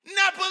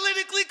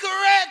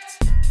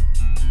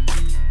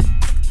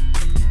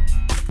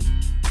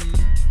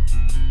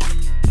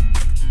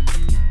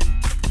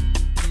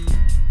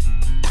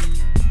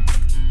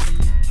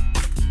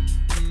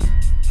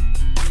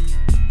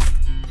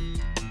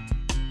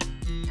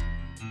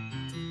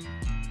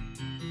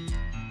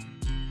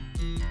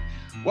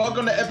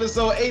Welcome to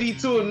episode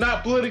 82 of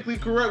Not Politically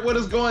Correct. What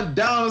is going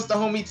down? It's the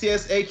homie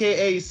TS,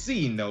 aka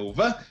C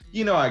Nova.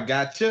 You know I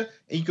gotcha.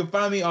 And you can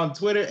find me on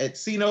Twitter at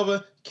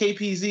CNova,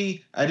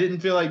 KPZ. I didn't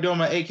feel like doing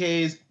my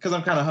AKAs because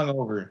I'm kind of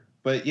hungover.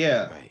 But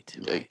yeah.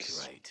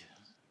 Right.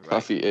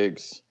 Coffee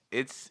eggs.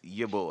 It's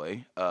your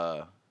boy.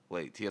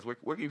 Wait, TS,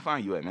 where can you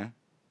find you at, man?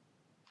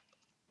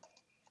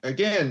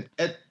 Again,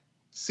 at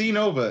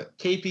CNova,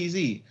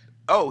 KPZ.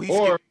 Oh,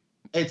 or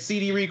at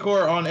CD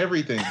Record on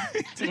everything.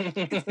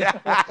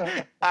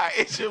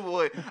 It's your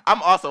boy.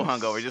 I'm also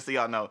hungover, just so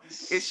y'all know.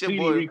 It's your CD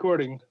boy.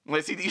 Recording.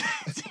 Well, CD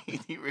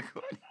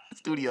recording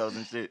studios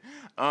and shit.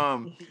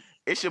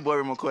 It's your boy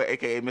Rim McCoy,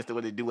 aka Mr.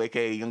 What It Do,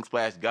 aka Young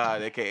Splash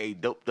God, aka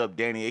Doped Up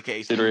Danny,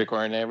 aka CD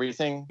Record and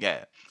everything.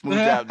 Yeah, Smooth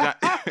Job John.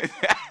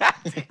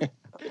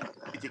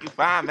 You can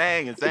find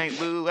Mang in St.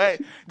 Louis. Hey,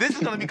 this is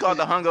gonna be called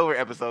the hungover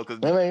episode because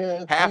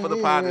half of the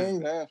pod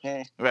is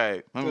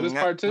right. So this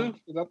part two?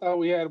 Because I thought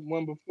we had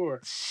one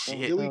before. Shit.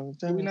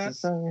 Did we not?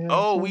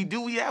 Oh, we do.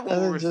 We have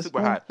one where we're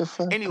super hot.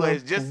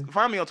 Anyways, just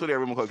find me on Twitter at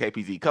Rim McCoy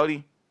KPZ.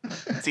 Cody,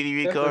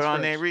 CD Record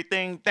on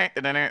everything. Can't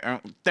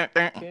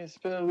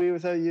spell we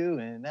without you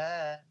and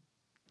I.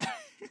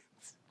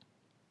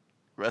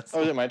 Russell.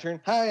 Oh, is it my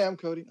turn? Hi, I'm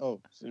Cody. Oh,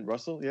 is it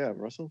Russell? Yeah,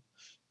 Russell.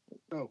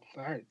 Oh,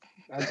 all right.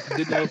 I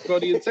didn't know if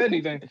Cody had said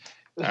anything.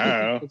 I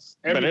don't know.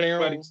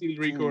 Everybody CD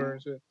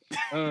Record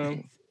and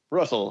shit.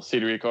 Russell,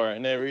 CD Record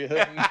and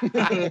everything.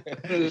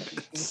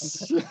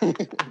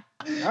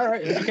 All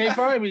right. If you can't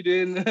find me,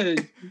 then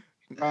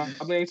I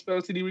ain't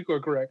spelled CD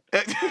Record correct.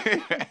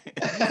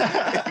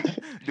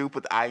 Dude,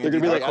 put the I in. They're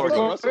gonna be like, I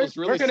thought Russell was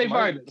really where can they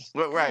smart. find us?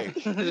 Right.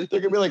 They're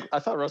gonna be like, I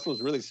thought Russell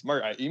was really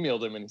smart. I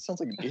emailed him and he sounds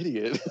like an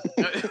idiot.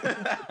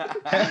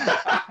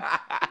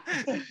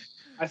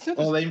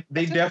 Well,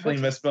 they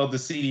definitely misspelled the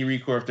CD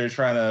Record if they're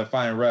trying to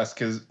find Russ,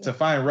 because to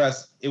find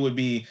Russ, it would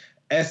be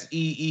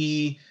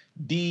SEEDEIGH.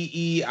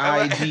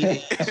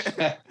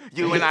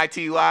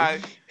 UNITY.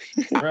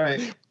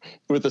 Right.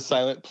 With a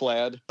silent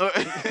plaid.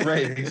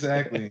 Right,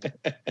 exactly.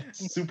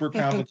 Super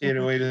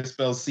complicated way to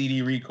spell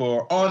CD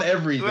Record on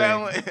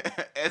everything.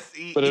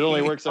 SE. But it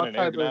only works on an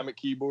ergonomic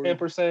keyboard.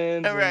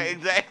 Ampersand. Right,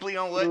 exactly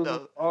on what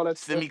though? All that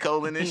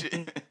semicolon and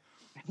shit.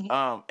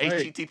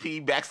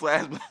 HTTP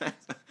 /.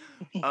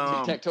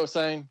 Tic-tac-toe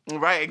sign.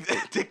 Right,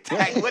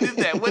 tic-tac. What is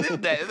that?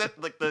 Is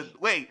that like the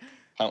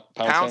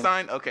pound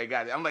sign? Okay,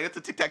 got it. I'm like, it's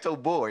a tic-tac-toe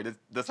board.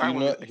 The sign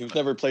He's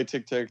never played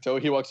tic-tac-toe.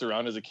 He walks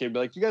around as a kid, be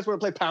like, "You guys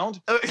want to play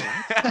pound?"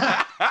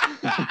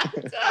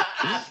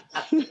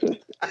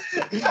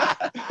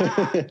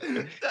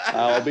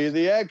 I'll be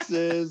the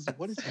X's.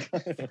 What is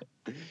it?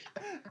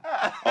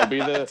 I'll be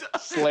the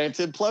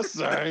slanted plus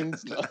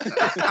signs.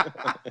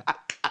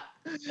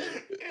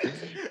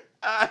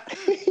 All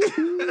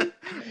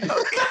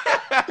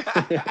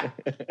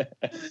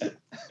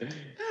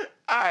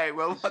right,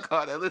 bro. Fuck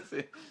all that.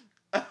 Listen.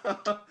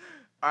 All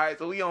right,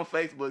 so we on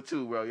Facebook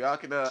too, bro. Y'all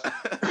can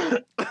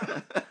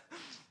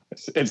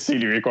It's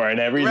CD Record and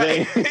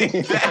everything. Right,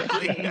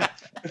 exactly.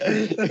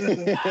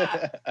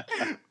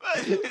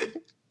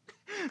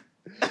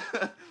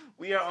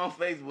 We are on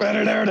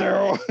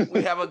Facebook.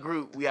 We have a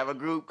group. We have a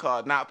group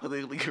called Not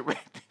Politically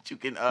Correct that you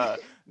can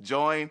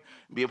join,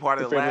 be a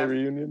part of the family laugh.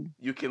 reunion.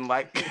 You can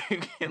like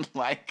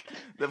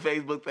the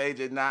Facebook page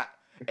at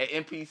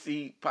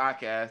NPC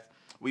Podcast.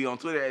 We on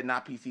Twitter at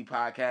Not PC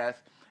Podcast.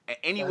 And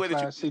anywhere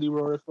that you CD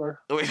Roller for.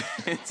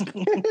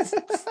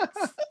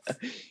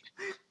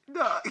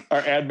 Dog.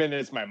 Our admin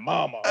is my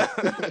mama.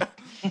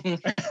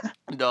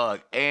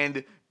 Dog.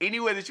 And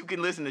anywhere that you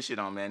can listen to shit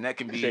on, man. That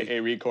can be a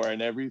Record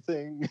and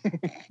everything.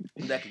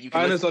 You can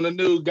find us on the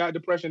new Got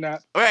Depression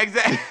app. Right,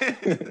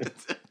 exactly.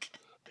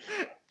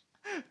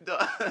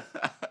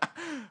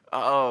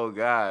 Oh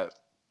God.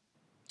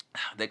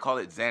 They call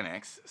it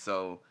Xanax.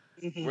 So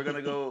we're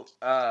gonna go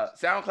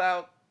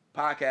SoundCloud,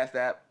 podcast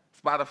app,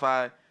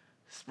 Spotify,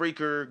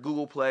 Spreaker,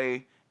 Google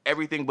Play,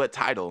 everything but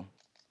Tidal.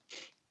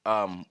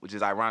 Which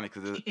is ironic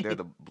because they're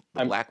the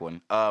black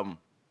one. I'm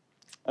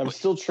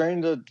still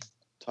trying to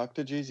talk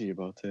to Jay-Z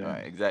about that. All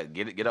right,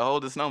 exactly. Get a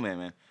hold of Snowman,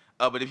 man.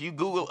 But if you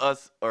Google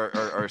us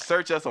or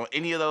search us on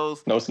any of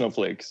those no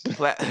snowflakes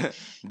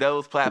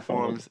those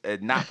platforms,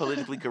 Not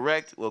Politically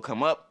Correct, will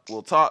come up.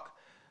 We'll talk.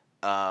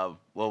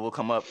 We'll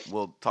come up.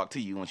 We'll talk to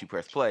you once you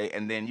press play,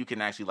 and then you can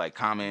actually like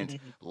comment,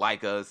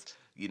 like us.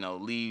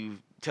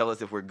 Tell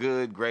us if we're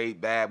good, great,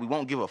 bad. We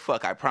won't give a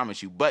fuck, I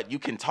promise you. But you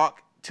can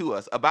talk to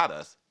us about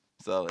us.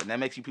 So, and that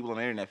makes you people on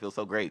the internet feel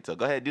so great. So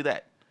go ahead, do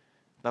that.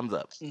 Thumbs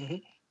up.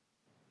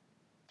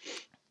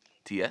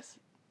 TS?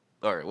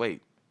 Or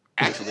wait,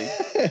 actually,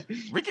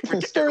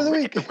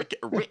 Story of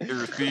the week.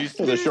 It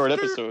was a short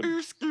episode.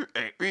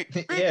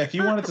 Yeah, if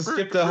you wanted to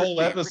skip the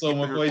whole episode,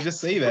 McCoy, just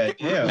say that.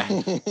 Yeah.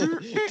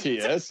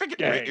 TS.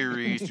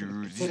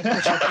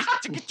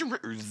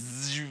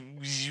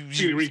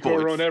 CD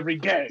Record on every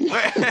game.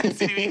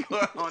 CD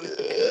Record on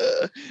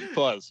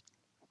Pause.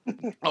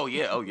 Oh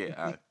yeah. Okay.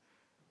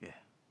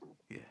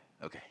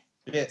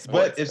 Yeah,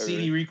 but if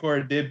CD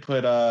Record did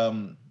put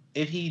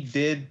if he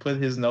did put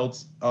his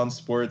notes on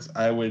sports,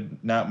 I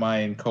would not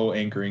mind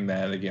co-anchoring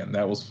that again.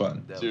 That was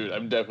fun. Dude,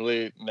 I'm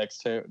definitely next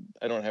time.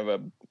 I don't have a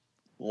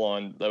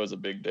lawn. That was a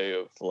big day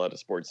of a lot of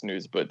sports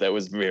news, but that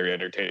was very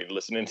entertaining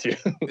listening to.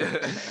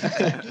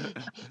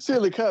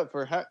 Stanley Cup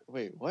for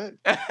wait, what?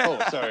 Oh,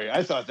 sorry.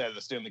 I thought that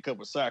the Stanley Cup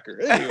was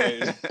soccer.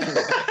 Anyways,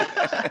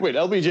 wait,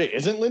 LBJ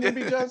isn't Lyndon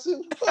B.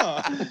 Johnson?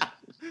 Oh.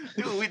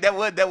 Dude, that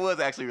was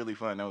actually really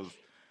fun.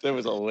 That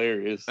was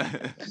hilarious.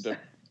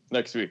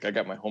 Next week, I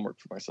got my homework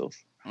for myself.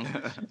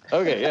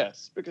 Okay, yeah.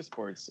 Speak of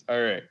sports.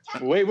 All right.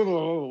 Wait.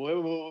 All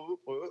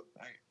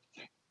right.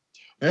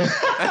 Good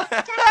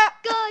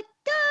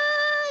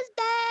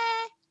Tuesday.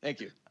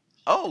 Thank you.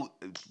 Oh,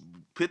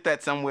 put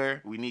that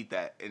somewhere. We need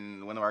that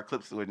in one of our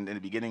clips in the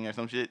beginning or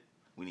some shit.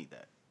 We need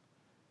that.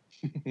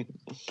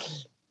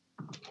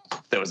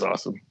 That was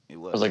awesome. It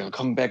was. I was like, I'll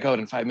come back out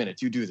in 5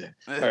 minutes. You do that.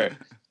 All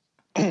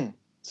right.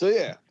 So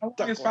yeah. How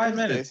long is 5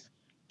 minutes?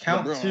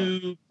 Count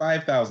to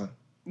 5,000.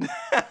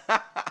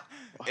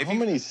 How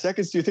many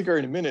seconds do you think are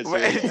in a minute?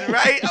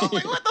 Right? I was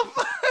like, what the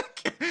fuck?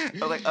 I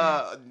was like,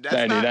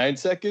 that's 99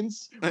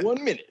 seconds,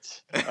 1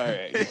 minute. All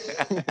right.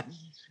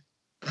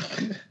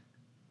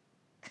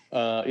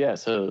 Yeah,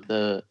 so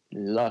the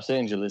Los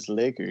Angeles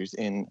Lakers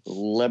in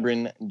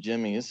LeBron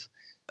James,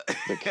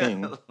 the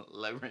king.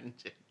 LeBron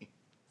James.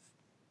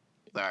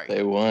 Sorry.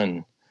 They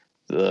won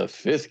the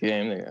 5th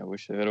game. I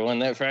wish they would have won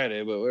that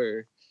Friday, but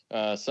we're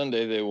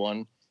Sunday they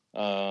won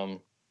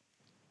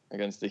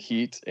against the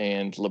Heat,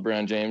 and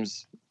LeBron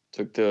James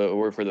took the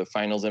award for the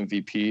Finals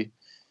MVP.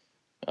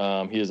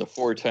 He is a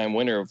 4-time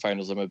winner of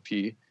Finals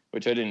MVP,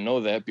 which I didn't know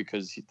that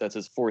because that's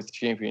his 4th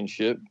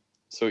championship.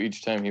 So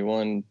each time he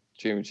won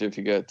championship,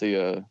 he got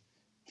the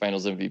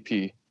Finals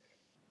MVP.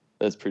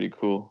 That's pretty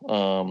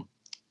cool.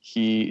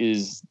 He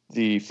is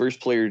the first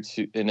player in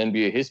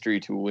NBA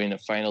history to win a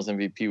Finals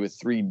MVP with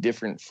 3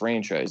 different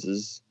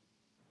franchises.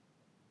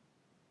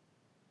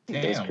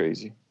 Damn. That's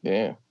crazy.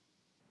 Yeah.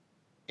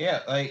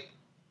 Yeah, like,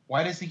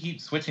 why does he keep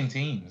switching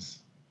teams?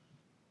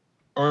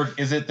 Or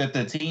is it that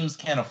the teams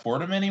can't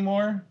afford him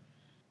anymore?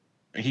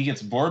 Or he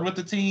gets bored with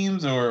the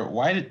teams? Or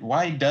why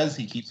does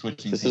he keep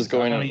switching This teams? is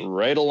going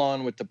right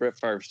along with the Brett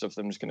Favre stuff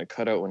that I'm just going to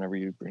cut out whenever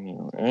you bring it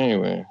on.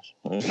 Anyway.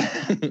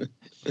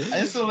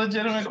 It's a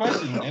legitimate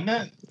question, isn't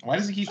it? Why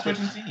does he keep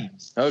switching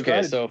teams?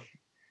 Okay, so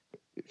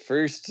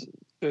first,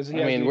 Because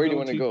I mean, where do you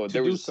want to go?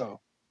 There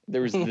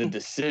was the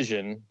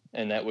decision,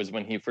 and that was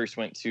when he first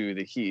went to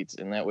the Heat,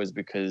 and that was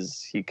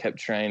because he kept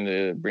trying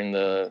to bring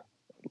the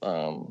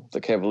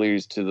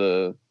Cavaliers to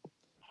the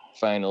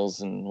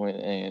finals and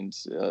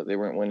they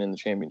weren't winning the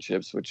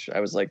championships, which I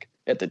was like,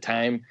 at the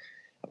time,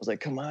 I was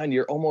like, come on,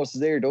 you're almost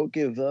there. Don't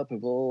give up, blah,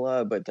 blah,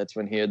 blah. But that's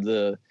when he had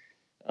the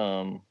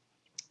Dwayne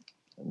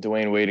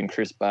Wade and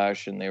Chris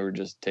Bosh, and they were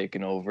just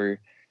taking over.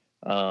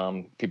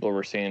 People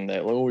were saying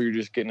that, oh, you're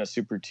just getting a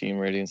super team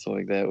ready and stuff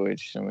like that,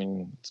 which, I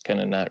mean, it's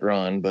kind of not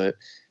wrong. But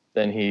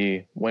then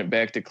he went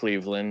back to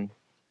Cleveland,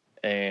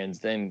 and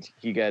then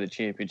he got a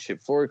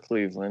championship for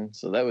Cleveland.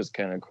 So that was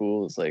kind of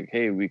cool. It's like,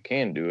 hey, we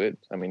can do it.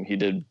 I mean, he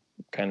did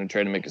kind of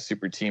try to make a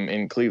super team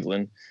in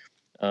Cleveland.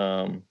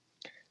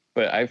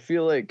 But I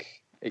feel like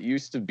it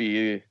used to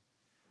be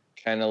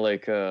kind of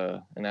like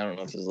and I don't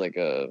know if this is like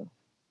a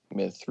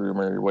myth,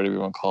 rumor, whatever you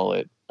want to call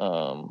it,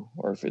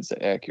 or if it's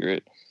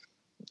accurate,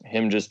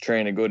 him just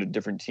trying to go to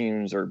different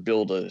teams or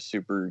build a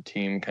super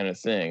team kind of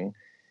thing.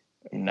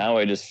 Now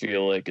I just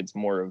feel like it's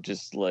more of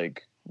just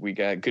like, we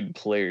got good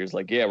players.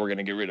 Like, yeah, we're going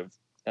to get rid of,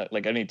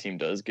 like any team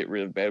does, get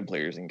rid of bad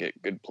players and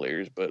get good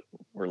players, but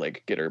we're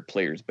like, get our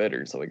players better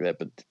and stuff like that.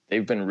 But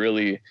they've been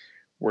really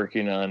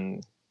working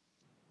on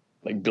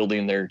like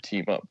building their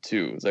team up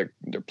too. It's like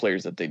their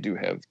players that they do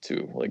have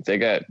too. Like they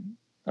got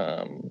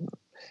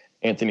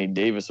Anthony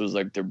Davis was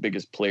like their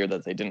biggest player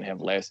that they didn't have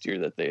last year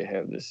that they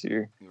have this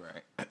year.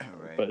 Right.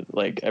 Right. But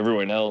like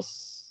everyone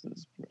else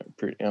is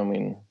pretty, I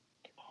mean,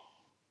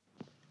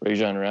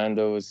 Rajon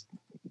Rondo is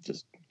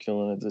just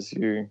killing it this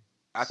year.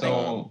 I think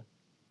So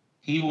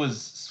he was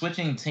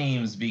switching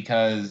teams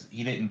because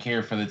he didn't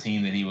care for the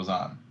team that he was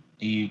on.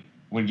 He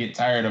would get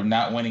tired of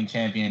not winning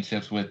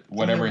championships with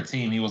whatever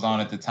team he was on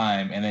at the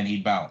time, and then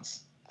he'd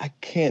bounce. I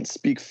can't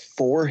speak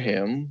for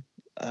him.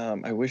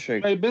 I wish I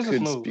Hey, business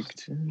could moves. speak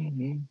to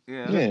him.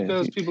 yeah.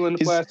 because people in the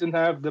he's- past didn't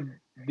have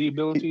the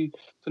ability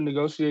to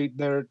negotiate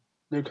their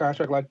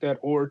contract like that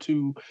or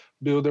to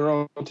build their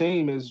own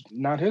team is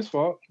not his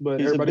fault. But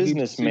He's a everybody keeps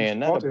businessman,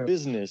 not fault a him.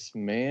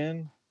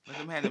 businessman. Let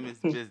him handle his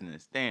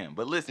business. Damn.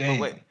 But listen, Damn.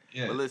 wait.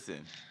 Yeah. But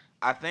listen,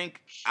 I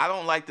think I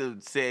don't like to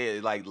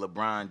say like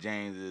LeBron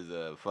James is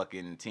a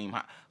fucking team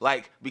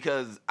like,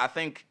 because I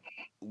think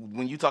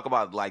when you talk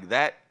about like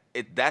that,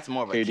 that's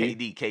more of a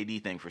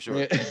KD thing for sure.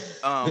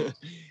 Yeah.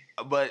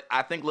 But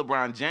I think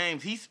LeBron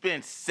James, he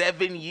spent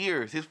 7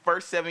 years, his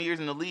first 7 years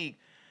in the league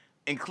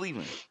in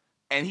Cleveland.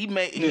 And he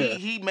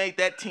made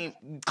that team.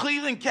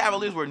 Cleveland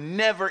Cavaliers were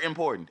never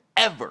important,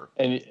 ever.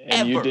 and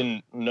Ever. you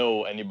didn't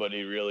know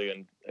anybody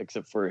really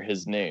except for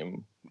his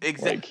name.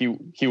 Exactly. Like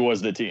he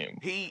was the team.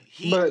 He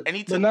But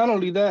took, not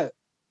only that,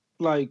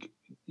 like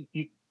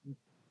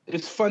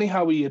it's funny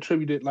how we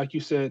attributed, like you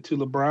said, to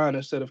LeBron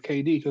instead of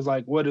KD. Because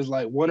what is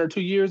 1 or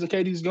 2 years and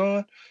KD's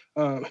gone.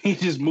 He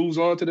just moves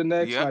on to the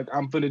next. Yep. Like,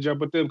 I'm finna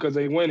jump with them because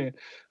they winning.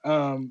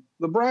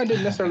 LeBron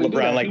didn't necessarily do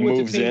LeBron, that. He went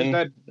to moves teams in.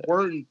 that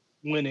weren't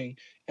winning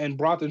and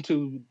brought them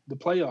to the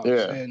playoffs.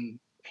 Yeah. And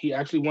he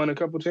actually won a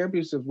couple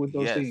championships with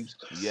those teams.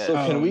 Yes. So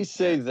can we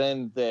say yes.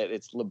 then that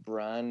it's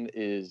LeBron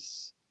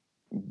is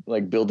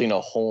building a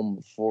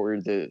home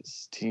for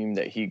this team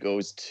that he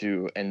goes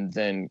to and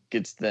then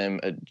gets them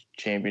a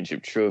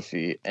championship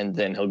trophy, and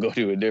then he'll go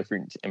to a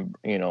different,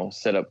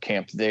 set up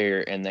camp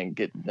there and then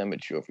get them a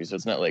trophy. So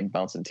it's not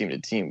bouncing team to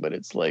team, but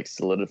it's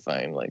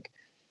solidifying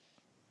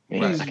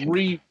He's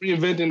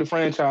reinventing the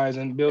franchise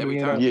and building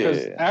it up.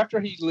 Because after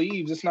he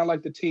leaves, it's not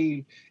like the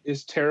team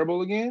is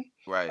terrible again.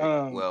 Right.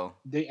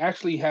 They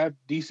actually have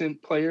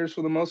decent players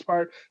for the most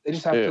part. They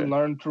just have to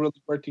learn to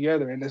really work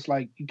together. And it's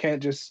you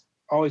can't just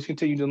always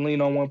continue to lean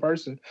on one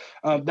person.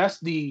 That's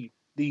the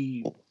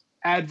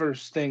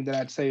adverse thing that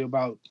I'd say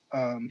about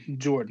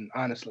Jordan,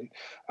 honestly.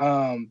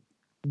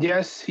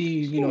 Yes,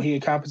 he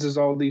encompasses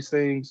all these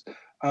things,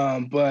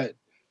 but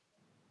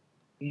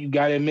you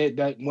gotta admit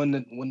that when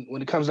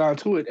it comes down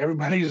to it,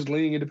 everybody's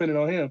leaning and depending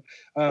on him.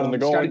 When the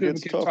going gets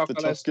tough, the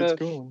tough gets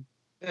going.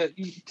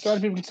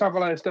 Scottie Pippen can talk a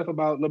lot of stuff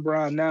about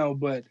LeBron now,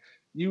 but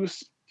you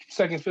was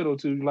second fiddle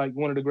to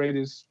one of the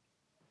greatest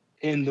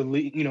in the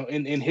league,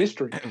 in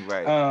history.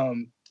 Right.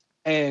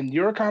 And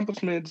your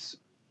accomplishments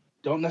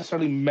don't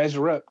necessarily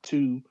measure up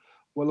to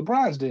what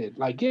LeBron's did.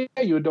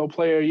 You're a dope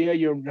player. Yeah,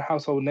 you're a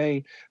household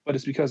name, but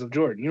it's because of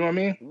Jordan. You know what I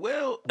mean?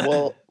 Well,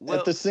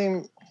 at the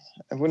same,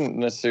 I wouldn't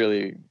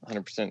necessarily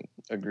 100%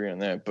 agree on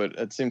that, but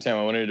at the same time,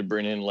 I wanted to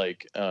bring in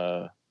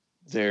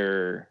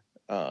their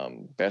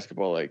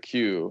basketball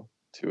IQ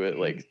to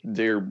it.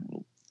 They're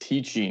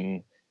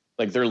teaching.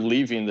 They're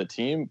leaving the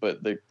team, but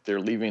they're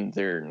leaving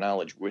their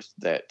knowledge with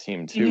that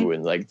team too,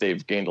 Mm-hmm. and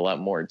they've gained a lot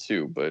more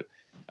too. But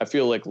I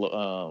feel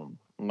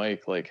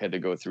Mike had to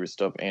go through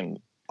stuff and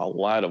a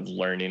lot of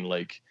learning.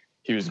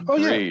 He was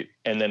great,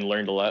 and then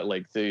learned a lot.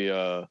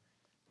 McCoy,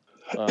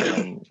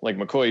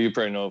 you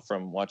probably know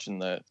from watching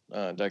that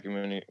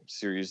documentary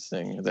series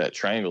thing, that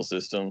triangle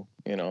system,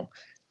 and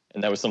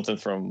that was something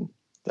from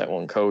that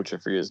one coach. I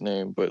forget his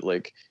name, but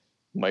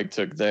Mike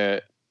took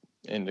that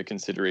into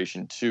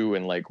consideration too,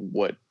 and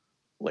what.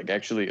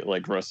 Actually,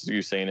 Russ,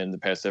 you saying in the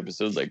past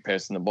episodes,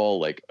 passing the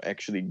ball,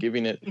 actually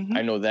giving it. Mm-hmm.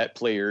 I know that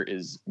player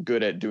is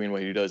good at doing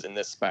what he does in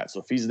this spot.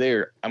 So if he's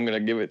there, I'm going to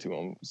give it to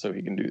him so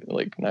he can do,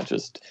 not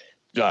just,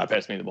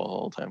 pass me the ball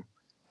all the time.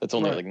 That's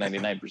only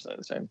 99%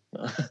 of the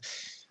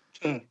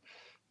time.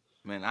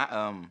 Man,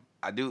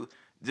 I do,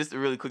 just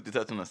really quick to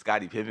touch on the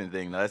Scottie Pippen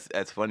thing.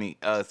 That's funny.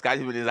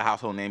 Scottie Pippen is a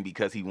household name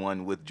because he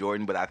won with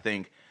Jordan, but I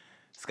think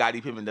Scottie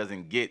Pippen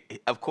doesn't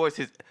get, of course,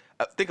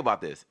 think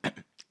about this.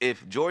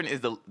 If Jordan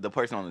is the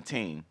person on the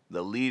team,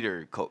 the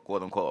leader,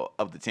 quote unquote,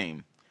 of the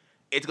team,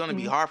 it's going to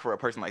be hard for a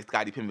person like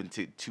Scottie Pippen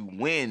to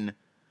win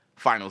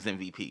Finals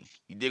MVP.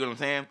 You dig what I'm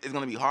saying? It's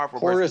going to be hard for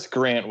Horace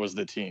Grant was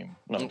the team.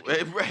 No.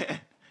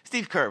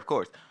 Steve Kerr, of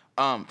course.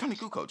 Tony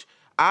Kukoc.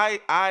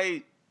 It's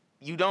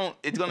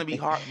going to be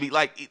hard.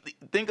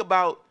 Think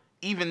about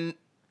even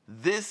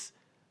this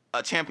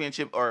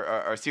championship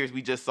or series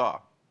we just saw.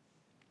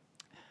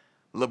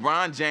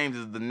 LeBron James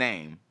is the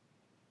name,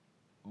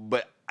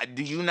 but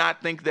do you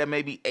not think that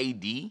maybe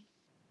AD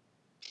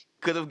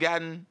could have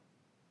gotten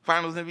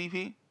Finals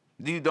MVP?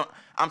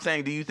 I'm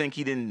saying, do you think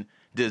he didn't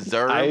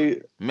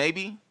deserve?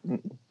 Maybe.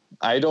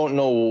 I don't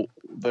know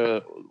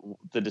the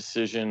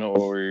decision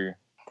or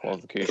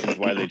qualifications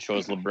why they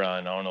chose LeBron.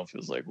 I don't know if it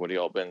was what he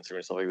all been through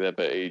and stuff like that.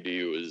 But AD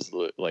was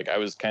I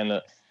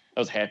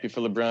was happy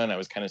for LeBron. I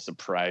was kind of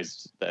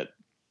surprised that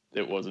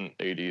it wasn't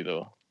AD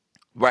though.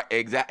 Right,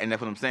 exactly, and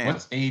that's what I'm saying.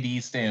 What's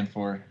AD stand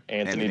for?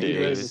 Anthony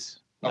Davis.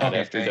 Not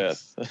after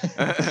death.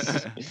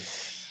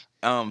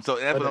 So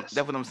that's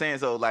what I'm saying.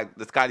 So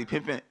the Scottie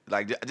Pippen,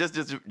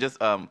 just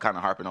kind of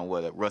harping on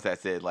what Russ had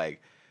said. I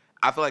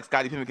feel like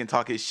Scottie Pippen can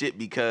talk his shit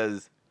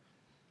because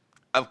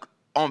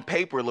on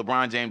paper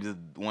LeBron James is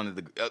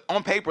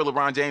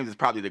LeBron James is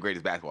probably the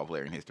greatest basketball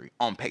player in history.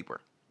 On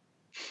paper,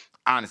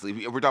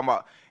 honestly, if we're talking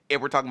about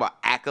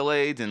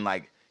accolades and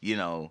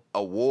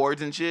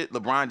awards and shit,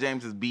 LeBron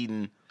James has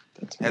beaten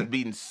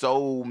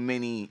so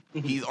many.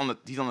 He's on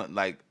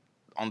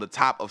the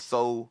top of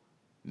so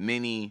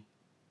many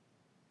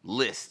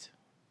lists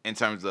in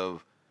terms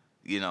of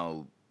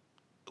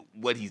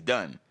what he's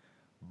done,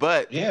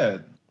 but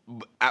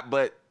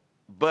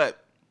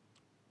but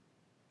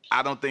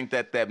I don't think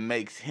that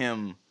makes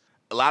him.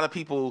 A lot of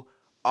people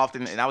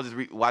often, and I was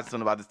just watching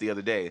something about this the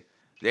other day.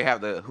 They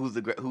have who's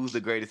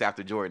the greatest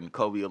after Jordan,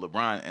 Kobe or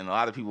LeBron, and a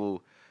lot of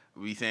people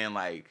be saying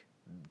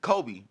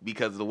Kobe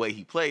because of the way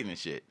he played and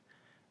shit.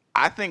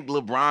 I think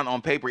LeBron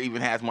on paper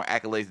even has more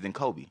accolades than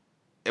Kobe.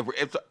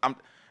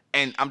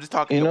 I'm just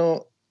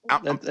talking.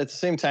 At the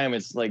same time,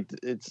 it's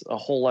it's a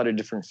whole lot of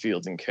different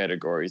fields and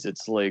categories.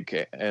 It's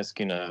like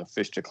asking a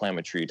fish to climb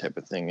a tree type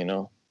of thing.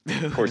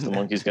 Of course, the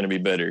monkey's going to be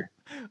better.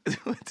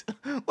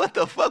 What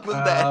the fuck was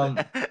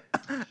that?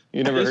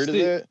 You never heard of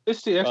that?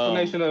 It's the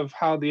explanation of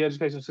how the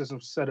education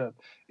system's set up.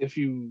 If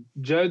you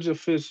judge a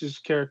fish's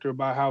character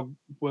by how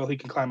well he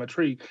can climb a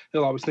tree,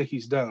 he'll always think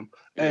he's dumb,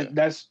 and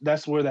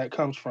that's where that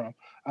comes from.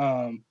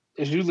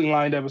 It's usually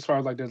lined up as far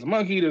as like there's a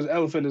monkey, there's an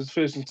elephant, there's a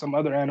fish, and some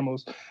other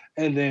animals,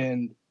 and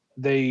then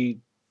they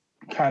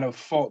kind of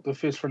fault the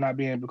fish for not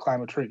being able to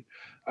climb a tree.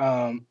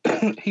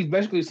 He's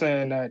basically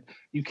saying that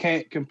you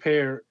can't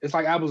compare. It's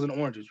like apples and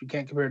oranges. You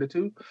can't compare the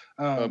two.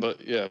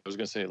 But yeah, I was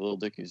gonna say, Little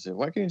Dicky said,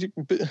 "Why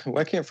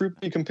can't fruit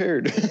be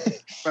compared?"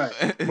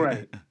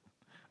 Right.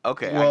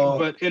 Okay. Well,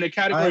 but in a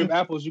category of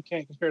apples, you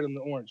can't compare them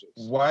to oranges.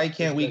 Why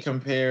can't we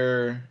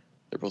compare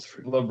They're both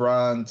fruit.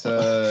 LeBron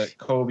to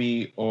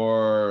Kobe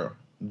or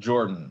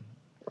Jordan?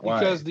 Why?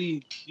 Because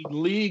the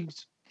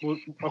leagues.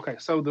 Okay,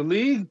 so the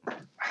league,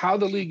 how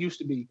the league used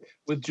to be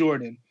with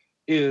Jordan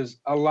is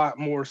a lot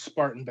more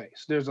Spartan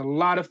based. There's a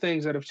lot of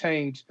things that have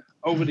changed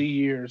over the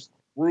years,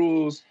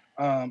 rules,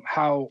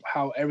 how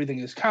everything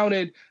is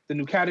counted, the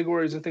new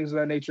categories and things of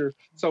that nature.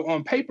 So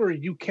on paper,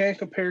 you can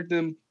compare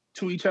them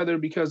to each other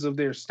because of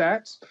their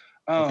stats.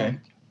 Okay.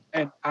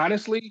 And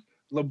honestly,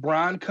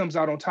 LeBron comes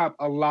out on top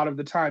a lot of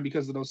the time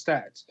because of those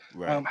stats.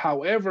 Right.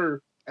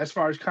 However, as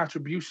far as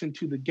contribution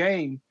to the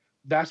game,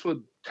 that's what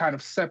kind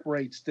of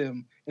separates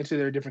them into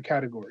their different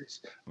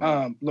categories.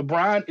 Right.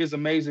 LeBron is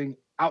amazing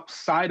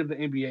outside of the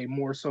NBA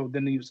more so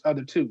than these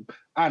other two.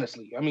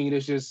 Honestly, I mean,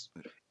 it's just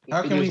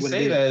How can we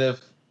say that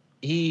if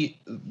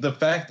the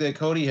fact that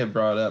Cody had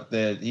brought up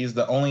that he's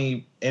the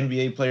only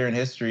NBA player in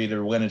history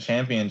to win a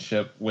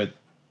championship with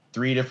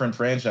 3 different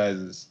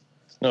franchises?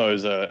 No, it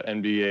was a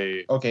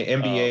NBA. Okay,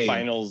 NBA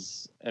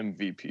Finals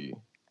MVP.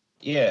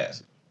 Yeah,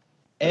 That's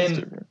and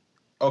different.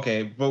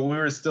 okay, but we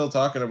were still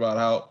talking about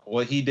how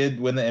he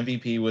did win the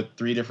MVP with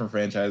 3 different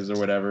franchises or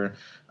whatever.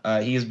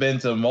 He's been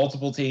to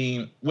multiple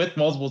teams,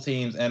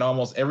 and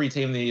almost every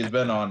team that he's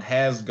been on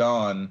has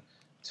gone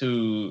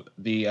to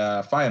the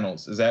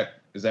finals. Is that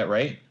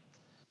right?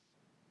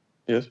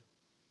 Yes.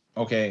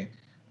 Okay.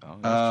 Oh,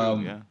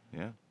 that's true.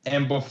 Yeah.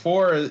 And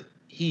before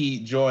he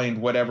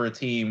joined whatever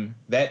team,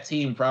 that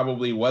team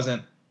probably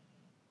wasn't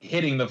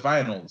hitting the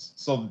finals.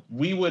 So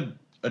we would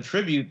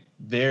attribute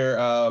their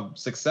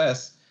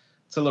success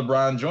to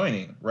LeBron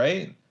joining,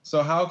 right?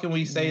 So how can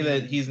we say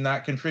that he's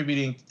not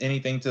contributing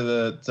anything to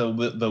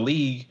the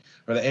league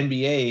or the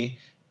NBA?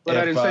 But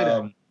I didn't say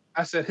that.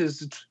 I said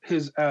his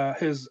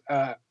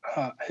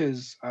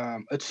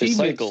achievements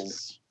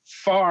cycles.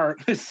 far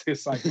his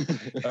cycle.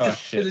 Oh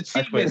shit! His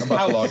achievements I'm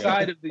about to log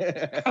out.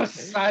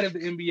 outside of the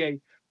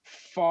NBA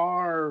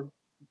far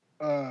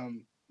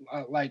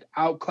like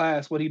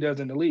outclass what he does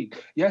in the league.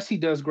 Yes, he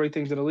does great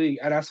things in the league.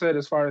 And I said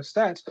as far as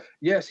stats,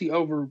 yes, he's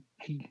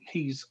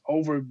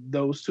over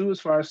those two as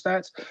far as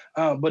stats.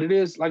 But it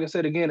is, like I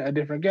said, again, a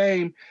different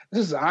game.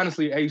 This is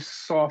honestly a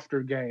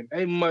softer game,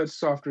 a much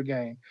softer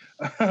game.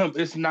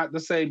 It's not the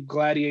same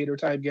gladiator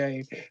type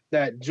game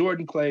that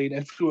Jordan played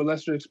and to a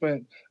lesser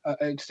extent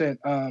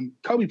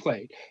Kobe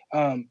played.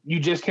 You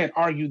just can't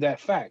argue that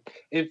fact.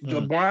 If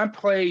LeBron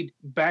played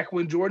back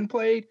when Jordan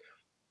played,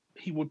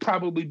 he would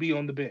probably be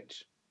on the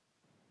bench,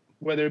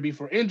 whether it be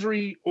for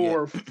injury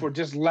or for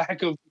just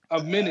lack of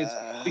minutes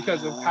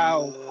because of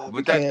how.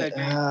 But that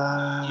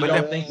game. You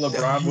don't think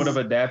LeBron would have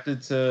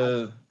adapted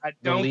to I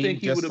don't think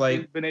he would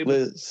have been able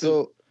to.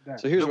 So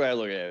here's why I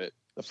look at it.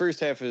 The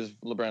first half is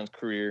LeBron's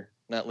career,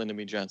 not Lyndon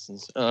B.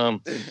 Johnson's.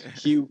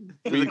 He was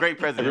a great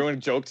president. Everyone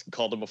joked,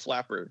 called him a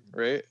flapper,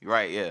 right?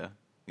 Right. Yeah.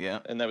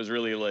 And that was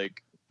really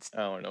like,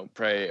 I don't know,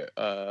 probably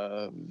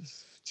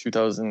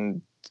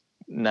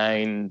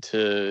 2009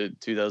 to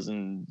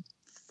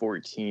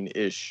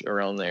 2014-ish,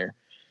 around there.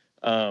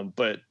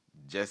 But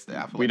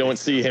we don't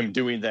see him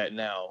doing that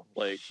now.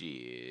 Like,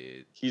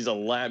 shit. He's a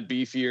lot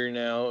beefier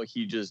now.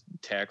 He just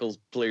tackles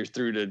players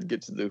through to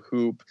get to the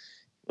hoop.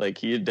 Like,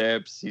 he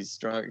adapts. He's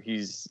strong.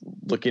 He's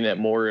looking at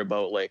more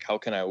about, like, how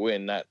can I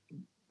win? Not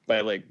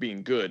by, like,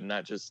 being good.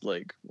 Not just,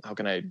 like, how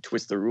can I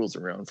twist the rules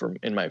around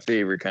in my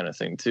favor kind of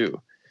thing, too.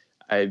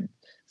 I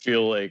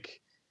feel like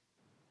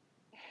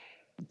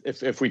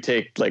if we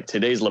take, like,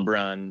 today's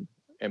LeBron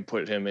and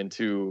put him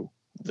into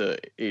the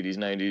 80s,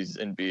 90s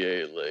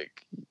NBA,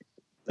 like,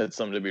 that's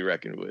something to be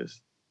reckoned with.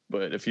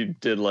 But if you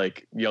did,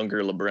 like,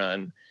 younger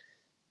LeBron,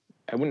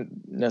 I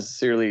wouldn't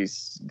necessarily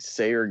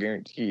say or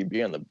guarantee he'd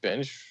be on the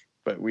bench,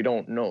 but we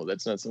don't know.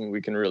 That's not something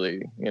we can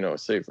really,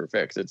 say for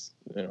facts. It's,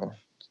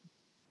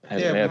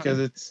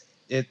 because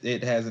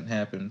it hasn't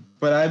happened.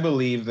 But I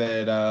believe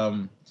that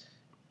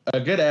a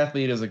good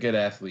athlete is a good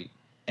athlete,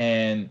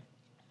 and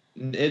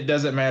it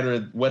doesn't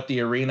matter what the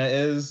arena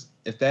is.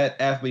 If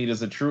that athlete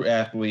is a true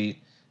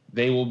athlete,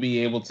 they will be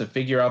able to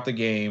figure out the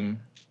game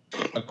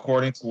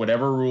according to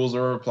whatever rules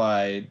are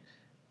applied,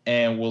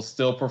 and will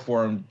still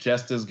perform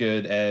just as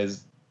good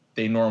as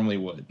they normally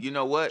would. You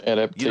know what?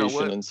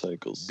 Adaptation and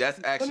cycles.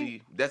 That's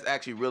actually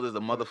real as a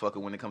motherfucker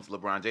when it comes to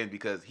LeBron James,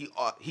 because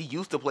he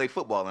used to play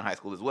football in high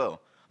school as well.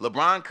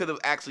 LeBron could have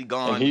actually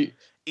gone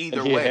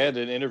either he way. had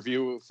an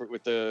interview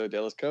with the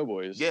Dallas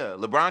Cowboys. Yeah,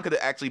 LeBron could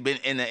have actually been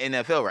in the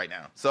NFL right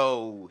now.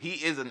 So he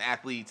is an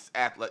athlete.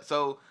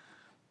 So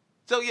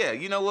yeah,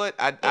 you know what?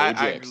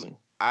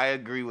 I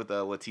agree with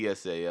what TS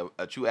say.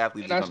 A true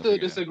athlete. And I still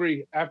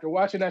disagree. After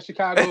watching that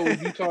Chicago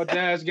Utah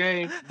Jazz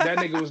game, that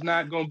nigga was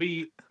not going to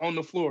be on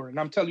the floor. And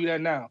I'm telling you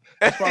that now.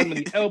 As far as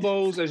many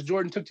elbows as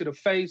Jordan took to the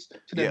face,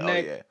 to the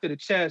neck, to the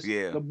chest,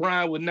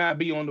 LeBron would not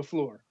be on the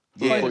floor.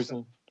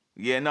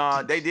 Yeah,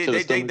 no, they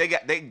did.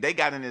 They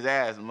got in his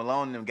ass.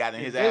 Malone and them got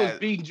in his ass. They was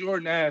beating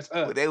Jordan ass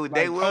up. They was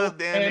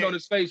hand on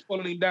his face,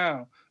 pulling him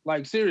down.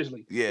 Like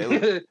seriously. Yeah,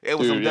 it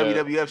was some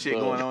WWF shit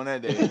going on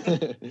that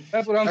day.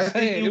 That's what I'm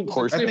saying.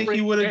 I think he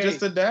would have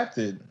just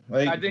adapted.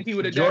 Like I think he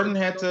would have. Jordan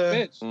had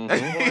to. He would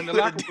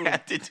have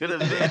adapted to the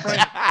bench.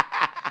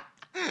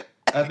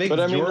 I think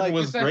Jordan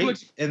was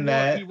great in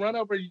that. He run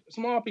over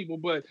small people,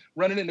 but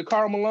running into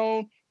Karl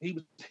Malone, he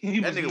was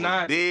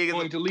not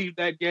going to leave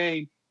that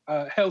game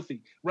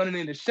healthy. Running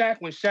into Shaq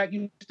when Shaq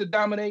used to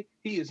dominate,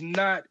 he is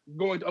not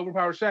going to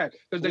overpower Shaq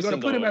because they're going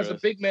to put him as a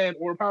big man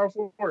or a power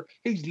forward.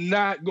 He's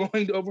not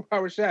going to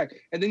overpower Shaq.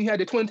 And then you had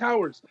the Twin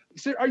Towers.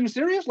 Are you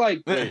serious?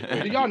 Like, do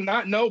y'all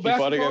not know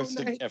basketball? He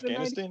fought against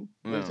Afghanistan?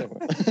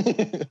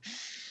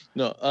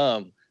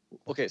 No.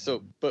 Okay,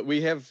 so but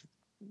we have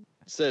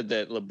said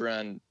that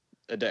LeBron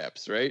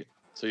adapts, right?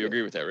 So you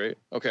agree with that, right?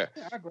 Okay.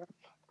 Yeah, I agree.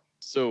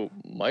 So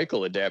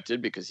Michael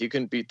adapted because he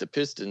couldn't beat the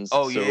Pistons.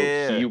 Oh, so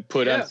yeah. he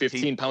put on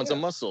 15 pounds of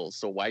muscle.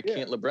 So why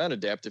can't LeBron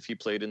adapt if he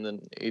played in the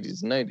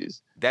 80s and 90s?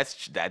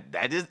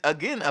 That is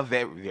again a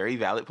very, very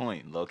valid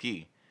point, low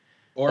key.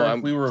 Or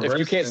if we reverse, if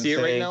you can't see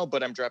it right now,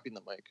 but I'm dropping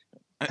the mic.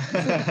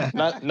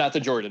 not the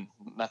Jordan,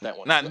 not that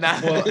one.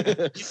 Well,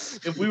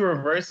 if we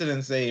reverse it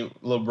and say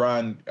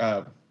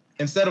LeBron,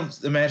 instead of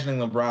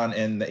imagining LeBron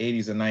in the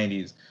 80s and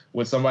 90s,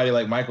 would somebody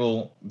like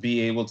Michael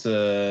be able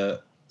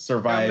to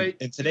survive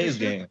in today's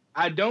game?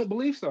 I don't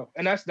believe so,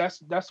 and that's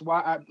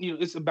why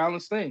it's a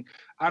balanced thing.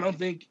 I don't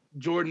think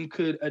Jordan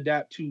could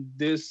adapt to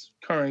this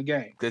current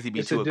game because he'd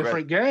be too aggressive.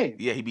 Different game.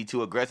 Yeah, he'd be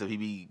too aggressive. He'd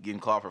be getting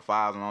called for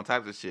fouls and all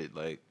types of shit.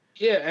 Like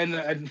and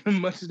as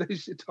much as they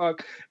should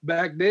talk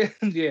back then,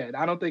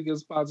 I don't think it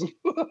was possible.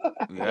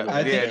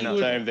 I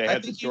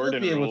think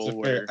Jordan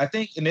rule. I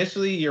think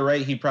initially you're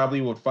right. He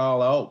probably would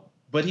foul out,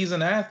 but he's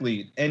an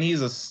athlete and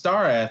he's a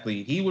star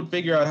athlete. He would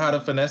figure out how to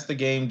finesse the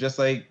game just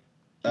like.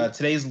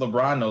 Today's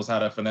LeBron knows how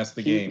to finesse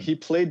the game. He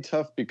played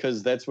tough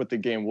because that's what the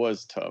game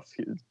was, tough.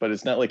 But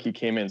it's not like he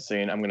came in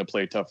saying, I'm going to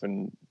play tough,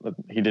 and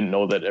he didn't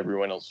know that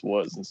everyone else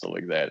was and stuff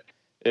like that.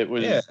 It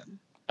was,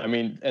 I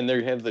mean, and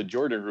they have the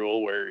Jordan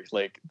rule where,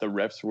 like, the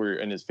refs were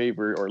in his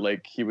favor, or,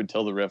 like, he would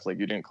tell the ref, like,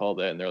 you didn't call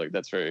that, and they're like,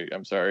 that's right,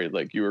 I'm sorry,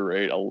 like, you were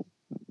right, I'll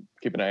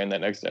keep an eye on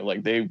that next time.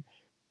 Like,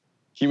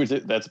 he would say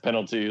that's a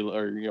penalty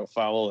or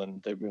foul,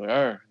 and they'd be like,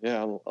 "Oh, yeah,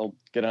 I'll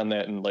get on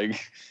that." And like,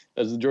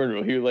 that's the Jordan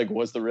rule. He like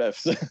was the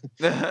refs.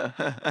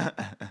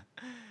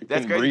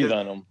 That's great. Breathe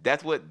on him.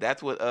 That's what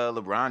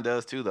LeBron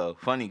does too, though.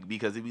 Funny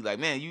because he'd be like,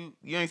 "Man, you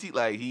ain't see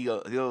like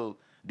he'll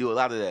do a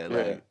lot of that."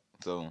 Like,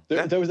 so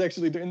that was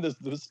actually during this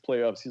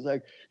playoffs. He's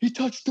like, he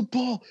touched the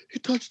ball,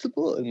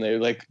 and they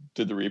like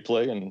did the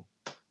replay, and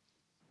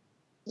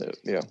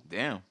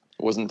damn, it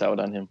wasn't out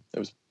on him. It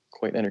was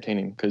quite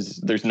entertaining because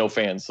there's no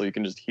fans, so you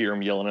can just hear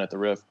him yelling at the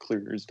ref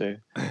clear as day.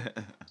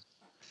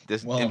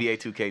 This NBA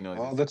 2K noise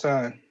all the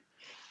time.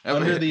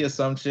 Under the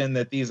assumption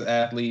that these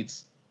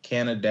athletes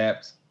can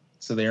adapt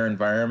to their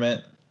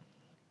environment,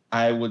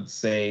 I would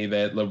say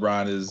that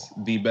LeBron is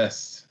the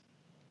best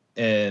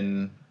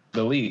in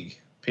the league.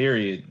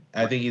 Period.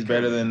 I think he's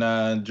better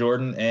than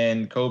Jordan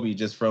and Kobe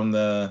just from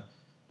the.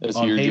 Is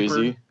he your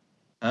Jay-Z?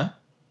 Huh?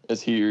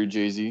 Is he your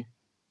Jay-Z?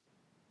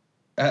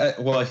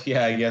 Well,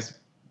 yeah, I guess.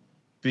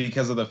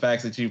 Because of the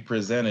facts that you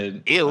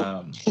presented,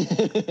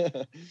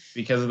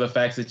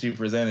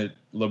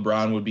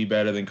 LeBron would be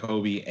better than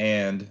Kobe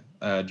and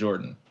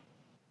Jordan.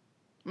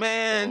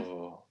 Man,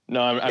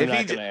 no, I'm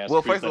not going to ask.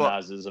 Well, first of all,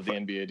 Nazes of the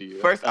NBA to you.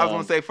 First, I was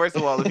going to say, first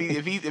of all,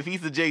 if he's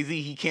the Jay-Z,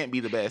 he can't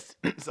be the best.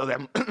 So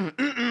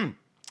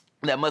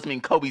that must mean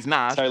Kobe's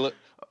Nas.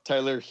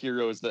 Tyler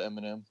Hero is the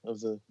Eminem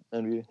of the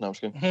NBA. No, I'm just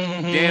kidding.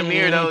 Damn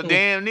near though.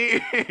 Damn near.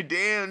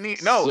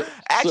 No,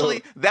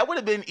 actually, that would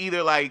have been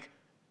either like.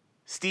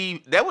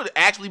 Steve, that would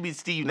actually be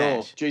Steve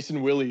Nash.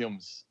 Jason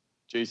Williams.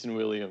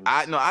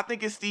 I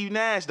think it's Steve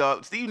Nash,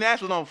 dog. Steve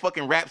Nash was on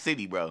fucking Rap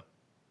City, bro.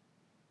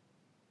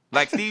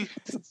 Like Steve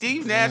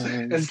Nash.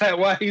 Is that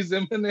why he's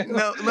in there?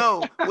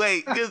 No,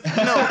 wait,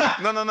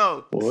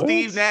 no. What?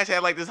 Steve Nash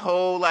had like this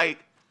whole like.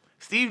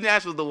 Steve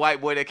Nash was the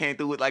white boy that came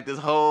through with like this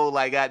whole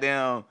like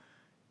goddamn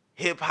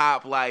hip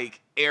hop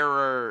like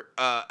era,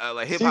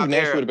 like hip hop era. Steve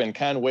Nash would have been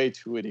Conway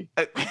Twitty.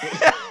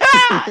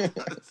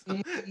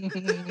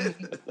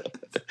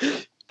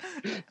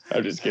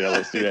 I'm just kidding. I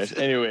love Steve Nash.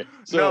 Anyway,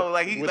 so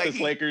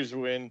Lakers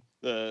win,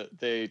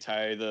 they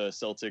tie the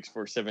Celtics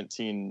for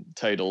 17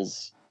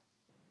 titles.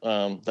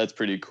 That's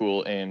pretty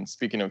cool. And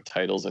speaking of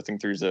titles, I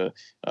think there's a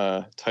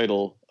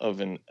title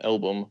of an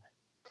album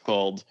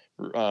called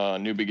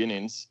New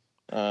Beginnings.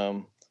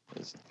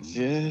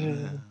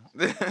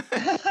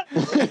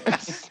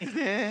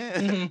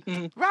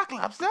 Rock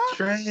lobster.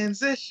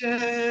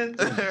 Transition.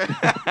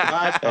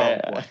 By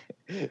PowerPoint.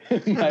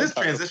 This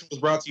transition was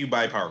brought to you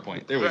by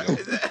PowerPoint. There we go.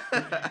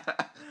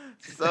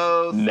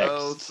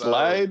 Next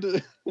slide.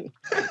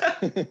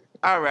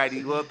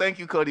 Alrighty. Well, thank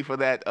you, Cody, for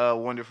that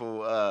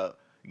wonderful,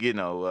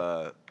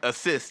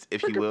 assist,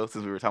 if you will,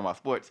 since we were talking about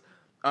sports.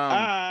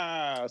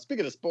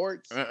 Speaking of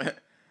sports.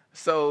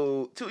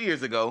 So 2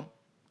 years ago,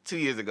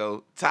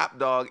 Top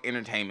Dog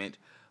Entertainment,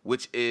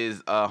 which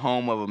is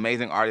home of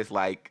amazing artists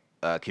like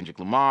Kendrick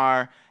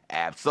Lamar,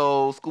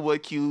 Ab-Soul, Schoolboy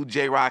Q,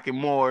 J-Rock, and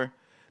more,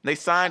 they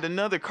signed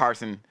another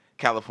Carson,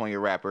 California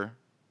rapper,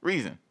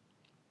 Reason.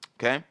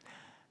 Okay?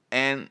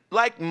 And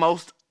like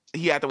most,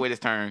 he had to wait his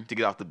turn to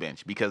get off the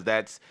bench because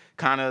that's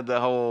kind of the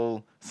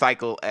whole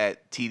cycle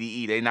at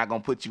TDE. They're not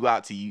going to put you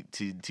out till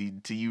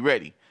you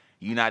ready.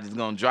 You're not just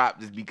going to drop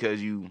just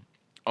because you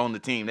on the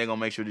team. They're going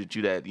to make sure that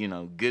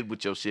you good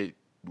with your shit,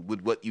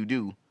 with what you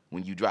do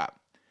when you drop.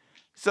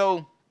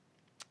 So,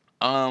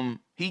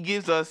 he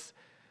gives us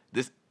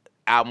this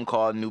album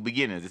called New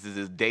Beginnings. This is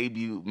his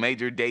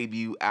major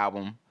debut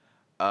album.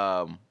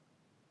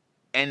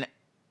 And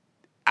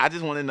I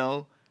just want to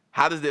know,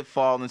 how does it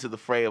fall into the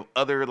fray of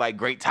other like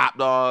great Top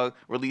Dog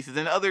releases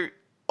and other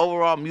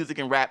overall music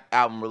and rap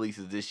album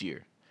releases this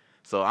year?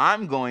 So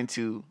I'm going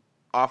to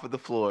offer the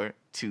floor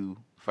to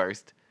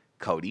first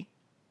Cody.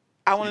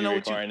 I want to know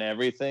what you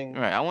everything.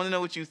 Right, I want to know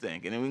what you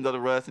think, and then we can go to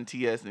Russ and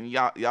TS, and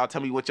y'all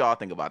tell me what y'all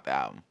think about the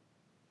album.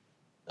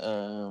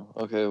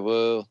 Okay,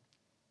 well,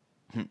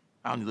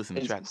 I only listen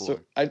to track 4. So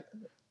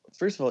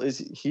first of all, is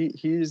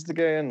he's the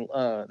guy in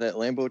that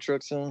Lambo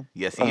truck song?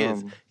 Yes, he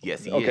is.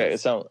 Yes, he is. Okay,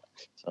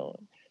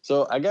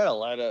 so I got a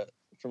lot of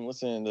from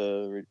listening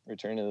to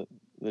Return of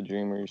the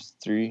Dreamers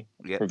 3,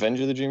 Revenge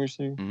of the Dreamers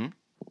 3,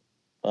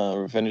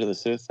 Revenge of the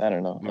Sith. I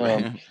don't know.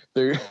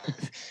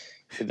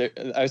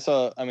 I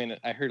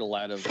heard a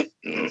lot of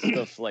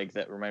stuff like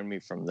that reminded me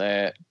from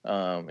that.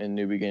 In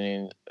New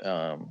Beginning,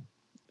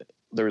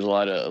 there was a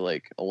lot of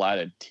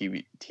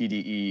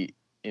TDE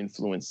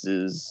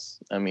influences.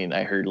 I mean,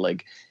 I heard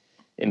like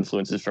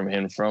influences from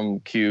him, from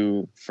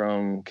Q,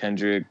 from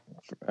Kendrick.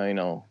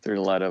 There's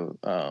a lot of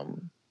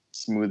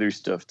smoother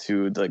stuff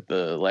too. Like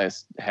the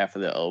last half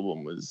of the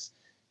album was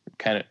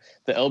kind of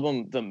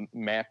the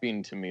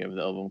mapping to me of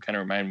the album kind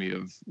of reminded me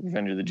of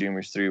Revenge of the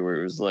Dreamers 3,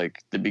 where it was like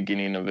the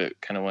beginning of it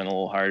kind of went a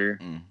little harder,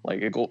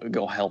 like it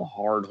go hell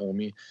hard,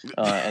 homie,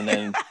 and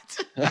then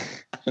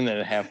and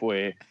then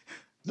halfway,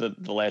 the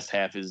last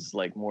half is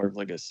like more of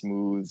like a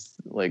smooth,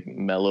 like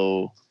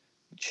mellow,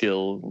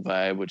 chill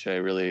vibe, which I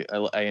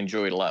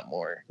enjoyed a lot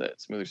more,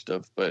 that smoother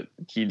stuff. But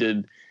he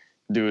did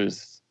do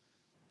his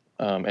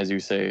as you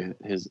say,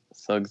 his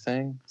thug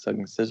thing, thug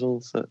and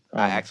sizzle.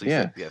 I actually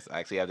said yes. I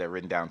actually have that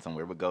written down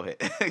somewhere, but go ahead.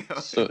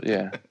 So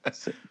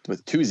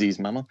with two Z's,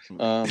 mama.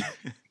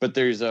 But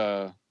there's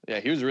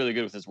he was really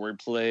good with his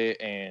wordplay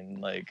and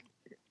like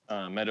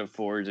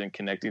metaphors and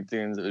connecting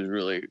things. It was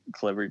really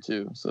clever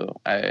too.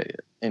 So I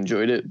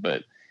enjoyed it,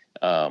 but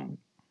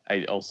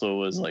I also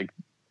was like,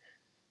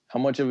 how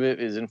much of it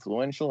is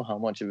influential? How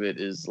much of it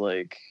is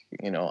like,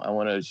 I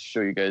want to show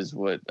you guys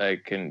what I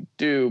can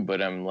do,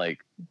 but I'm like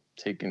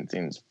taking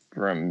things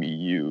from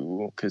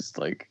you, because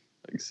like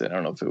I said, I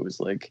don't know if it was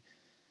like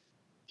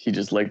he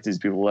just liked these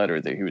people a lot, or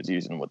that he was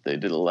using what they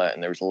did a lot,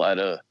 and there was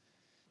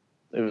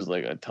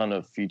like a ton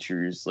of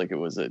features, like it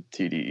was a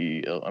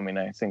TDE. I mean,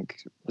 I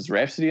think was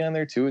Rhapsody on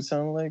there too, it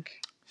sounded like.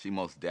 She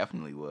most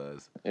definitely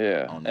was.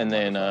 Yeah. And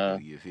then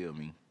you feel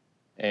me?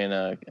 And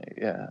I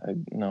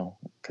know,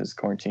 because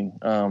quarantine.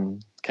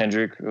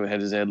 Kendrick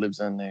had his ad libs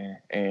on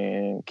there,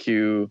 and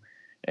Q,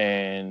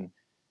 and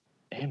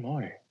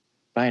more.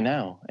 Buy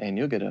now, and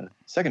you'll get a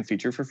second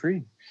feature for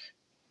free.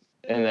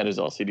 And that is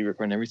all CD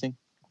recording everything.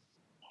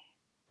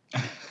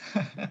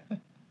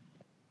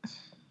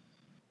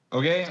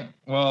 Okay,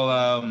 well,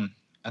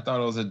 I thought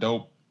it was a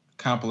dope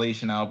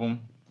compilation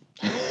album.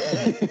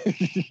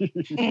 It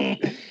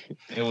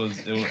was.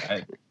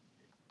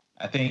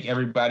 I think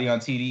everybody on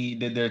TDE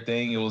did their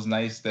thing. It was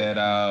nice that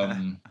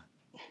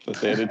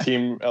they had a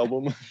team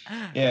album.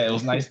 Yeah, it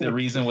was nice that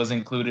Reason was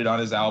included on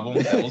his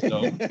album. That was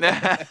dope.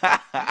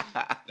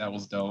 That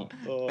was dope.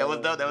 That was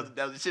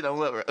the shit on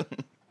what, bro?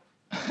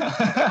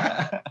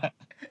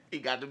 He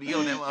got to be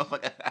on that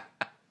motherfucker.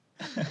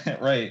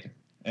 Right.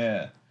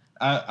 Yeah.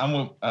 I'm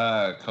with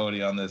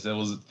Cody on this. It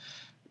was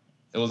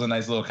a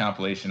nice little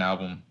compilation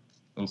album.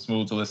 It was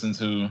smooth to listen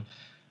to.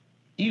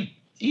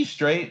 He's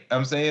straight.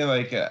 I'm saying,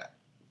 like,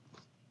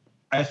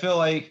 I feel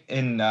like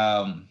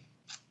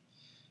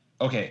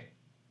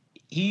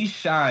he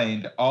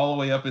shined all the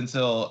way up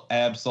until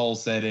Ab-Soul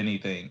said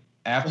anything.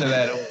 After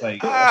that, it was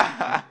like,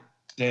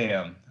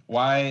 damn,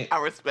 why? I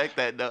respect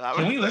that, though.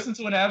 Can we listen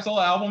to an Ab-Soul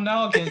album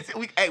now?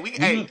 We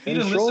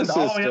didn't listen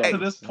all the way up to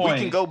this point. We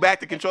can go back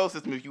to Control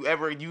System. If you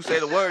say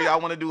the word, y'all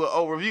want to do an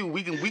old review,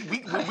 we can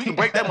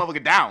break that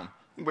motherfucker down.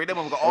 Break that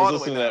motherfucker all the way down. I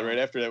was listening to that right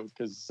after that,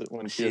 because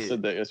when Kia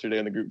said that yesterday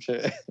in the group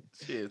chat.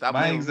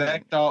 My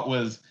exact thought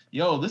was,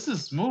 yo, this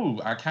is smooth.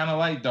 I kind of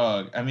like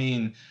Dog. I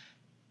mean,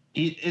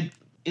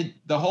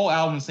 the whole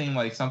album seemed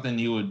like something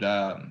you would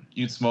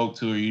you'd smoke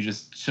to or you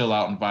just chill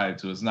out and vibe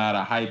to. It's not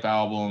a hype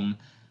album.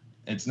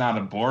 It's not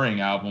a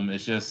boring album.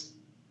 It's just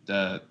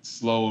the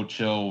slow,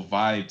 chill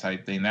vibe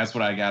type thing. That's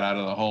what I got out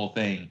of the whole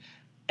thing.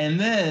 And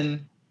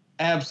then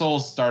Ab-Soul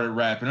started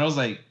rapping. I was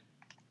like,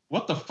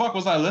 what the fuck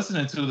was I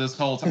listening to this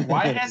whole time?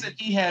 Why hasn't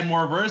he had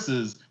more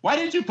verses? Why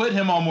didn't you put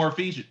him on more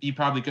features? You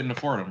probably couldn't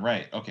afford them,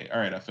 right? Okay,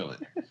 all right, I feel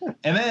it.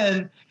 And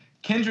then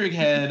Kendrick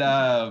had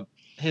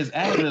his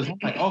ad-libs. I'm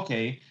like,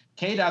 okay,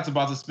 K-Dot's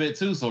about to spit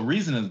too, so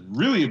Reason is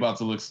really about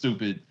to look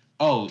stupid.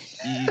 Oh,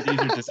 these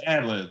are just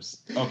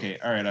ad-libs. Okay,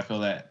 all right, I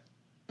feel that.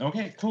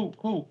 Okay,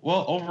 cool.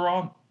 Well,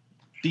 overall,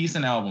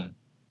 decent album.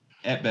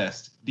 At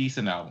best,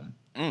 decent album.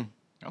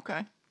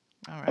 Okay.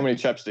 All right. How many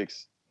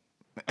chopsticks?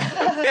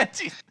 How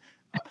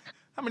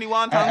many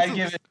wontons? I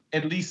give it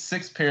at least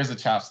 6 pairs of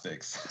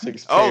chopsticks.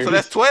 6 Oh, pairs. so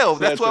that's 12.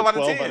 So That's 12 out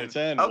of 12 10. out of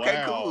 10. Okay,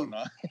 Wow. cool.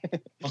 No.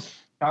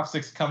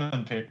 Chopsticks come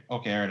in pair.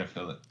 Okay, all right, I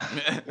feel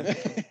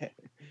it.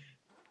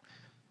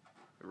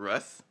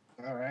 Russ?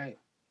 All right.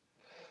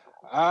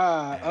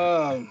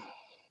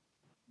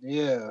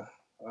 Yeah.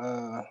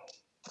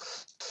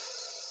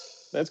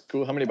 That's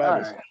cool. How many All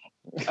Bibles?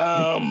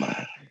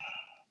 right.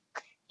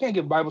 Can't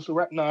give Bibles to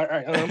rap. No, all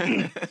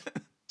right.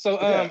 So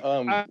I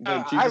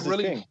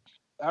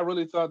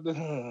really thought that.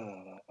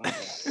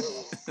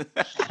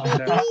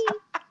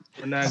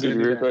 We're not So gonna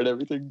you do record that.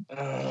 everything?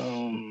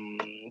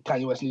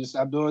 Kanye West needs to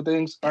stop doing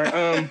things. All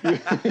right.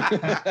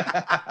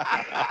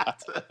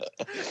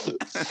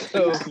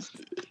 So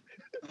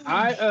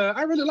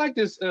I really like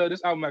this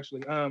album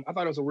actually. I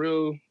thought it was a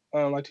real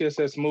like Tia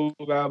said, smooth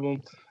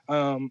album.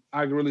 I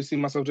could really see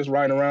myself just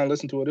riding around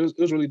listening to it. It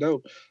was really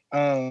dope.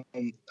 I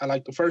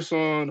like the first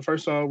song. The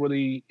first song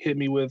really hit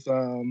me with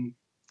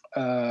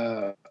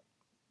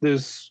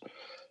this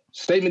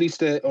statement he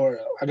said, or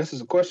I guess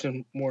it's a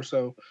question more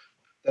so,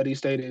 that he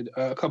stated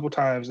a couple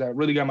times that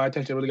really got my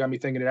attention, really got me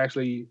thinking. It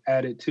actually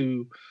added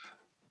to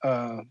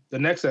the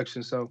next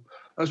section. So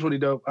that's really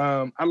dope.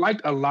 I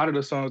liked a lot of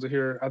the songs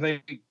here. I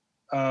think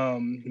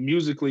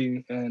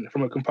musically and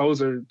from a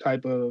composer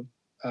type of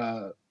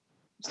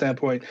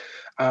standpoint,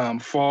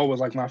 Fall was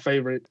like my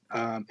favorite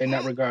in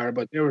that regard.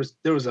 But there was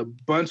a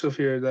bunch of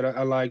here that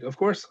I like. Of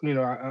course, you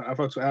know, I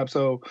fucks with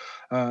Ab-Soul.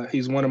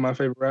 He's one of my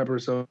favorite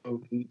rappers. So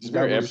It's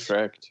very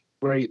abstract.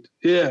 Great.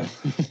 Yeah.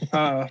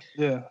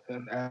 Yeah.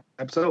 And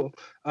Ab-Soul.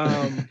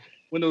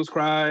 Windows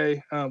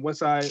Cry,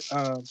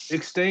 Westside,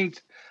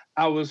 Extinct.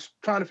 I was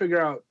trying to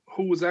figure out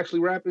who was actually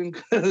rapping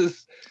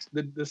because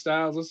the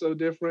styles are so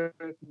different.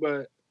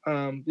 But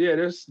yeah,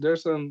 there's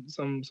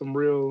some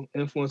real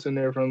influence in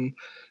there from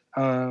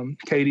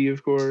Katie,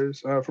 of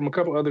course, from a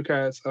couple other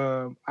cats.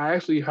 I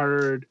actually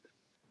heard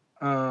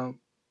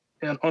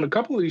and on a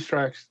couple of these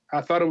tracks,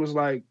 I thought it was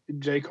like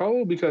J.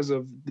 Cole because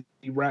of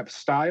the rap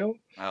style.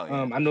 Oh,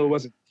 yeah. I know it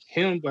wasn't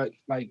him, but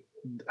like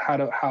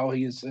how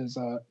his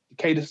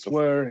cadence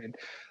were and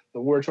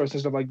the word choice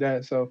and stuff like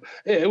that. So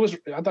yeah,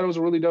 I thought it was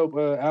a really dope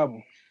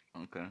album.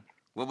 Okay.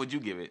 What would you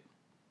give it?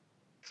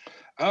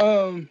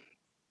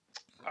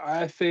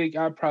 I think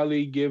I'd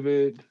probably give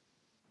it.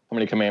 How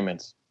many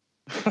commandments?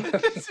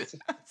 Cody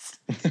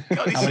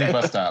How many said-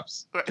 bus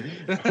stops?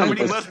 How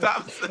many bus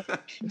stops?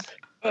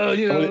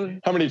 You know,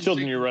 How many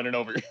children you running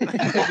over?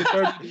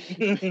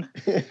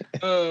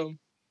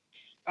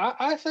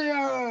 I say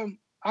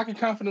I can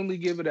confidently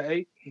give it an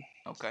 8.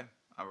 Okay.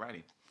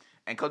 Alrighty.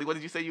 And Cody, what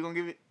did you say you were gonna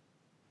give it?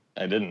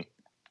 I didn't.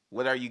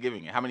 What are you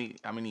giving it? How many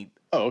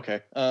Oh,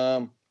 okay.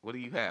 what do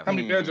you have? How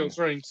many banjo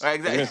strings? All right,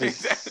 I was exactly.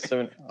 gonna say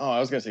 7. Oh, I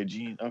was gonna say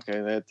gene.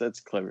 Okay, that's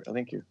clever.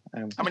 Thank you.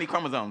 How many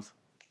chromosomes?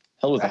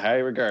 Held with a high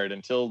regard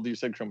until you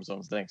said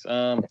chromosomes. Thanks.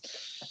 Okay,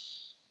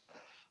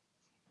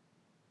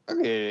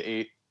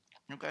 8.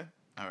 Okay.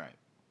 All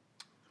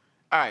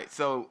right.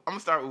 So I'm gonna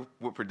start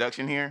with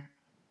production here.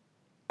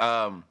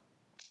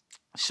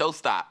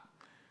 Showstop.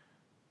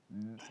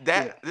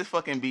 This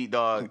fucking beat,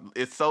 dog.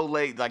 It's so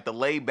late. Like the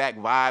laid back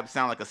vibe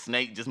sound like a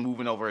snake just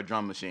moving over a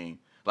drum machine.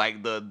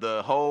 Like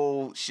the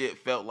whole shit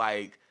felt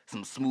like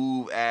some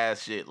smooth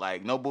ass shit.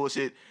 Like no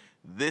bullshit.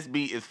 This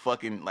beat is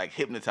fucking like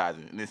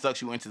hypnotizing, and it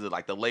sucks you into the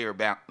like the layer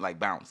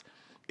bounce.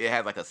 It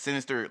has like a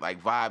sinister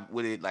like vibe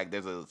with it. Like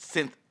there's a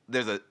synth.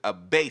 There's a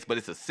bass, but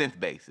it's a synth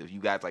bass. If you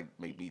guys like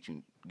make beats,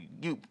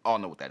 you all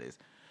know what that is.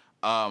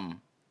 But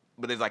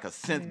there's like a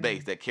synth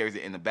bass that carries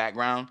it in the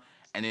background,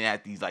 and then it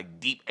has these like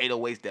deep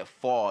 808s that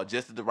fall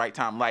just at the right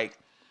time. Like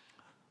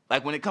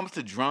when it comes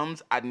to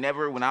drums, when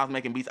I was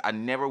making beats, I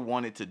never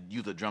wanted to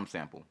use a drum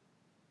sample.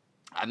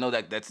 I know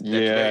that's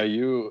Yeah,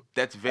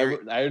 very.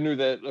 I knew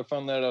that. I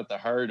found that out the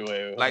hard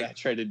way. Like- I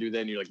tried to do that,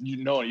 and you're like, you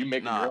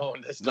make Nah, your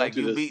own. Don't like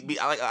do you this.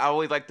 beat. I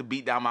always like to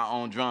beat down my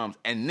own drums,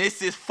 and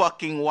this is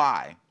fucking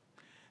why.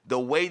 The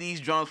way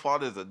these drums fall,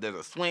 there's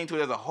a swing to it.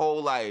 There's a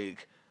whole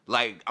like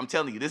I'm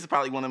telling you, this is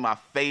probably one of my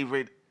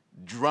favorite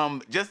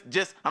drum. Just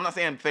I'm not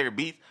saying favorite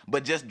beats,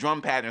 but just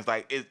drum patterns.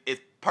 Like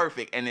it's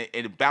perfect, and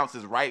it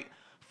bounces right,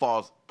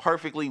 falls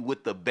perfectly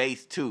with the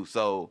bass too.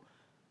 So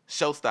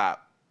Showstop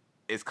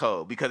is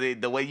cold because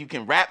the way you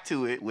can rap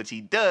to it, which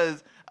he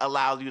does,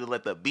 allows you to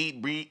let the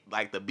beat breathe,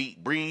 like the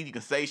beat breathe. You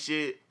can say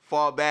shit,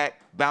 fall back,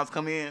 bounce,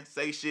 come in,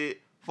 say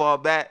shit, fall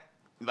back.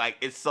 Like,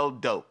 it's so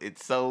dope.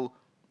 It's so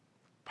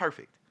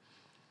perfect.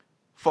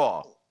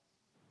 Fall.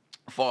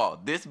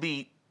 This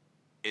beat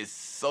is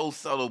so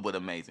subtle but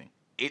amazing.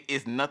 It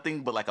is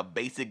nothing but like a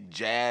basic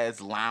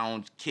jazz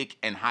lounge kick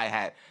and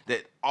hi-hat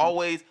that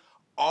always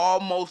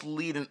almost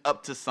leading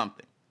up to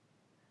something.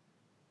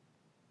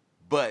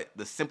 But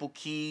the simple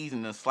keys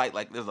and the slight,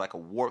 like, there's like a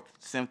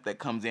warped synth that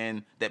comes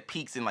in that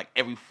peaks in like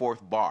every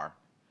fourth bar.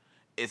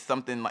 It's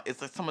something like,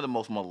 it's like some of the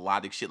most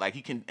melodic shit. Like,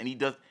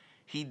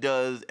 he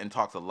does and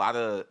talks a lot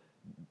of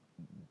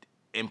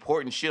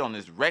important shit on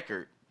this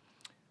record.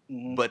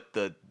 Mm-hmm. But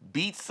the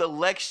beat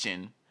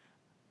selection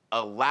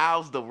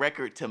allows the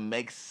record to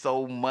make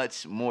so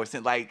much more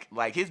sense. Like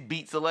his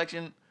beat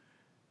selection,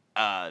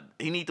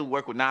 he need to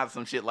work with Nas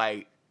some shit,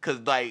 like, cause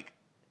like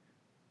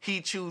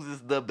he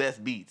chooses the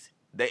best beats.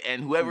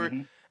 And whoever,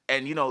 mm-hmm.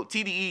 and you know,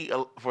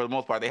 TDE for the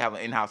most part they have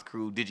an in-house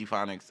crew,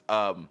 Digiphonics.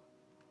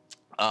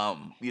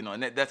 You know,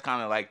 and that's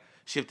kind of like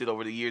shifted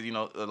over the years. You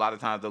know, a lot of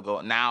times they'll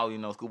go now. You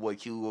know, Schoolboy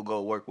Q will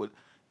go work with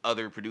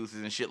other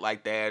producers and shit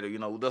like that, or you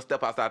know, they'll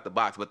step outside the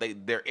box. But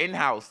they're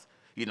in-house.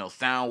 You know,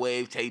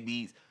 Soundwave, Tay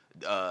Beats,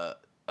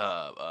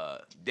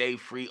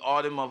 Dave Free,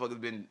 all them motherfuckers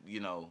been,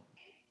 you know,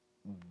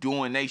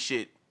 doing they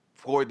shit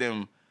for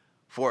them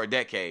for a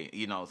decade.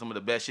 You know, some of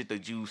the best shit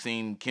that you've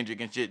seen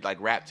Kendrick and shit,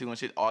 like Rap 2 and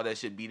shit, all that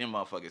shit beat them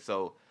motherfuckers.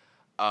 So,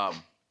 yeah,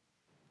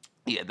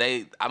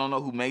 I don't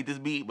know who made this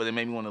beat, but it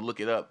made me want to look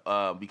it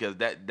up because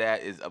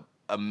that is a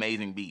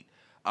amazing beat.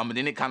 And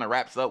then it kind of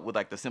wraps up with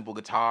like the simple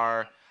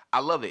guitar. I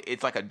love it.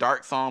 It's like a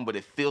dark song, but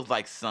it feels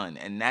like sun,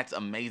 and that's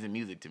amazing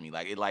music to me.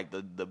 Like, it, like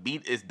the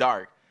beat is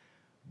dark,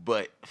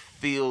 but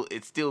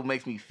it still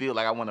makes me feel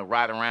like I want to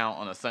ride around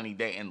on a sunny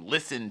day and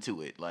listen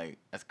to it. Like,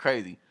 that's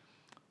crazy.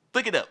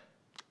 Look it up.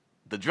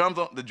 The drum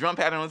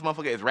pattern on this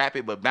motherfucker is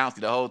rapid but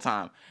bouncy the whole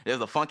time.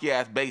 There's a funky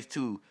ass bass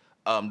too.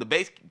 The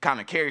bass kind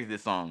of carries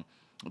this song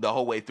the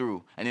whole way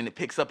through, and then it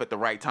picks up at the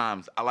right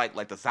times. I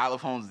like the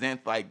xylophone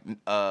synth, like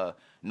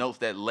notes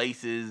that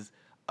laces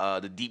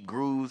the deep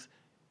grooves.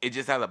 It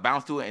just has a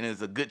bounce to it, and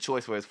it's a good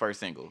choice for his first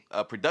single.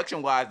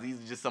 Production wise,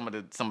 these are just some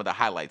of the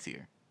highlights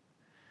here.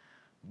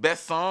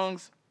 Best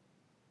songs.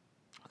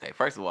 Okay,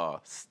 first of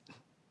all,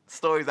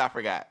 Stories I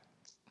Forgot.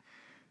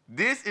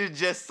 This is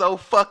just so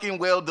fucking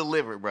well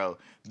delivered, bro.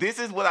 This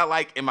is what I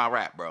like in my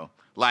rap, bro.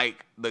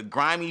 Like the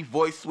grimy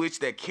voice switch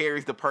that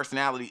carries the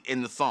personality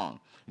in the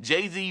song.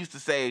 Jay-Z used to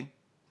say,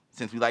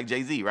 since we like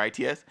Jay-Z, right,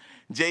 TS?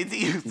 Jay-Z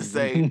used to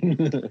say,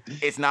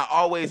 it's not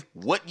always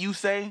what you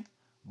say,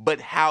 but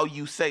how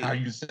you say it. How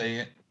you say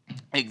it.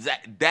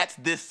 Exactly. That's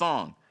this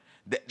song.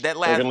 That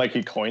last. Even like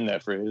he coined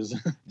that phrase.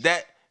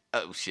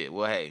 Oh shit.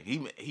 Well,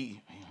 hey,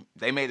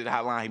 they made it a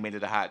hot line. He made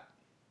it a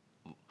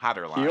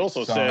hotter line. He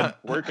also said,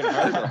 "Working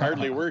hard or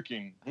hardly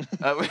working."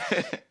 But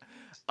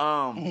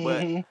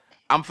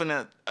I'm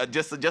finna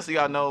just so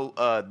y'all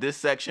know, this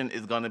section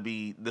is gonna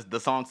be the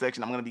song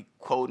section. I'm gonna be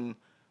quoting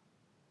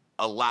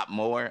a lot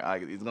more.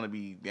 It's gonna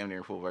be damn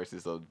near full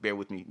verses. So bear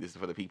with me. This is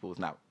for the people. It's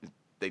not.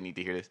 They need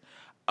to hear this.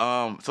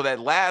 So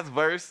that last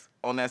verse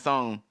on that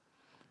song,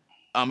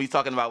 he's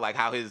talking about like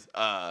how his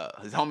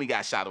homie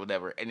got shot or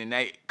whatever, and then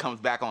that comes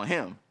back on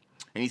him,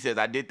 and he says,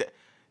 "I did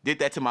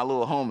that to my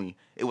little homie.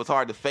 It was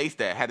hard to face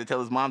that. Had to tell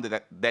his mom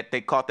that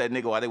they caught that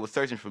nigga while they were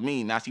searching for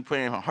me. Now she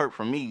praying hurt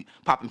from me,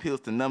 popping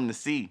pills too numb to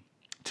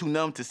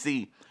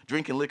see,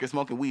 drinking liquor,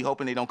 smoking weed,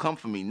 hoping they don't come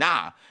for me.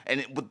 Nah."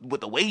 And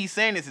with the way he's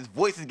saying this, his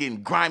voice is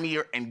getting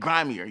grimier and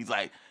grimier. He's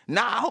like,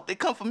 "Nah, I hope they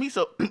come for me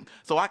so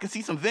I can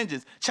see some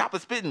vengeance. Chopper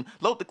spitting,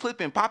 load the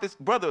clip in, pop his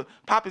brother,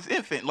 pop his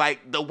infant."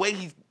 Like the way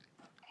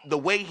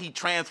he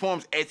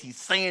transforms as he's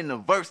saying the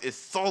verse is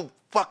so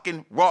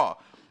fucking raw.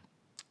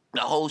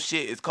 The whole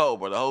shit is cold,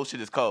 bro. The whole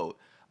shit is cold.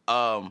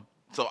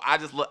 So I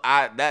just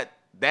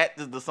that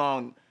is the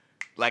song.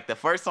 Like the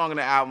first song on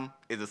the album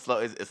is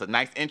it's a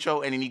nice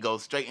intro, and then he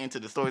goes straight into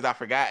the Stories I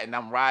Forgot, and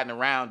I'm riding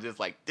around just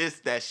like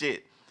that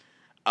shit.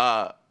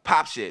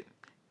 Pop shit.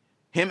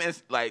 Him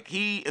and like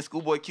he and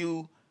Schoolboy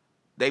Q,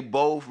 they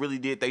both really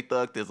did they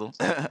thug thizzle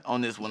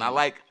on this one. I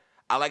like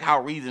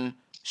how Reason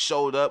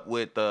showed up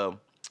with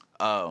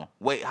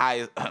weight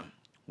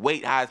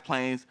highest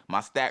planes,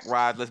 my stack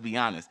rides. Let's be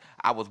honest,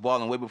 I was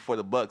balling way before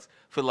the Bucks.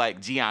 Feel like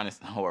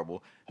Giannis,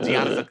 horrible.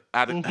 Giannis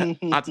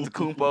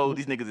Antetokounmpo.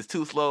 These niggas is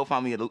too slow.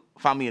 Find me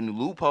a new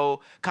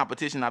loophole.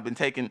 Competition. I've been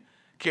taking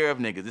care of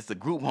niggas. It's a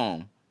group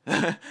home.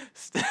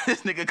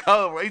 This nigga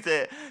cold, bro. He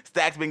said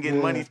Stacks been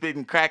getting money,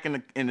 spitting crack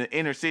in the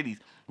inner cities.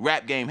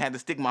 Rap game had to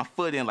stick my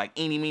foot in like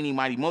eeny, meeny,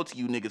 mighty, mo to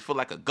you niggas. Feel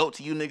like a goat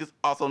to you niggas.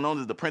 Also known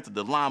as the Prince of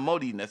the Lime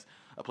Modi. And that's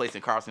a place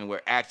in Carson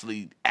where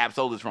actually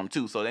Ab-Soul is from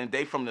too. So then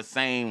they from the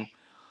same,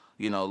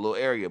 little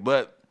area.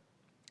 But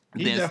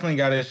he definitely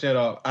got his shit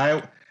off.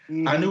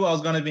 I knew I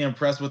was gonna be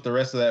impressed with the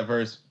rest of that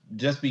verse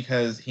just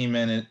because he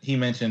mentioned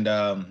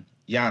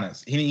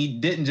Giannis. He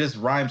didn't just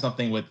rhyme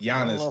something with Giannis.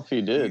 I don't know if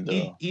he did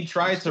though. He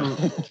tried to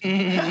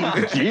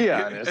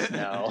Giannis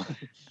now.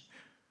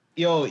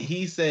 Yo,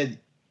 he said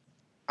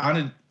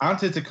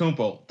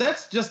Antetokounmpo.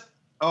 That's just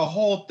a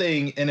whole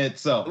thing in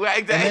itself. Right,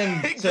 exactly.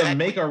 And then to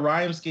make a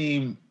rhyme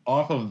scheme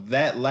off of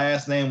that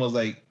last name was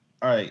like,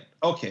 all right,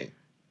 okay.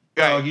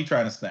 Dog, you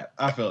trying to snap.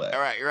 I feel that.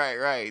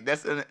 Right.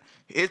 That's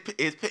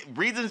his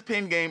Reason's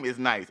pen game is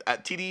nice.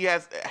 TDE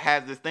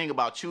has this thing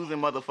about choosing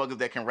motherfuckers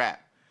that can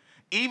rap.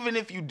 Even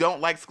if you don't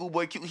like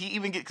Schoolboy Q, he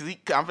even get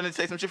I'm gonna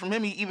say some shit from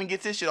him. He even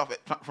gets his shit off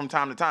from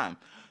time to time.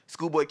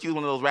 Schoolboy Q is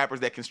one of those rappers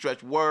that can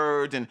stretch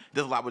words and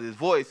does a lot with his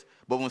voice.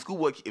 But when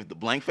Schoolboy, if the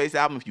Blank Face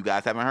album, if you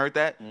guys haven't heard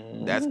that,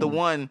 that's the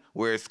one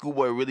where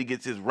Schoolboy really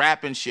gets his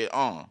rapping shit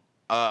on.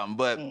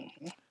 But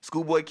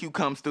Schoolboy Q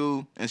comes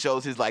through and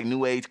shows his like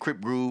new age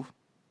Crip groove.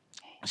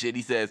 Shit,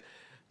 he says,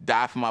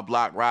 die for my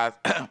block, rise.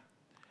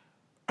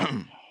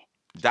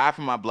 Die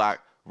for my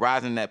block,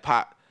 rising that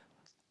pop,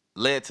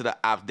 led to the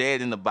ops,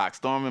 dead in the box,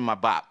 storming my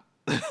bop.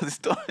 This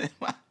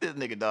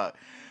nigga dog.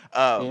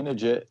 On a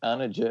jet. All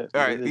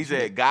right, he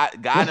said,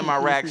 God in my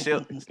rack,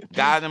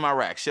 God in my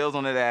rack, shells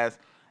on that ass,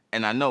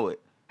 and I know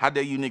it. How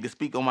dare you niggas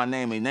speak on my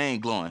name and they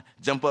ain't glowing?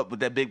 Jump up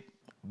with that big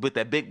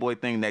boy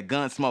thing, that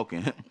gun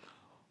smoking.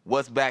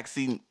 What's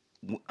backseating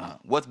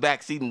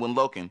when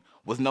Loken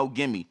was no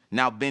gimme?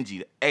 Now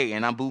Benji, hey,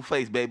 and I'm boo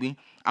face, baby.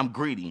 I'm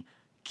greedy.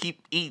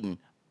 Keep eating.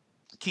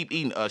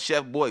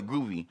 Chef Boy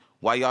groovy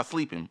while y'all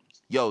sleeping.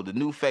 Yo, the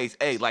new face,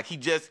 hey, like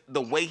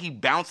the way he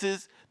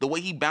bounces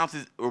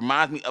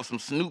reminds me of some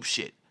Snoop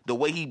shit. The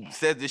way he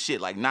says this shit,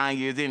 like 9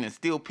 years in and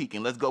still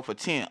peaking. Let's go for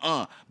 10.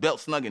 Belt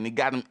snugging. He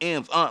got them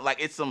M's.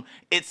 Like it's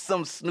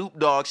some Snoop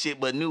Dogg shit,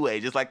 but new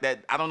age. It's like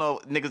that. I don't know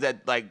niggas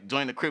that like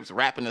join the Crips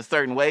rapping a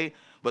certain way,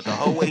 but the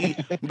whole way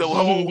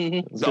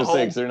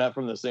because they're not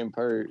from the same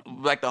part.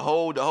 Like the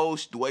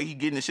way he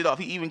getting the shit off.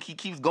 He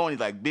keeps going. He's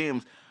like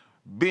Benz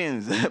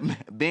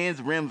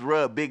rims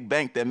rub big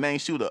bank that main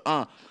shooter.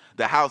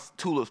 The house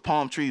tulips,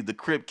 palm trees, the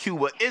crib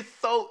Cuba. It's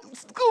so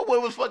Schoolboy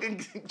was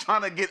fucking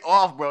trying to get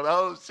off, bro. The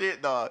whole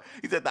shit, dog.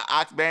 He said the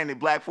ox bandit,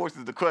 black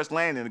forces to crush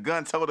land, and the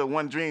gun told her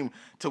one dream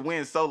to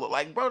win solo.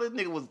 Like, bro, this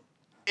nigga was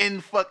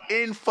in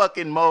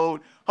fucking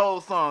mode whole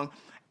song,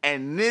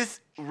 and this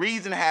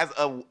Reason had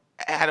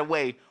a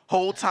way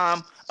whole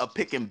time of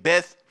picking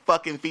best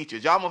fucking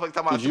features. Y'all motherfuckers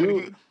talking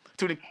about.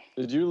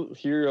 Did you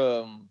hear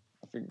I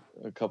think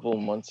a couple of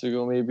months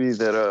ago maybe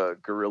that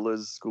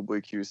Gorillaz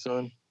Schoolboy Q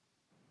song?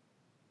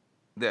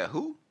 That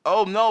who?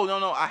 Oh no!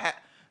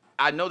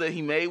 I know that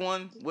he made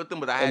one with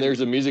them, but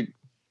there's a music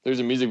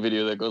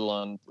video that goes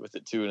along with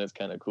it too, and it's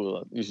kind of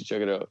cool. You should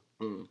check it out.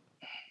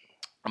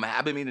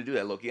 I've been meaning to do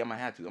that, Loki. I'm gonna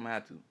have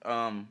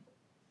to.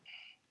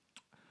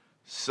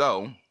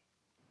 So,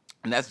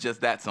 and that's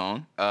just that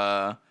song.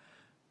 Let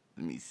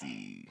me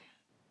see,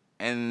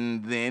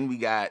 and then we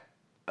got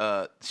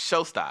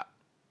Showstop,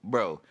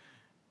 bro.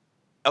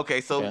 Okay,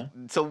 so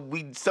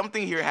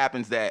something here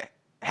happens in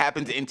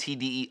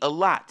TDE a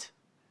lot,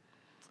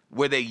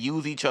 where they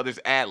use each other's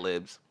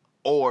ad-libs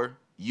or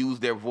use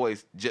their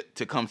voice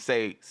to come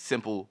say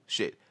simple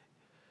shit.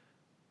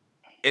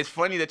 It's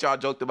funny that y'all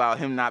joked about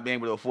him not being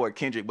able to afford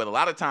Kendrick, but a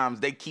lot of times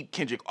they keep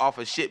Kendrick off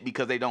of shit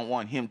because they don't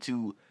want him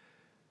to...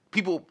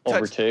 People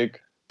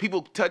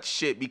touch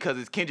shit because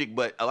it's Kendrick,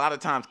 but a lot of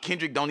times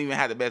Kendrick don't even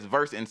have the best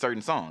verse in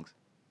certain songs.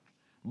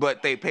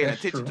 But they pay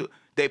attention to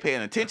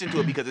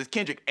it because it's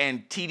Kendrick.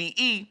 And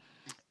TDE,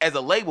 as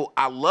a label,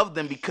 I love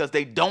them because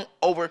they don't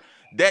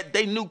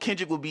they knew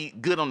Kendrick would be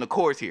good on the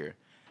chorus here,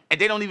 and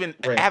they don't even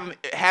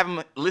have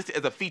him listed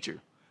as a feature.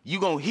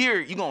 You gonna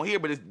hear,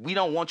 but we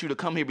don't want you to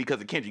come here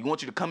because of Kendrick. We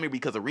want you to come here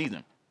because of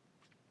Reason.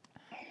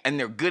 And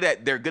they're good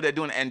at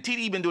doing it. And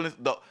TDE been doing this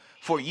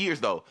for years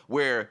though,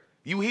 where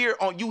you hear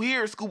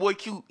Schoolboy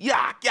Q,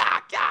 yak,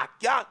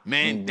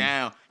 man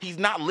down. He's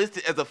not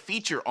listed as a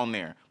feature on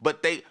there,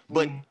 but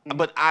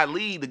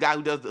Ali, the guy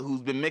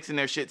who's been mixing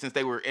their shit since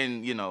they were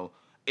in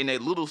a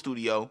little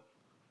studio.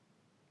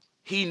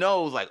 He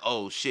knows, like,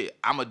 oh, shit,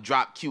 I'm going to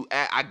drop Q.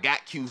 I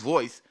got Q's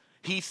voice.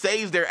 He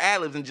saves their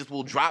ad-libs and just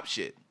will drop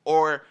shit.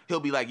 Or he'll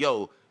be like,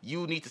 yo,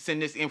 you need to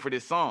send this in for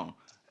this song.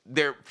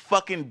 They're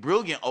fucking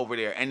brilliant over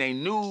there. And they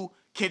knew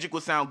Kendrick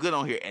would sound good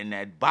on here. And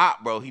that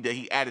bop, bro,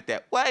 he added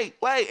that. Wait.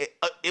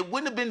 It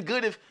wouldn't have been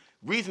good if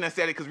Reason had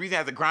said it because Reason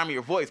has a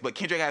grimier voice. But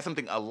Kendrick has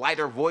a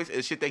lighter voice.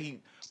 It's shit that he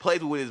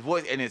plays with his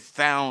voice. And it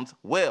sounds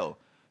well.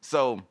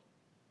 So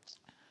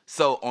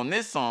on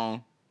this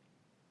song,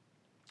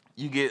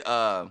 you get...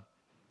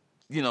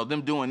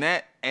 them doing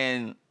that,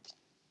 and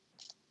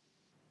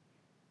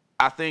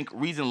I think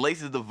Reason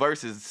laces the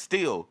verses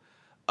still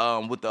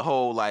with the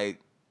whole,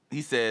 like,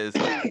 he says,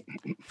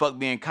 fuck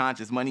being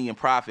conscious, money and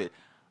profit.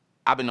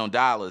 I've been on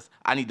dollars.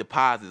 I need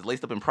deposits.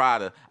 Laced up in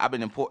Prada. I've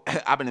been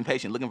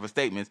impatient, looking for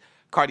statements.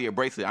 Cartier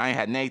bracelet. I ain't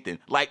had Nathan.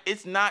 Like,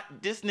 it's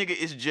not, this nigga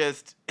is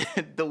just,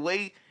 the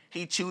way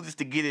he chooses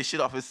to get his shit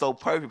off is so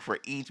perfect for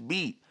each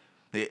beat.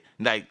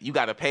 Like, you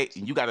gotta pay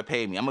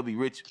me. I'm gonna be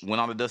rich when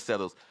all the dust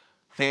settles.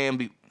 Fan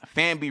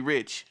be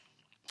rich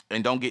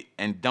and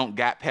don't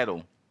got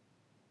pedal.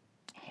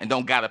 And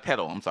don't gotta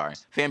pedal. I'm sorry.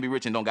 Fan be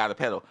rich and don't gotta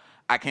pedal.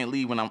 I can't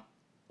leave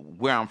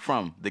where I'm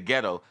from, the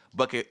ghetto.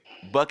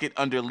 Bucket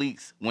under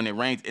leaks when it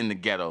rains in the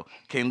ghetto.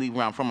 Can't leave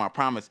where I'm from, I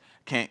promise.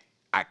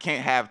 I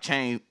can't have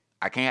change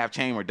I can't have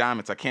chain or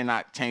diamonds. I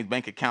cannot change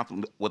bank accounts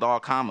with all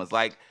commas.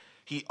 Like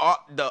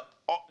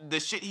the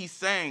shit he's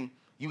saying,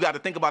 you got to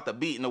think about the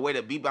beat and the way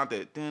the beat about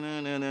the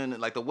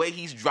like the way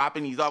he's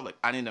dropping these off like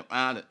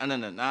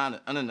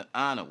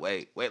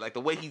wait, like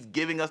the way he's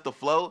giving us the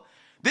flow.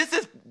 This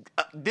is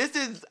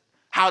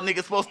how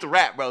niggas supposed to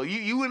rap, bro.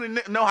 You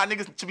wouldn't know how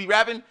niggas should be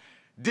rapping.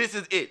 This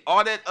is it.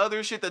 All that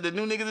other shit that the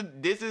new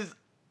niggas, this is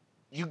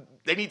you.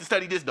 They need to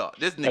study this dog.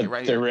 This nigga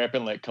right They're here.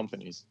 rapping like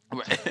companies.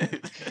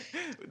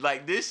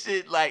 Like this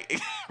shit, like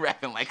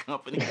rapping like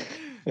company.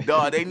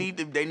 Dog, they need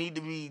to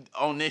be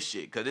on this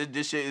shit because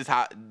this shit is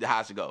how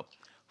it should go.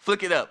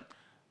 Flick it up.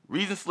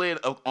 Reason slid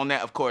on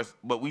that, of course,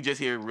 but we just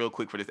hear real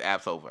quick for this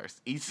Absol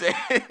verse. He said,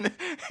 I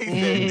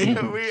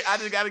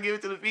just gotta give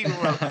it to the people,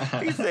 bro.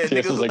 He said,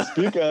 This was like,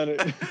 speak on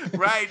it.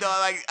 right,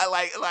 dog.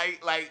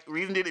 Like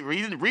Reason did it.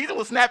 Reason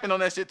was snapping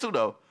on that shit too,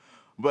 though.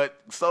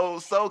 But so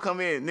come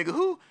in, nigga.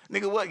 Who,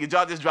 nigga? What? Your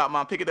jaw just dropped,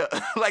 mom. Pick it up.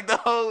 Like the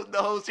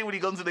whole shit when he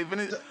goes into the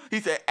finish.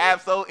 He said,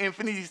 Absol,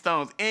 Infinity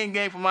Stones, end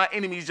game for my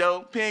enemies,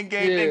 yo. Pen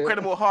game,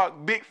 Incredible Hawk,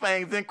 Big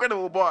Fangs,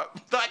 Incredible Bark.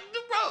 Like,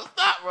 bro,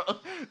 stop, bro.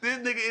 This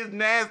nigga is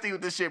nasty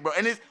with this shit, bro.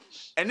 And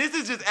this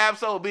is just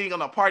Absol being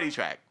on a party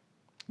track.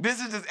 This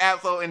is just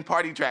Absol in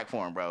party track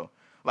form, bro.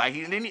 Like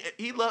he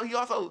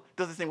also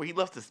does this thing where he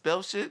loves to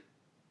spell shit.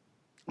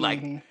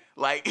 Like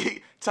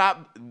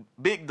top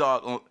big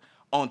dog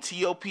on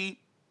TOP.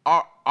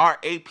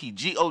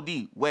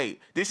 RAPGOD. Wait,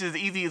 this is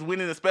as easy as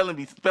winning the spelling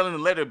bee. Spelling the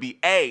letter B.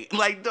 A.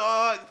 Like,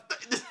 dog,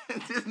 this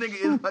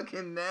nigga is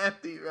fucking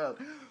nasty, bro.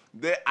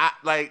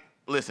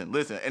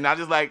 Listen, and I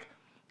just like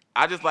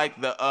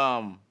the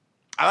I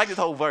like this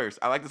whole verse.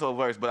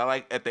 But I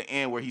like at the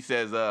end where he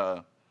says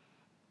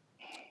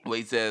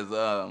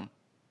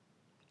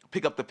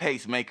pick up the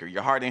pacemaker.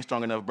 Your heart ain't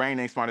strong enough, brain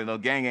ain't smart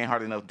enough, gang ain't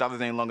hard enough, dollars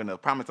ain't long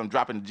enough. Promise I'm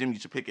dropping the gym, you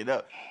should pick it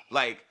up.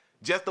 Like,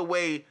 just the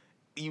way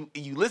you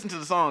listen to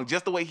the song,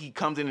 just the way he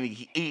comes in and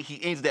he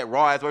ends that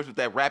raw ass verse with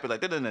that rapid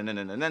like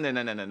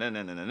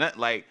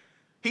like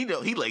he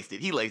laced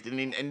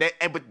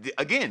it, but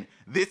again,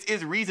 this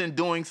is Reason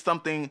doing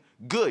something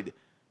good.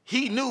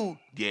 He knew,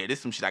 this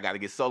is some shit I got to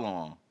get solo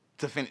on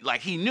to finish.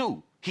 Like he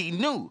knew.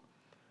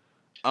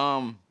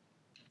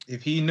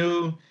 If he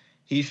knew,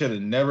 he should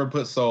have never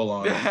put soul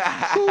on it.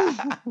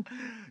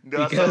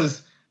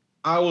 Because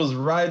I was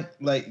right,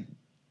 like.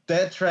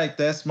 That track,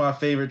 that's my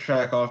favorite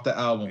track off the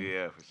album.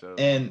 Yeah, for sure.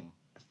 And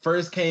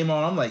first came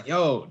on, I'm like,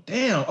 yo,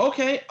 damn,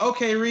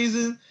 okay,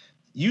 Reason.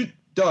 You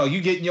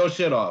getting your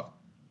shit off.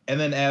 And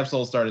then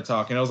Absol started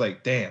talking. I was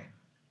like, damn,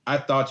 I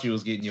thought you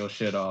was getting your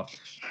shit off.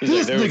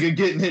 This nigga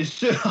getting his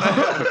shit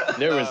off.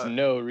 There was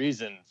no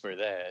reason for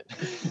that.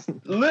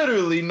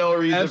 Literally no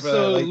reason for that.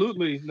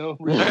 Absolutely no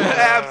reason.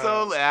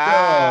 Absolutely.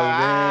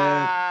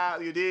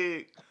 Man. You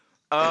did.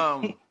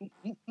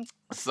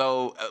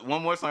 So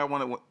one more song I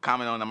want to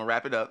comment on. I'm gonna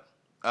wrap it up.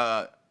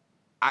 I'm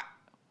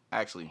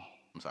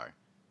sorry.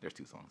 There's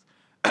two songs.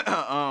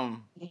 I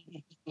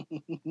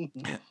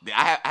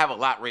have a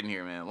lot written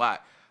here, man. A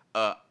lot.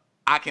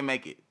 I Can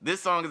Make It. This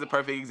song is a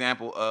perfect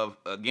example of,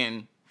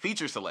 again,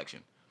 feature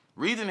selection.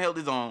 Reason held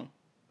his own,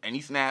 and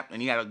he snapped,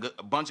 and he had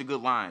a bunch of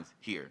good lines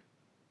here.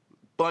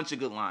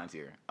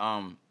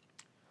 Song,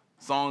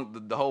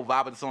 the whole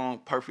vibe of the song,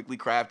 perfectly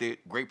crafted,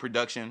 great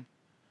production.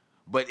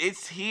 But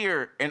it's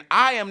here, and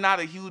I am not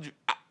a huge.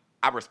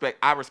 I respect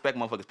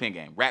motherfuckers' pen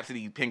game.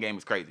 Rhapsody pen game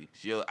is crazy.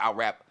 She'll out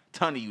rap a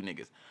ton of you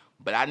niggas.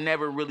 But I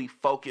never really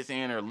focus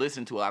in or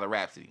listen to a lot of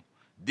Rhapsody.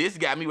 This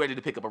got me ready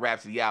to pick up a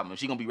Rhapsody album.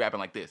 She gonna be rapping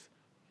like this.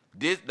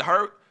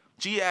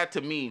 She had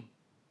to me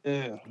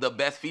the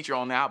best feature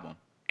on the album,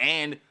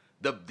 and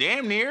the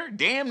damn near.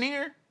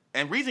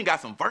 And Reason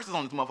got some verses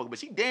on this motherfucker, but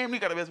she damn near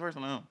got the best verse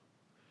on the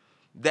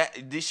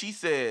album. She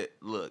said,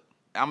 look.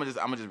 I'm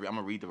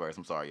gonna read the verse.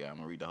 I'm sorry, y'all. I'm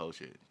gonna read the whole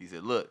shit. He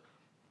said, look,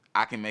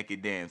 I can make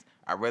it dance.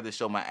 I'd rather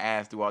show my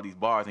ass through all these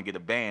bars and get a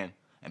band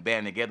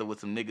together with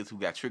some niggas who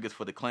got triggers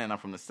for the clan. I'm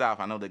from the South.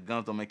 I know that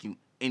guns don't make you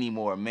any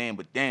more a man,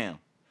 but damn,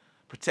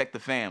 protect the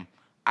fam.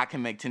 I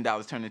can make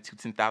 $10 turn into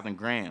 10,000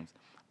 grams.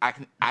 I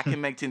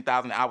can make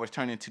 10,000 hours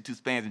turn into 2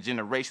 spans and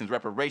generations.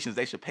 Reparations,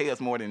 they should pay us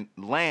more than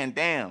land.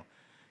 Damn.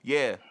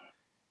 Yeah.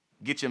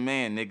 Get your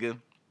man, nigga.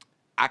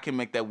 I can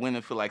make that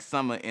winter feel like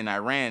summer in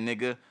Iran,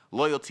 nigga.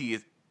 Loyalty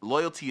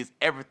is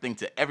everything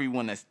to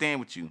everyone that stand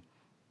with you.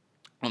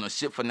 On a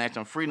ship for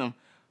national freedom,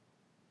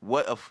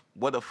 what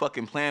a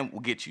fucking plan will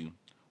get you.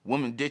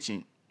 Woman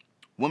ditching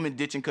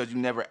cause you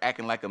never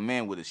acting like a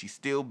man with her. She's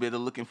still bitter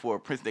looking for a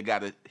prince that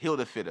got a hill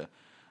to fit her.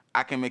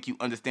 I can make you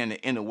understand the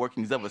inner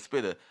workings of a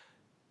spitter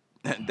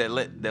that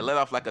let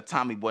off like a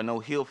Tommy boy, no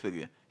heel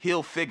figure.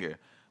 He'll figure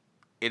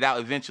it out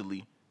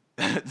eventually.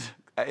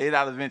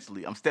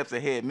 I'm steps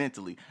ahead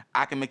mentally.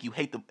 I can make you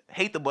hate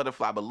the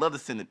butterfly, but love the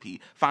centipede.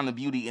 Find the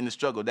beauty in the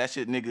struggle. That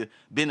shit, nigga,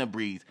 been a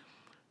breeze.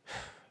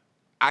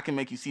 I can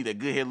make you see that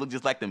good hair look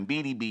just like them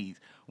Beanie Bees.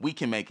 We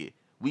can make it.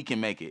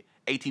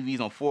 ATVs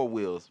on 4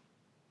 wheels.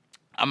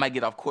 I might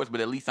get off course, but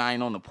at least I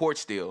ain't on the porch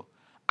still.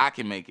 I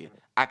can make it.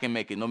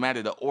 No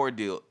matter the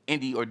ordeal,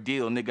 indie or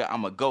deal, nigga,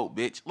 I'm a goat,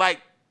 bitch.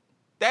 Like,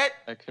 That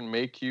I can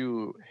make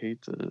you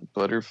hate the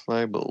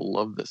butterfly but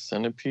love the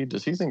centipede.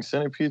 Does he think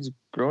centipedes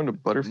grow into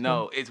butterflies?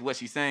 no, it's what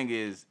she's saying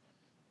is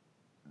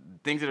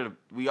things that are.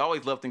 We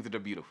always love things that are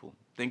beautiful.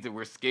 Things that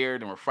we're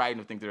scared and we're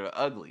frightened of things that are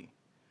ugly.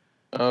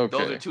 Okay.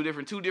 Those are two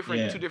different.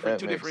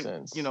 that makes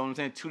sense. You know what I'm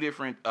saying? Two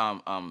different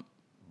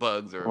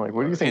bugs or. I'm like,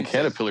 what do you think insects.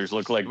 caterpillars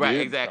look like? Right,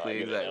 dude?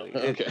 exactly.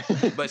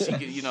 Okay. But she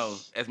can,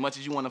 as much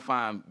as you want to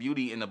find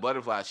beauty in the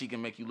butterfly, she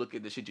can make you look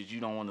at the shit that you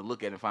don't want to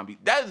look at and find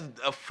beauty. That is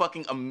a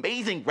fucking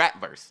amazing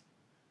rap verse.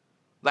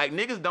 Like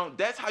niggas don't.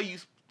 That's how you.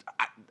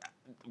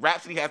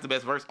 Rhapsody has the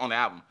best verse on the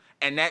album,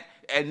 and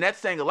that's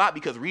saying a lot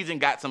because Reason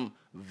got some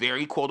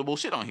very quotable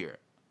shit on here.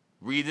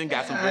 Reason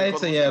got some. I'd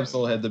say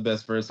Absol had the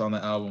best verse on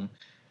the album.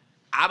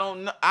 I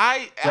don't know.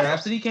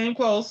 Rhapsody came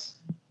close.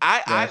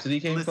 Rhapsody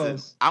came listen,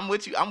 close. I'm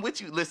with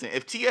you. Listen,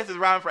 if TS is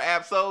riding for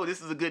Absol, this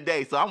is a good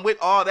day. So I'm with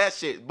all that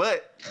shit.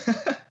 But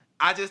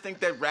I just think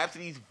that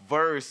Rhapsody's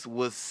verse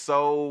was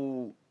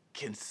so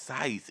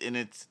concise,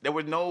 and there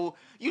was no.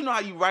 You know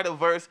how you write a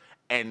verse,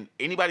 and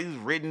anybody who's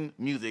written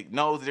music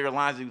knows there are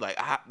lines that you like.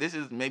 This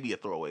is maybe a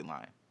throwaway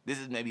line. This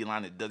is maybe a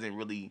line that doesn't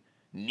really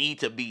need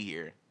to be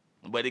here,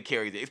 but it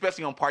carries it,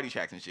 especially on party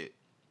tracks and shit.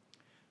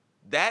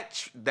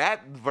 That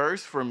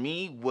verse for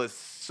me was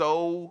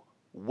so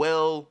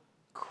well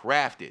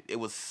crafted. It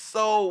was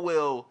so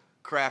well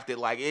crafted.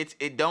 Like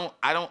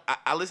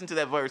I listen to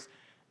that verse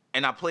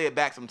and I play it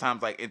back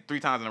sometimes like 3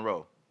 times in a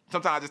row.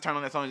 Sometimes I just turn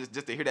on that song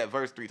just to hear that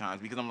verse 3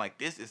 times because I'm like,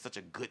 this is such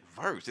a good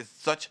verse. It's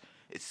such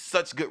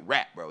good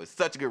rap, bro. It's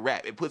such good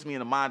rap. It puts me in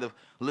the mind of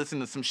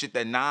listening to some shit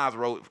that Nas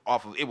wrote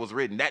off of It Was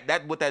Written.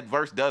 That what that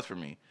verse does for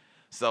me.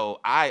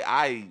 So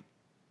I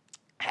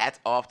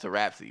hats off to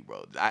Rhapsody,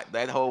 bro.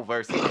 That whole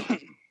verse is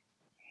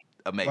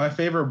amazing. My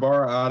favorite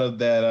bar out of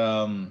that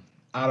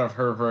out of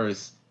her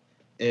verse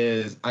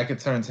is I could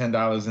turn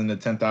 $10 into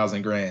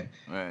 10,000 grand.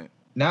 Right.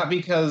 Not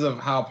because of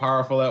how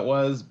powerful that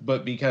was,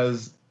 but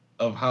because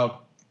of how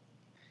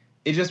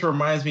it just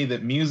reminds me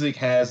that music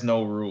has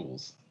no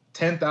rules.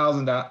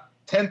 10,000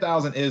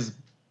 is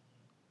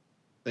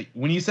like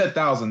when you said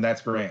 1,000,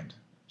 that's grand.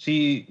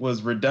 She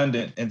was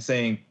redundant in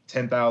saying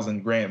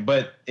 10,000 grand,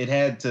 but it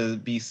had to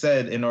be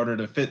said in order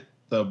to fit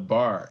the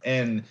bar.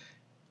 And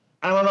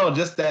I don't know,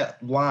 just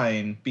that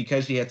line,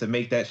 because she had to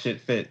make that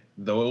shit fit,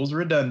 though it was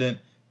redundant,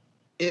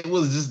 it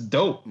was just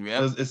dope.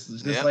 Yep. It's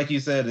just like you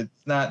said,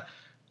 it's not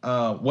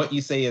what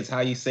you say, it's how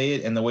you say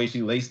it. And the way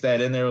she laced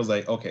that in there was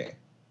like, okay,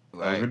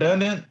 Right. that was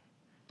redundant,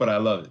 but I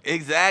love it.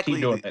 Exactly.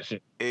 Keep doing that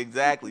shit.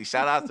 Exactly.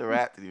 Shout out to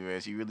Rhapsody, man.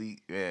 She really,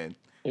 man.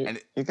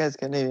 And You guys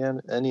got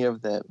any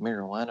of that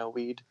marijuana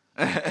weed?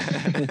 Yeah,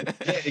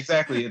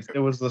 exactly. It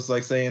was just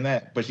like saying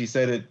that, but she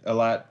said it a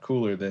lot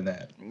cooler than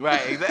that.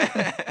 Right,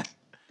 exactly.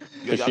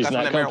 Y'all got She's some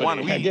of not that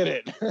marijuana company. I weed. get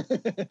it.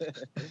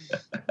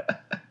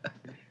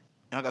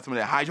 Y'all got some of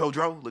that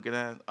hydro. Look at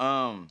that.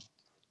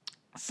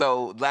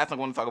 So last thing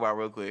I want to talk about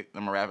real quick.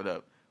 I'm gonna wrap it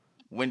up.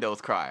 Windows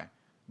Cry.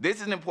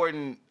 This is an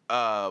important.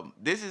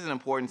 This is an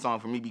important song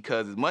for me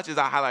because as much as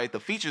I highlight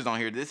the features on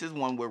here, this is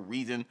one where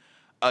Reason,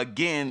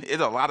 again, there's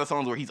a lot of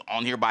songs where he's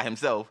on here by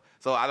himself.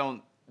 So I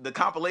don't. The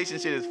compilation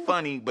shit is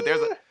funny, but there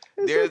are.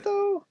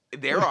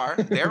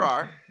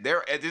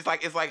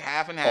 It's like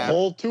half and A half.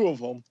 whole 2 of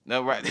them.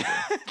 No, right.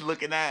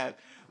 Looking at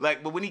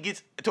but when he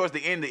gets towards the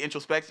end, the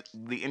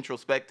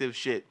introspective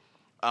shit,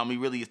 he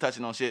really is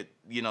touching on shit,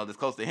 that's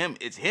close to him.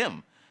 It's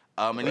him,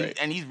 Right.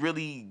 he's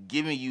really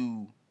giving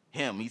you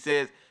him. He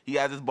says he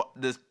has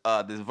this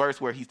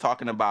verse where he's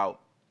talking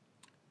about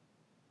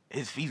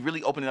he's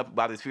really opening up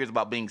about his fears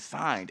about being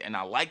signed, and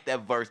I like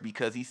that verse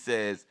because he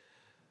says.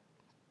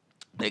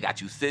 They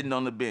got you sitting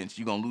on the bench.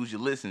 You're gonna lose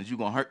your listens. You're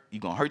gonna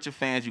hurt your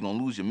fans. You're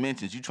gonna lose your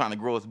mentions. You trying to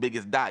grow as big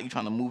as Dot. You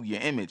trying to move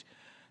your image.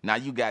 Now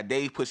you got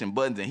Dave pushing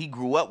buttons, and he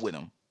grew up with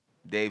him.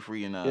 Dave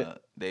Free and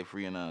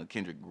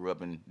Kendrick grew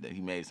up, and he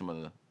made some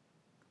of the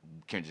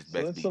Kendrick's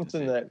best That's beats. and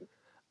something shit.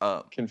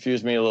 that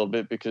confused me a little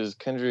bit because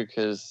Kendrick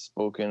has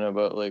spoken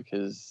about like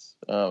his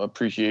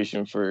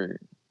appreciation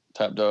for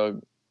Top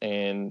Dog,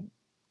 and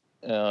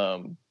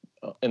in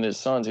his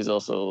songs he's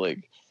also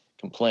like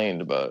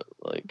complained about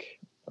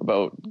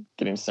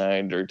getting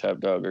signed or Top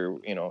Dog or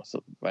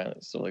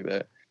violence, stuff like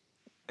that.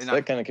 So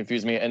that kind of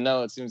confused me. And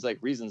now it seems like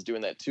Reason's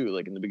doing that too.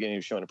 Like in the beginning,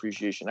 he's showing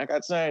appreciation. I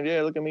got signed.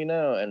 Yeah, look at me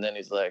now. And then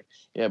he's like,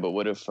 yeah, but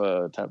what if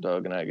Top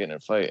Dog and I get in a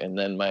fight? And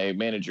then my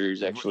manager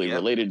is actually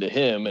related to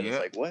him. And it's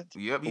like, what?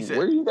 Yep. He said,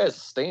 where do you guys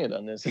stand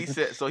on this? He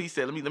said.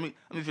 Let me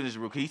finish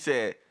real quick. He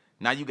said,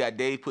 now you got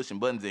Dave pushing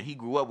buttons, and he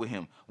grew up with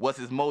him. What's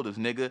his motives,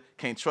 nigga?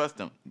 Can't trust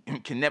him.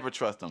 Can never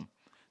trust him.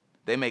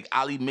 They make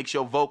Ali mix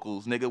your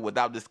vocals, nigga,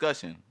 without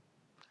discussion.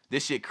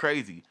 This shit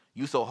crazy.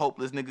 You so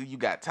hopeless, nigga. You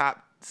got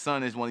Top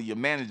Son as one of your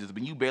managers,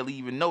 but you barely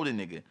even know the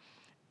nigga.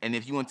 And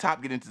if you and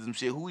Top get into some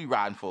shit, who he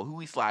riding for? Who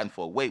he sliding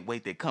for?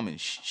 Wait, they coming.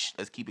 Shh,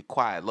 let's keep it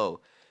quiet,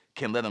 low.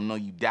 Can't let them know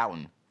you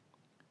doubting.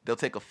 They'll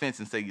take offense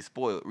and say you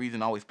spoiled.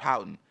 Reason always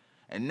pouting.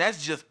 And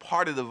that's just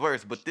part of the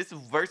verse. But this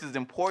verse is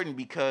important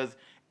because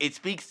it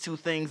speaks to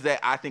things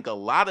that I think a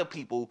lot of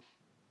people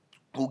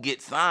who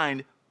get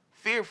signed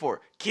fear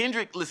for.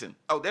 Kendrick, listen.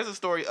 Oh, there's a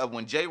story of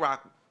when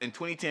J-Rock in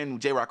 2010,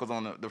 J Rock was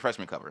on the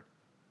freshman cover.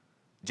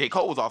 J.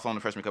 Cole was also on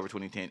the freshman cover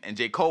 2010, and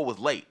J. Cole was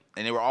late,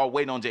 and they were all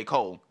waiting on J.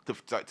 Cole to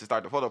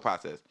start the photo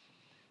process.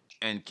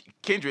 And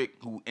Kendrick,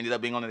 who ended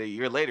up being on it a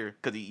year later,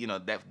 because he,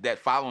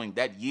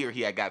 that year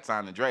he had got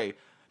signed to Dre,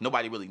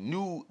 nobody really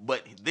knew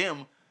but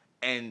them,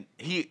 and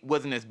he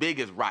wasn't as big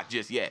as Rock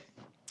just yet.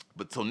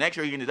 But so next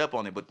year he ended up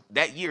on it, but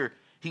that year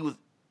he was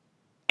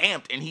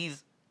amped, and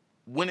he's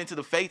went into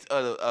the face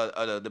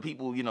of the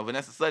people,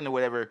 Vanessa Sudden or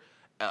whatever.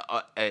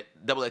 At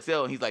Double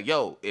XL, and he's like,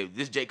 "Yo, if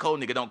this J. Cole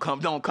nigga don't come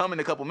in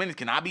a couple minutes,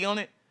 can I be on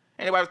it?"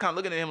 Everybody was kind of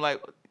looking at him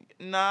like,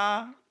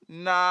 "Nah,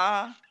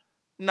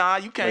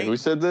 you can't." Wait, who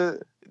said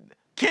that?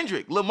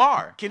 Kendrick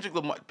Lamar.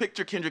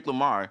 Picture Kendrick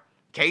Lamar,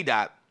 K.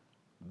 Dot,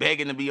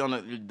 begging to be on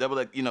the double,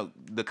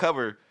 the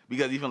cover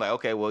because he's been like,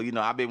 okay, well,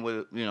 I've been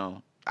with,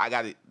 I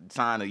got it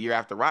signed a year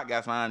after Rock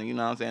got signed. You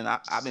know what I'm saying?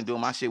 I've been doing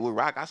my shit with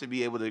Rock. I should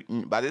be able to.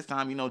 By this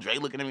time, Dre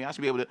looking at me. I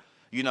should be able to.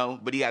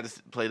 But he had to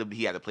play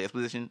his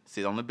position,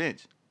 sit on the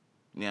bench.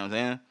 You know what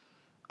I'm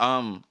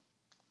saying?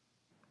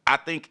 I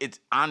think it's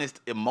honest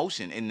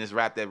emotion in this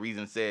rap that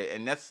Reason said,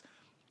 and that's,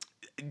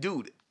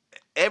 dude.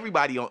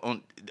 Everybody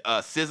on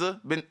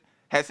SZA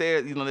has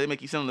said, they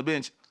make you sit on the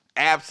bench.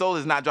 Ab-Soul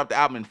has not dropped the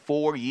album in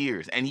 4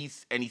 years, and he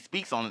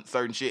speaks on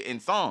certain shit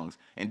in songs,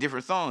 in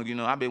different songs.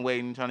 I've been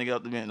waiting, trying to get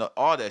up the bench,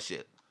 all that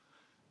shit.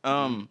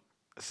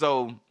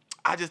 So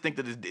I just think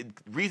that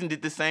Reason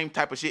did the same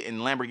type of shit in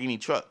Lamborghini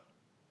Truck,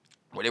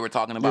 where they were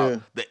talking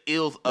about the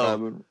ills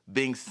of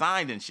being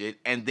signed and shit,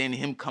 and then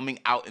him coming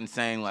out and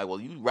saying like,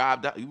 "Well, you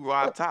robbed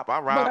top, I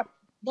robbed."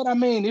 But I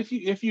mean, if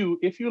you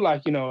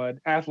like,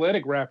 an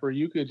athletic rapper,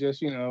 you could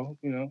just, whatever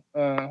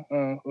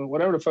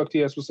the fuck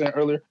TS was saying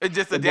earlier.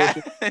 Just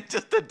adapt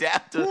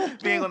to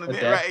being on the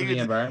bench, right? The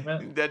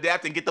environment.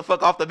 Adapt and get the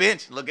fuck off the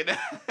bench. Look at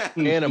that.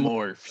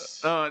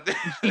 Animorphs.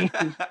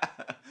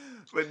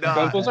 But no.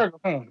 Go full circle,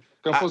 huh?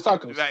 Go full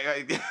cycles.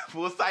 Right.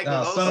 Full cycle.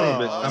 No, son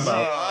of a bitch.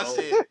 Oh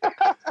shit.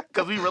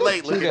 Because we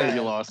relate. Look You at gotta that.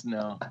 get lost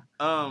now.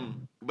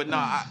 But no,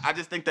 I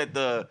just think that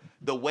the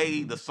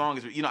way the song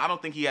is, I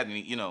don't think he had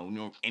any,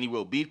 any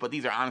real beef, but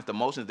these are honest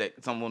emotions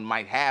that someone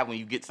might have when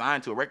you get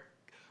signed to a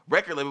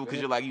record label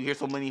because you hear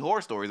so many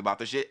horror stories about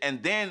the shit,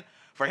 and then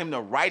for him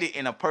to write it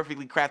in a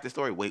perfectly crafted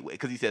story, wait,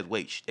 because he says,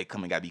 wait, shh, they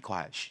come and gotta be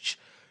quiet, shh.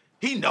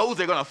 He knows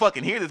they're gonna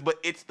fucking hear this, but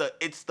it's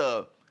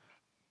the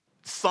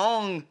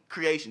song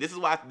creation. This is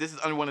why this is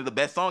under one of the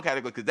best song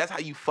categories, because that's how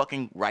you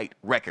fucking write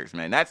records,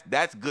 man.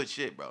 That's good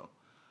shit, bro.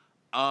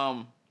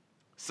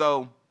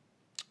 So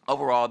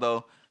overall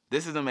though,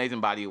 this is an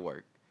amazing body of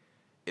work.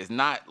 It's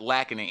not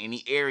lacking in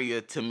any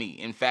area to me.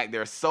 In fact,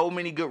 there are so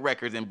many good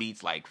records and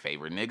beats like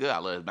Favorite Nigga, I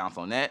love his bounce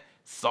on that.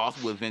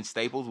 Sauce with Vince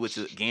Staples, which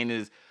again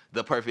is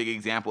the perfect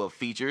example of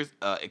features.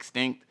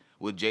 Extinct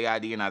with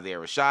JID and Isaiah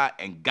Rashad,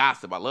 and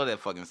Gossip. I love that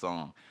fucking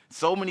song.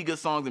 So many good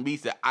songs and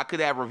beats that I could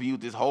have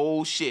reviewed this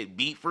whole shit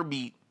beat for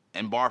beat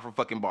and bar for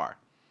fucking bar.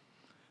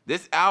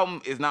 This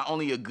album is not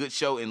only a good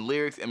show in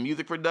lyrics and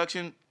music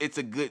production, it's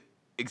a good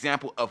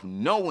example of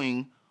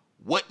knowing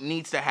what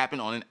needs to happen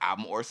on an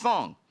album or a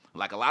song.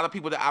 Like a lot of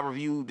people that I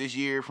reviewed this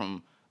year,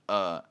 from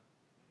Eminem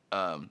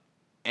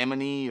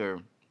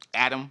or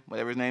Adam,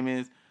 whatever his name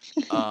is,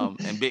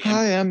 and Big.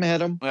 Hi, I'm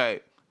Adam.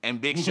 Right,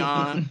 and Big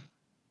Sean.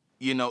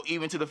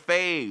 Even to the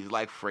faves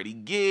like Freddie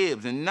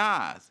Gibbs and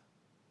Nas.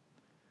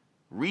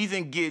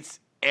 Reason gets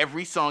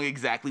every song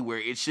exactly where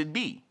it should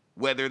be,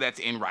 whether that's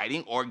in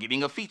writing or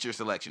getting a feature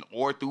selection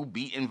or through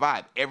beat and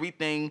vibe.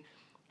 Everything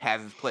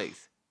has its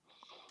place.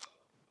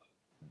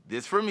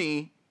 This, for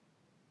me,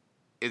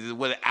 is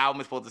what an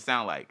album is supposed to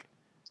sound like.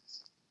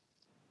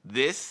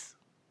 This,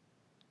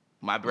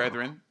 my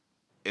brethren,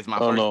 is my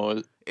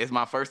it's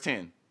my first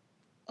 10.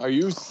 Are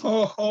you?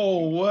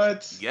 Oh,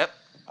 what? Yep.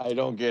 I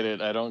don't get it.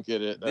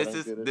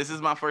 This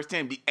is my first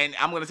 10, and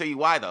I'm gonna tell you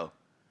why though.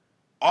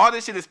 All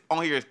this shit is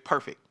on here is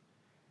perfect,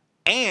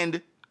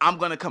 and I'm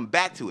gonna come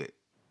back to it.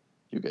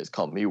 You guys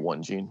call me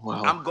one, Gene.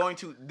 Wow. I'm going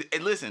to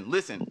listen.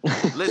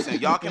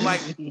 Y'all can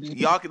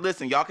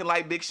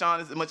like Big Sean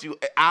as much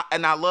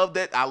and I love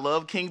that. I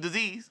love King's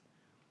Disease,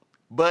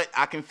 but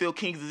I can feel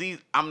King's Disease.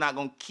 I'm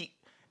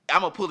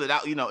gonna pull it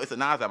out. It's a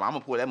Nas album. I'm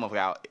gonna pull that motherfucker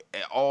out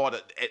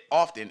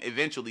often.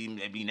 Eventually,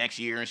 maybe next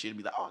year and shit.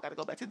 Be like, oh, I gotta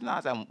go back to the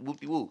Nas album.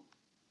 Whoop de whoop.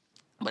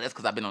 But that's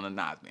because I've been on the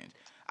Nas bench.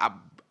 I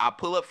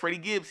pull up Freddie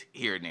Gibbs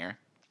here and there.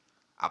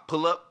 I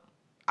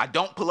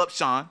don't pull up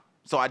Sean,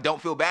 so I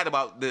don't feel bad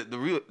about the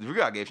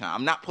review I gave Sean.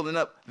 I'm not pulling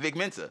up Vic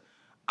Mensa.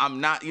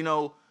 I'm not.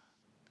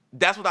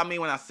 That's what I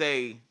mean when I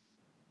say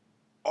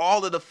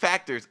all of the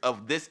factors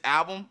of this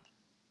album.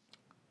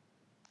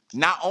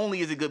 Not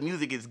only is it good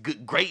music, it's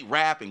great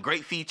rap and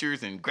great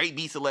features and great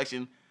beat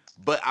selection,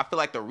 but I feel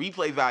like the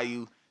replay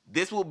value,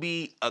 this will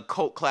be a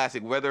cult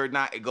classic, whether or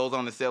not it goes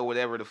on to sell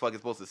whatever the fuck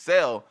it's supposed to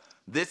sell.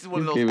 This is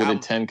one of those albums. Gave it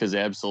a 10 because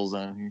Ab-Soul's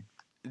on here.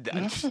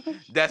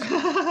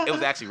 It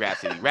was actually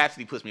Rhapsody.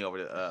 Rhapsody pushed me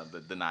over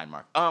the 9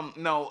 mark.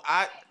 No,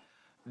 I'm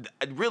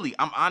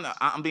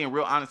being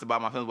real honest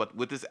about my feelings. But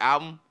with this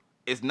album,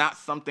 it's not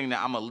something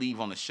that I'm gonna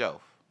leave on the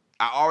shelf.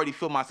 I already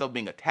feel myself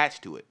being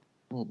attached to it.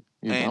 Well,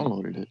 you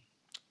downloaded it.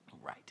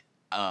 Right.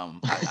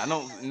 I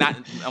know not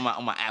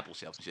on my Apple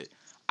shelf and shit.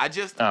 I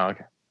just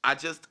okay.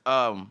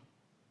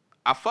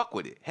 I fuck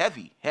with it.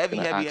 Heavy.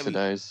 Gonna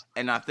oxidize.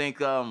 And I think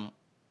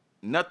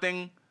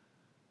nothing,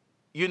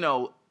 you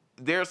know,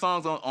 there are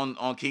songs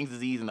on King's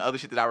Disease and the other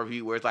shit that I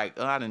reviewed where it's like,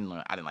 oh, I didn't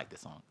like this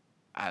song.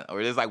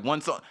 Or there's like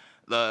one song,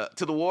 the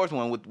To the Wars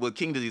one with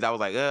King Disease, I was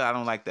like, I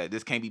don't like that.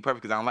 This can't be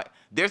perfect because I don't like.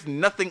 There's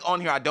nothing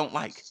on here I don't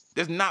like.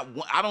 There's not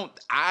one.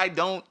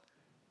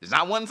 There's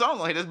not one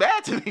song on here that's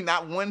bad to me.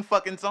 Not one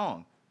fucking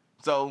song.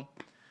 So,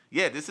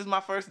 yeah, this is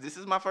my first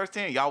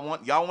 10.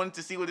 Y'all wanted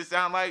to see what it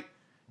sound like?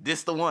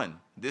 This the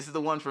one. This is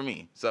the one for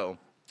me. So,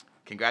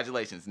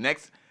 congratulations.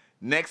 Next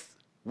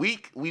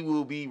week we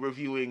will be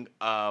reviewing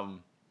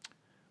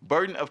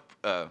Burden of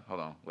hold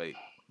on, wait.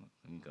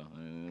 Let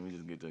me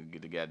just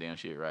get the goddamn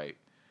shit right.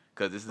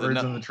 Cuz this is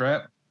Birds in the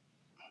Trap.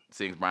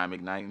 Sings Brian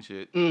McKnight and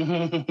shit.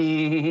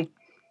 Mm-hmm.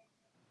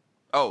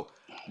 Oh,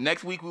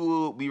 next week we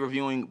will be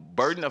reviewing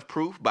Burden of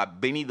Proof by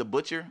Benny the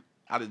Butcher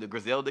out of the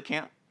Griselda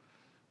camp.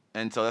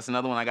 And so that's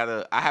another one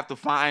I have to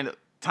find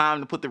time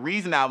to put the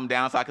Reason album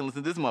down so I can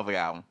listen to this motherfucker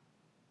album.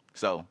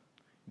 So,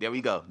 there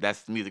we go.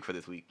 That's the music for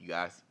this week, you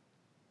guys.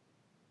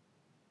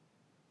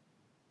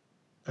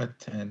 A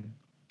 10.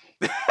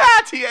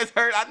 T.S.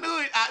 hurt. I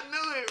knew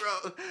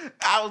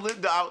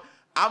it, bro.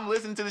 I'm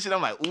listening to this shit.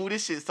 I'm like, ooh,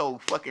 this shit's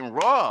so fucking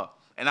raw.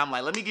 And I'm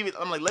like, let me give it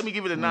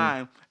a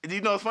 9. And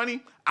you know what's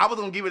funny? I was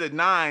gonna give it a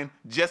 9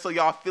 just so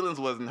y'all feelings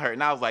wasn't hurt.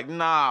 And I was like,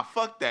 nah,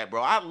 fuck that,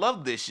 bro. I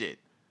love this shit.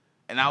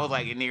 And I was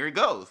like, and here it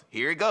goes.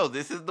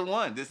 This is the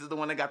one. This is the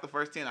one that got the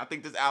first 10. I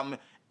think this album,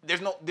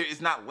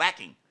 it's not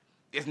lacking.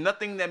 There's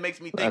nothing that makes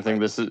me think. I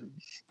think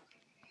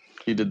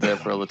he did that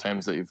for all the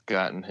times that you've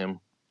gotten him.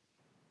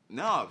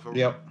 No, for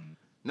Yep.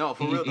 No,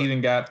 for He real.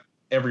 even got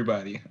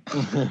everybody.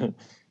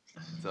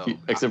 So,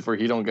 except for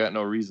he don't got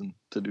no reason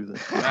to do that.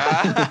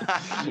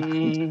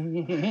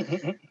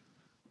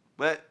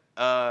 But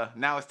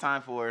now it's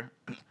time for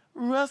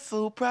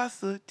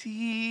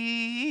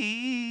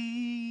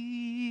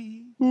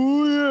Russellprosity.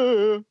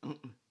 Ooh, yeah.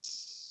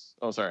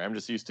 Oh, sorry. I'm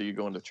just used to you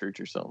going to church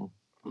or something.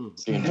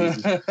 Seeing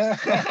Jesus.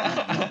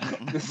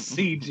 To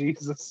see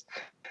Jesus.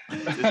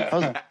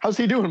 How's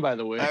he doing, by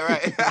the way? All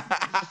right.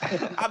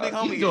 How big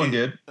homie? He's doing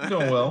good. He's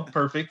doing well.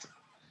 Perfect.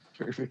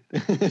 Perfect.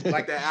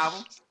 Like that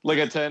album? Like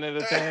a 10 out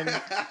of 10.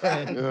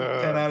 10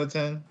 out of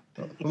 10.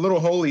 A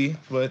little holy,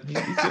 but he's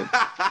good.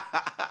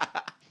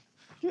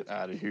 Get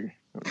out of here.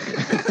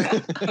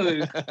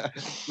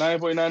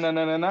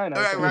 9.99999.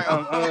 Right.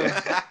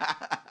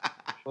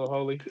 A little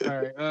holy.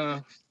 All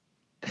right.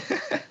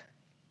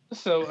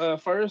 So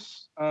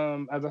first,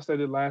 as I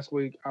stated last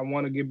week, I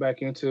want to get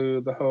back into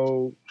the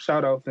whole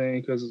shout out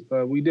thing because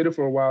we did it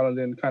for a while and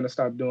then kind of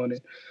stopped doing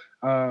it.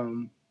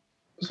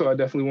 So I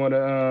definitely want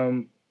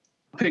to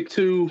pick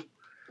 2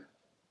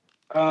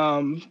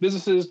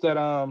 businesses that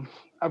I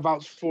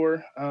vouched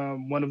for.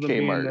 One of them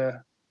Kmart. being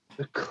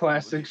the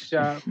Classic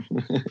Shop,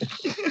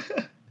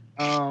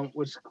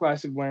 which is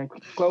classic wearing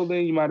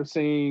clothing. You might have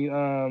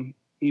seen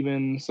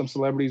even some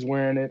celebrities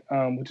wearing it,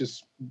 which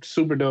is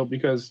super dope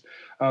because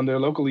they're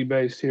locally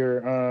based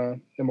here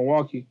in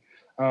Milwaukee.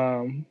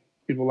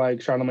 People like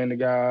Charlamagne the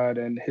God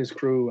and his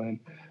crew, and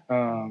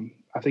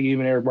I think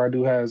even Eric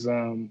Badu has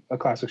a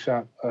Classic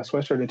Shop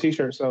sweatshirt and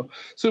t-shirt. So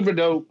super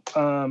dope.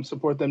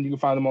 Support them. You can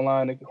find them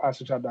online at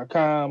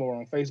classicshop.com or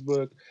on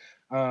Facebook.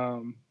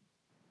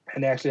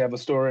 And they actually have a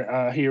store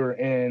here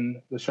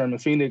in the Sherman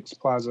Phoenix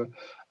Plaza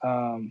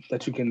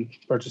that you can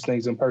purchase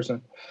things in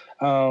person.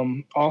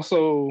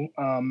 Also,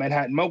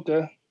 Manhattan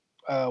Mocha,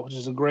 which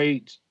is a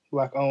great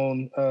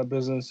Black-owned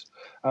business.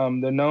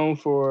 They're known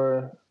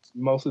for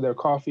mostly their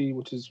coffee,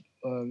 which is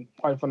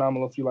quite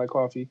phenomenal if you like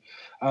coffee.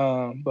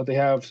 But they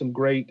have some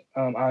great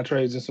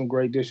entrees and some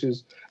great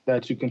dishes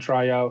that you can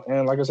try out.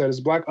 And like I said, it's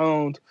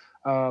Black-owned.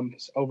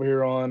 It's over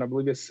here on, I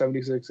believe it's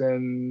 76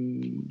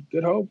 and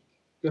Good Hope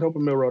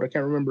and Mill Road. I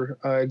can't remember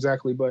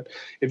exactly, but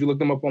if you look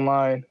them up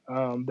online,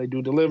 they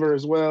do deliver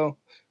as well.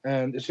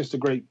 And it's just a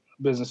great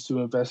business to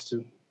invest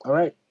to. All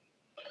right.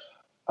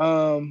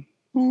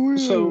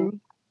 So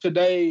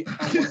today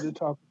I wanted to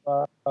talk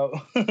about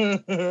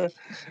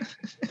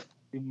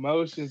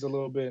emotions a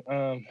little bit.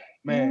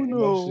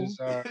 Emotions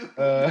are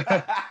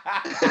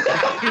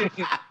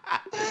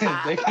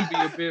they can be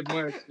a bit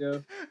much,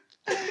 yo.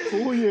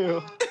 Oh yeah.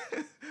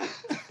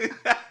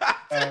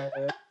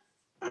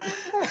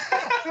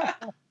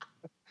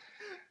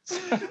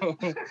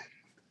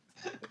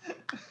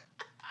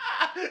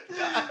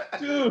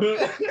 Dude.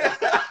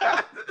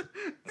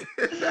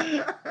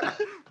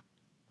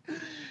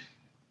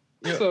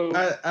 So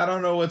I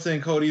don't know what's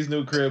in Cody's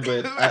new crib,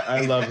 but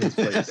I love his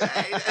place.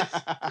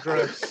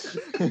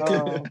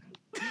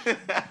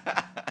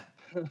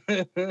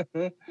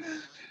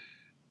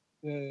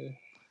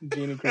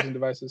 Genie Christian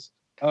Devices.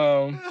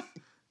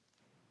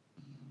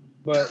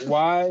 But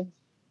why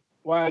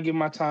I give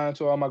my time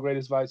to all my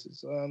greatest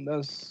vices?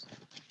 That's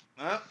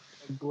a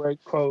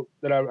great quote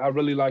that I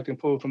really liked and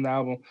pulled from the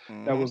album.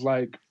 That was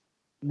like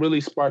really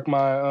sparked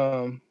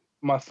my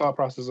my thought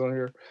process on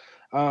here.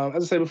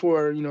 As I said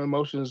before,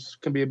 emotions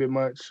can be a bit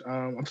much.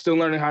 I'm still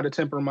learning how to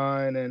temper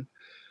mine, and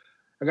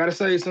I gotta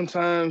say,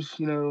 sometimes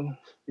your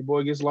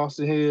boy gets lost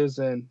in his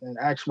and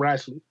acts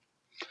rashly.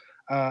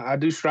 I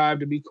do strive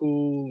to be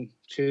cool,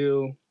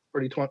 chill,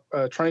 pretty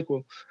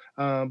tranquil,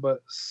 but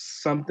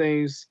some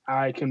things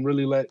I can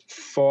really let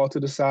fall to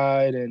the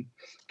side and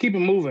keep it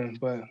moving.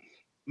 But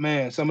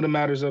man, some of the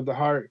matters of the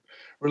heart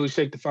really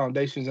shake the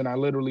foundations, and I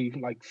literally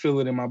like feel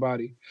it in my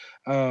body.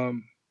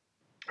 Um,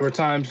 there were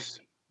times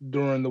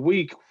during the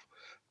week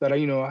that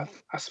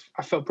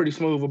I felt pretty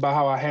smooth about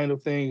how I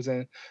handled things,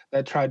 and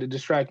that tried to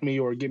distract me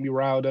or get me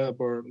riled up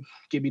or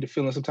get me to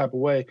feeling some type of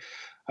way.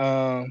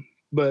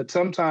 But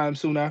sometimes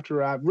soon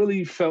after, I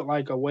really felt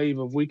like a wave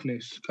of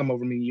weakness come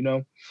over me.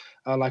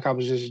 Like I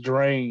was just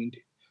drained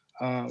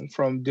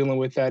from dealing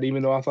with that,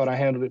 even though I thought I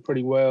handled it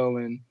pretty well,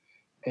 and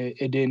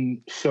it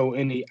didn't show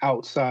any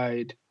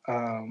outside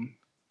um,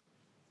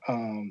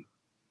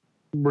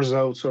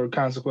 results or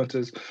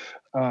consequences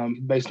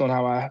based on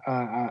how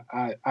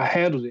I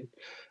handled it.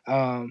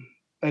 Um,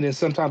 and then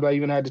sometimes I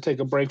even had to take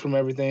a break from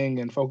everything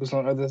and focus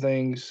on other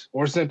things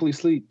or simply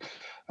sleep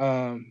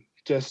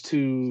just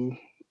to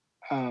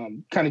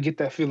kind of get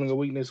that feeling of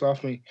weakness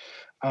off me.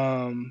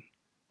 Um,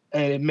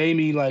 and it made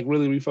me like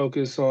really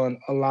refocus on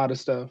a lot of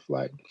stuff,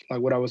 like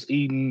what I was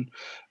eating,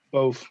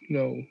 both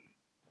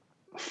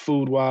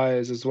food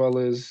wise as well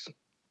as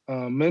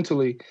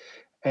mentally.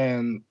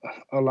 And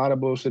a lot of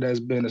bullshit has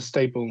been a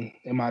staple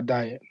in my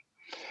diet.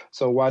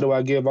 So why do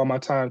I give all my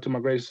time to my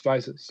greatest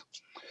vices?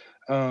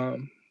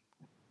 Um,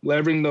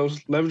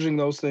 leveraging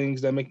those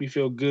things that make me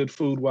feel good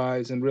food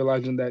wise, and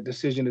realizing that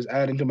decision is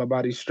adding to my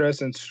body's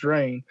stress and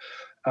strain,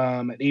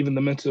 and even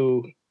the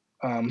mental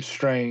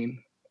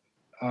strain,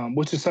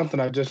 which is something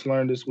I just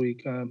learned this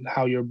week.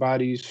 How your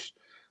body's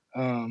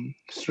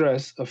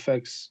stress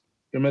affects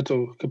your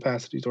mental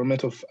capacities or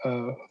mental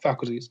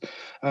faculties.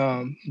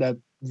 That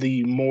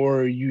the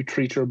more you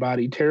treat your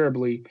body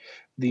terribly,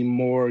 the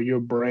more your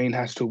brain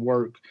has to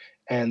work,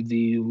 and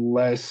the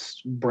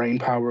less brain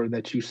power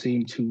that you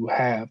seem to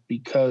have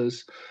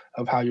because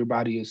of how your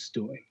body is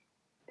doing.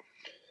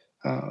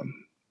 Um,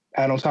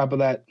 and on top of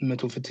that,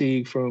 mental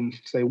fatigue from,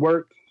 say,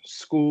 work,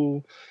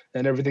 school,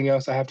 and everything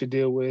else I have to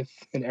deal with,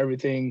 and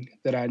everything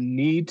that I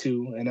need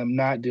to and I'm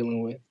not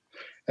dealing with.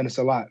 And it's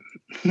a lot.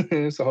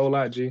 It's a whole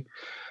lot, G.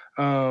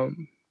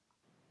 Um,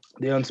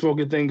 the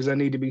unspoken things that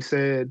need to be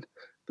said,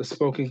 the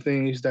spoken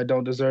things that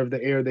don't deserve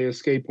the air they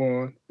escape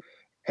on,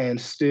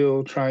 and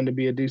still trying to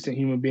be a decent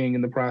human being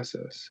in the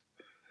process.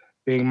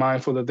 Being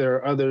mindful that there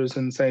are others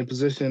in the same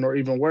position or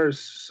even worse,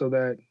 so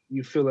that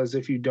you feel as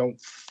if you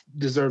don't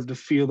deserve to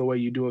feel the way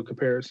you do in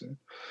comparison.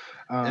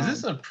 Is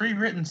this a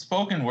pre-written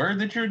spoken word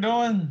that you're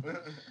doing?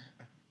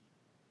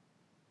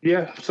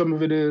 Yeah, some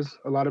of it is.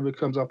 A lot of it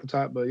comes off the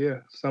top, but yeah,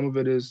 some of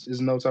it is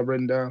notes I've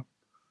written down.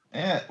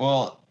 Yeah,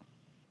 well,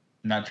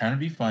 not trying to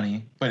be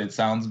funny, but it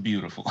sounds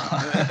beautiful.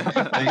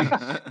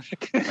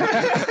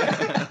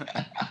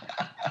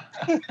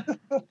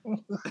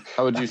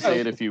 How would you say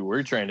it if you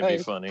were trying to be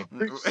funny?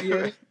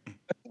 Appreciate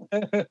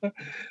it.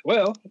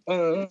 Well,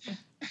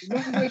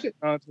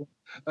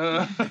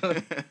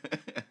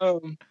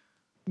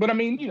 but I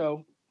mean,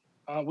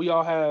 we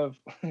all have,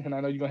 and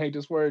I know you're gonna hate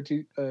this word,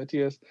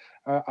 TS,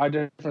 our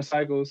different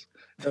cycles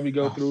that we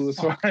go through as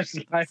far as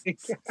like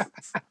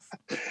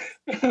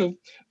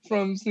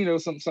from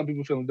some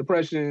people feeling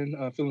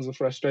depression, feelings of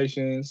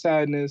frustration,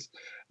 sadness,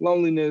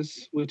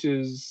 loneliness, which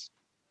is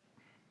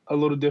a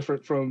little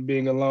different from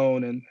being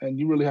alone, and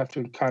you really have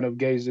to kind of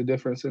gauge the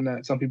difference in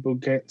that. Some people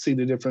can't see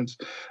the difference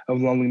of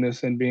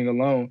loneliness and being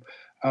alone.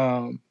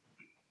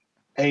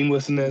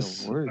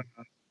 Aimlessness,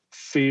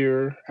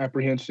 fear,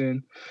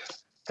 apprehension,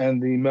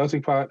 and the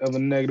melting pot of the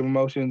negative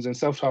emotions and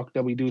self-talk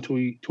that we do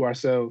to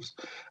ourselves,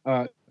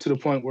 to the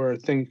point where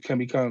things can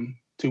become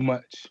too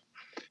much.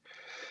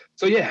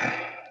 So yeah,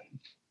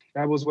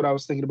 that was what I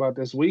was thinking about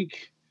this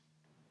week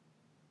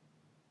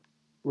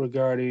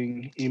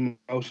regarding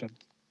emotion.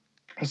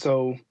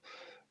 So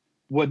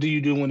what do you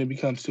do when it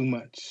becomes too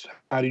much?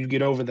 How do you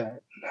get over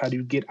that? How do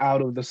you get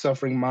out of the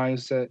suffering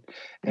mindset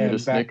and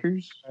back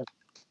Snickers?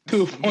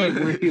 to a point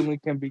where healing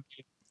can be?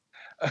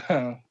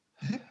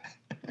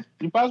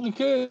 You possibly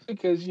could,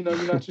 because you're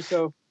not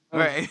yourself.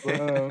 Right.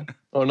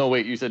 Oh no,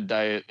 wait! You said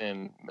diet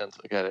and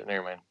mental. Got it.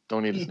 Never mind.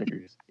 Don't eat a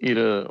Snickers. Eat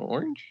a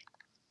orange.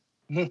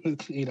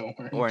 Eat an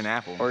orange. Or an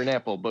apple. Or an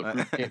apple, but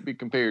fruit can't be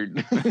compared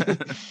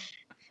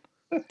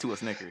to a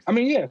Snickers. I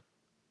mean, yeah.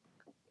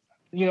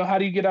 How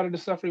do you get out of the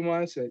suffering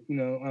mindset?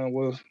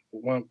 Well,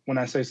 when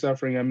I say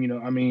suffering, I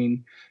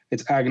mean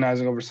it's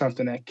agonizing over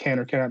something that can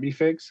or cannot be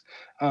fixed.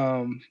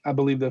 I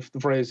believe the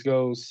phrase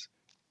goes,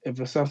 if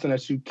it's something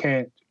that you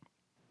can't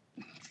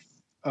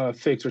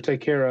fix or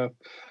take care of,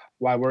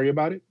 why worry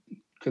about it?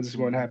 Because it's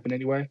going to happen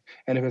anyway.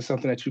 And if it's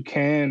something that you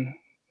can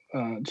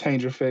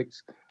change or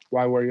fix,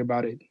 why worry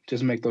about it?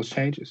 Just make those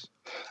changes.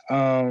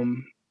 A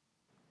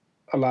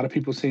lot of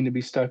people seem to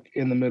be stuck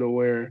in the middle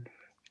where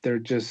they're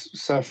just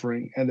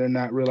suffering and they're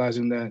not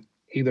realizing that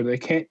either they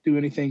can't do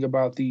anything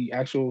about the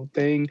actual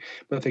thing,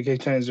 but they can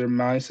change their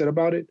mindset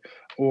about it,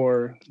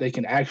 or they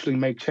can actually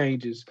make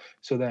changes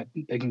so that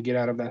they can get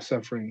out of that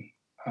suffering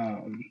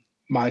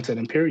mindset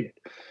and period.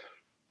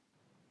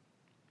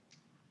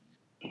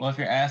 Well, if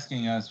you're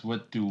asking us,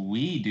 what do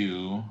we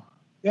do?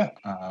 Yeah.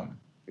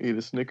 Eat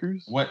a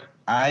Snickers. What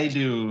I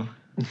do,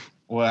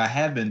 what I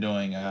have been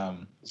doing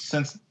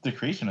since the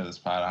creation of this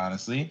pod,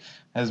 honestly,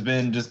 has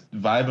been just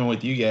vibing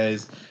with you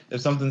guys.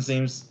 If something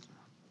seems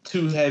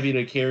too heavy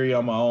to carry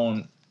on my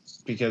own,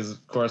 because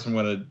of course I'm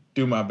going to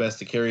do my best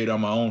to carry it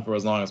on my own for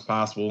as long as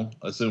possible,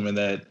 assuming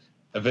that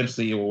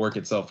eventually it will work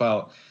itself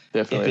out.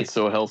 Definitely, it's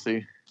so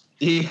healthy.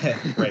 Yeah,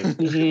 right.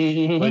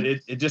 But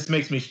it just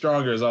makes me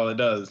stronger is all it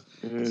does,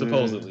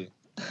 supposedly.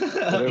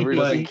 Whatever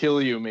doesn't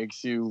kill you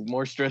makes you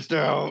more stressed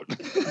out.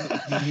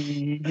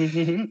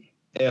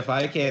 If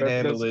I can't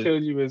handle it,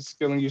 kill you is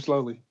killing you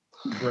slowly.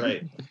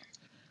 Right.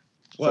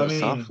 Well, So I mean,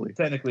 softly.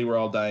 technically we're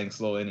all dying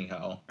slow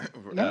anyhow.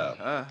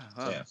 Yeah.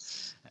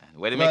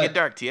 Way to make it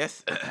dark,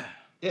 TS.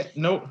 Yeah,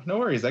 no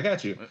worries. I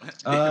got you.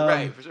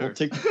 Right, for sure.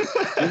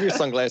 Leave your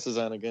sunglasses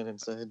on again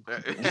inside.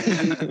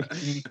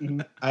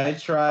 I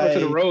try to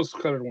the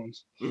rose-colored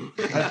ones.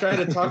 I try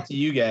to talk to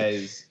you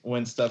guys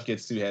when stuff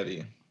gets too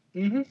heavy.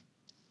 Mm-hmm.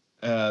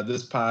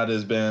 This pod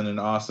has been an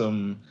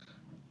awesome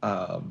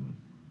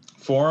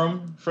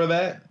forum for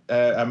that.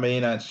 I may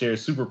not share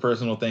super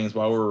personal things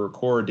while we're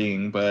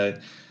recording,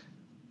 but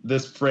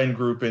this friend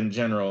group in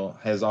general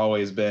has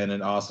always been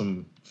an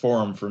awesome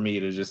forum for me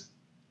to just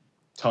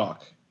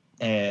talk.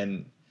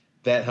 And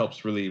that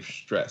helps relieve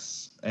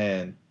stress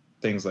and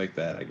things like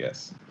that, I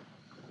guess.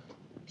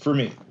 For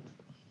me.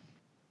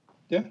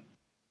 Yeah.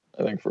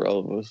 I think for all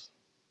of us.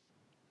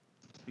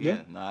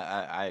 Yeah, no,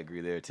 I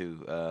agree there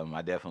too.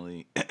 I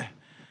definitely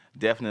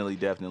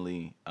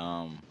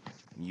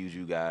use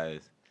you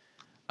guys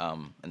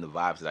and the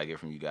vibes that I get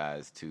from you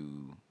guys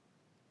to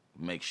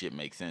make shit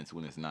make sense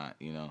when it's not,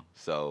 you know.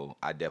 So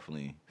I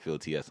definitely feel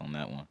TS on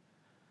that one.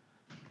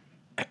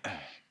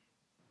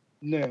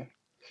 Yeah,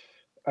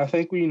 I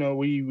think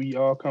we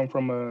all come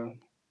from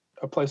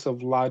a place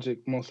of logic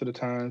most of the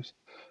times.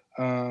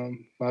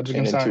 Logic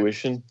and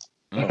intuition.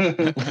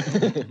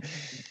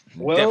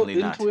 Well,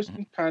 Definitely intuition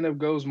not. kind of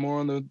goes more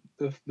on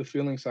the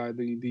feeling side,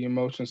 the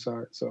emotion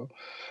side. So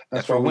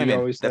That's why for we women.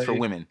 always say That's for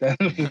women.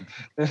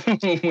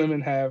 that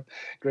women have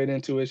great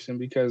intuition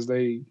because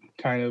they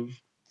kind of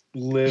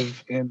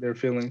live in their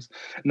feelings.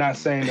 Not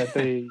saying that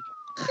they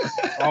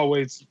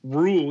always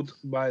ruled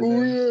by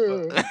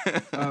them,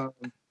 but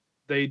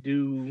they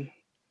do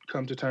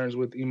come to terms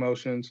with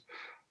emotions,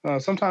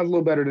 sometimes a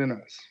little better than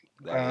us.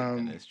 That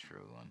is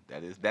true.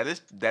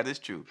 That is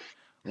true.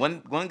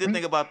 One good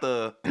thing about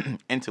the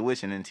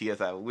intuition in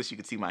TS, I wish you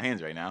could see my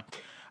hands right now.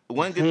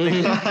 One good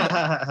thing.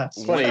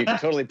 It's funny, you can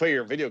totally put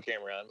your video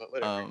camera on, but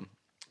whatever.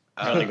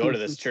 I only go to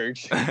this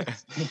church.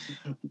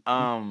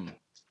 One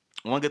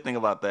good thing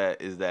about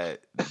that is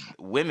that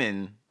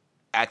women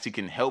actually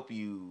can help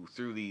you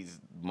through these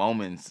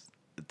moments,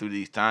 through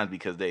these times,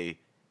 because they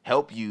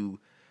help you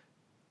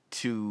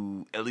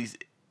to, at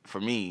least for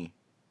me,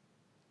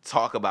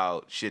 talk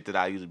about shit that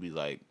I usually be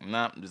like,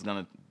 nah, I'm just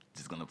gonna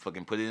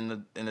fucking put it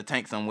in the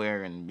tank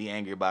somewhere and be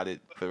angry about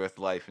it for the rest of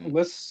life. And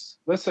let's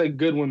say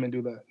good women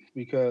do that,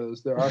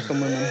 because there are some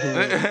women who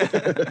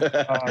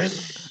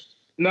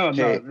in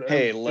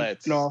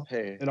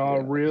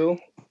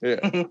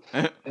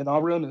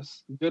all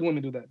realness, good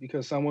women do that,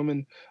 because some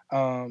women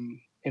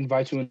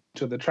invite you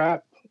into the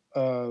trap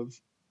of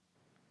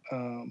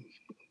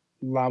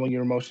allowing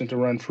your emotion to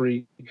run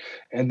free,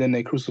 and then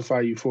they crucify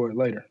you for it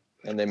later.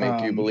 And they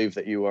make you believe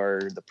that you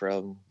are the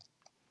problem.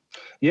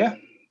 Yeah,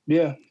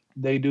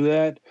 they do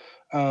that.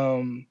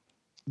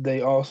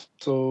 They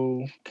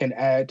also can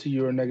add to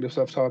your negative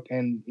self-talk,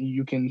 and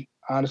you can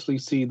honestly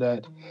see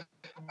that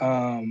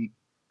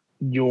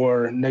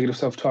your negative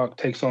self-talk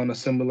takes on a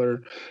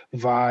similar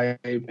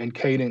vibe and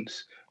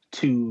cadence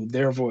to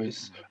their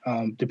voice,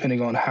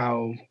 depending on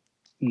how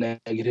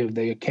negative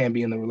they can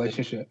be in the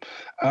relationship.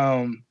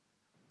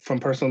 From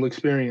personal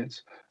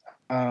experience,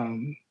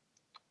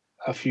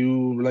 a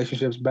few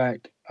relationships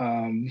back,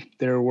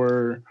 there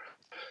were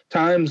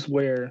times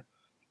where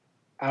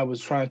I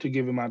was trying to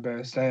give it my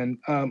best. And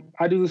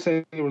I do the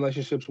same in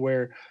relationships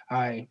where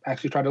I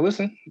actually try to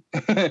listen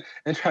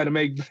and try to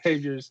make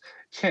behaviors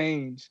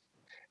change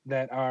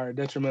that are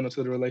detrimental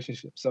to the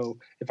relationship. So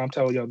if I'm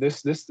telling you,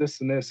 this,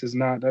 and this is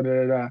not,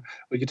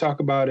 we can talk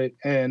about it.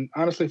 And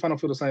honestly, if I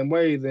don't feel the same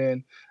way,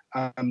 then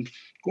I'm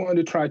going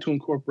to try to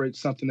incorporate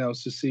something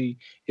else to see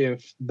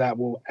if that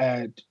will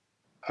add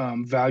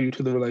value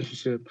to the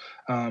relationship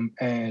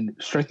and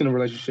strengthen the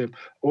relationship,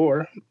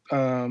 or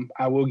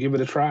I will give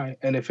it a try.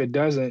 And if it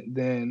doesn't,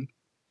 then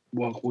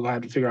we'll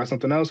have to figure out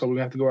something else, or we're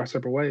gonna have to go our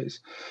separate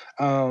ways.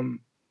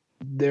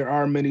 There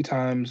are many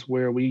times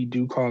where we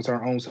do cause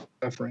our own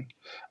suffering,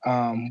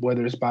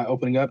 whether it's by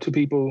opening up to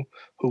people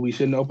who we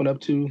shouldn't open up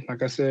to,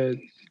 like I said,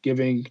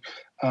 giving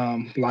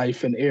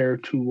life and air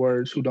to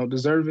words who don't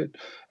deserve it,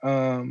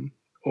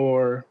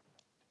 or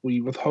we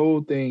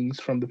withhold things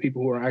from the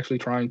people who are actually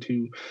trying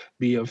to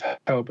be of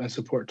help and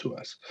support to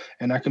us.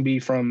 And that can be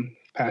from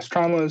past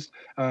traumas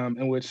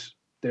in which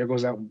there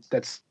goes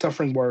that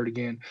suffering word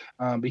again,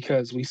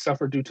 because we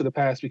suffer due to the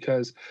past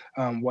because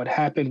what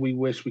happened we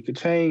wish we could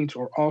change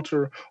or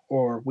alter,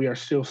 or we are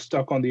still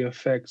stuck on the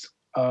effects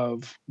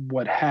of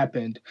what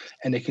happened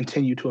and they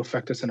continue to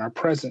affect us in our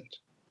present.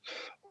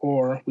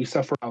 Or we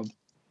suffer our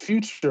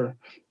future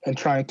and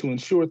trying to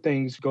ensure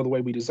things go the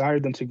way we desire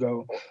them to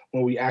go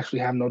when we actually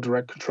have no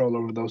direct control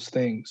over those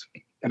things.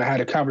 And I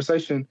had a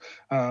conversation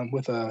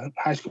with a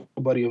high school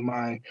buddy of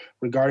mine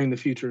regarding the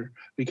future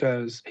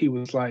because he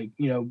was like,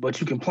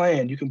 but you can plan,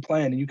 and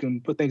you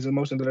can put things in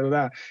motion, da, da,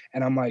 da.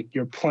 And I'm like,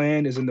 your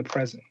plan is in the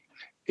present.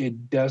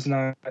 It does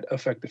not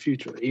affect the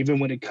future. Even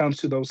when it comes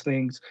to those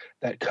things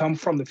that come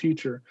from the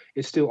future,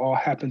 it still all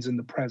happens in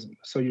the present.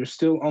 So you're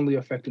still only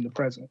affecting the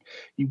present.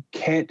 You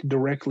can't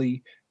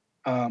directly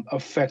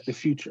affect the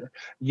future.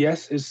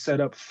 Yes, it's set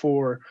up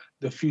for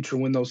the future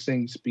when those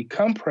things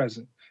become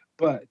present,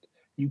 but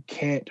you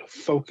can't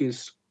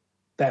focus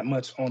that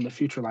much on the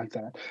future like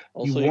that.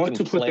 Also, you want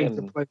to put things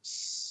in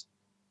place.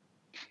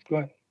 Go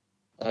ahead.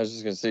 I was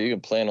just gonna say you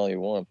can plan all you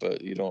want,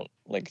 but you don't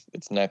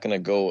it's not gonna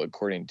go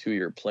according to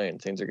your plan.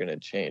 Things are gonna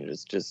change.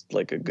 It's just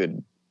like a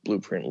good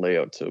blueprint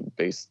layout to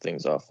base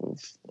things off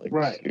of.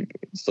 Right. You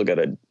still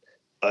gotta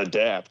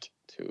adapt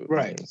to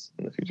things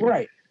in the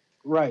future.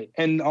 Right.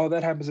 And all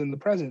that happens in the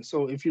present.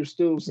 So if you're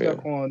still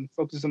stuck on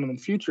focusing on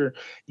the future,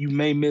 you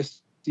may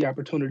miss the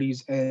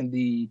opportunities and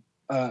the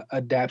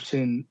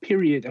adaptation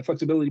period and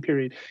flexibility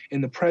period in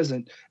the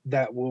present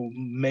that will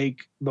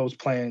make those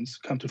plans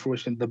come to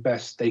fruition the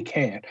best they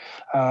can.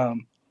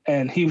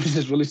 And he was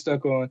just really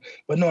stuck on,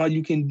 but no,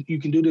 you can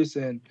do this.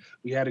 And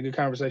we had a good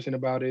conversation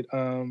about it.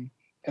 And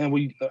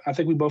I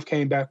think we both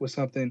came back with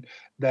something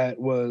that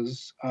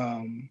was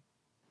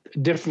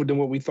different than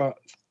what we thought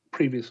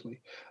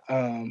previously.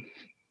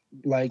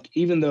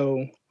 Even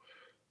though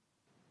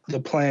the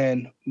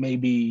plan may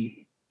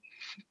be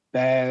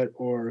bad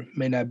or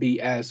may not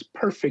be as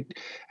perfect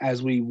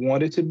as we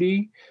want it to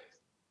be,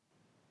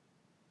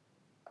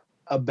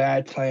 a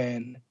bad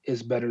plan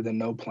is better than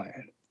no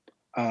plan.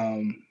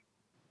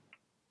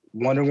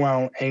 Wandering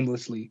around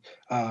aimlessly,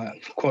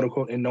 quote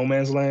unquote, in no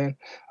man's land,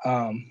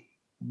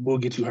 will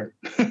get you hurt.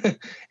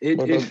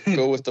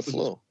 Go with the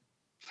flow.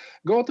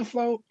 Go with the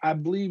flow. I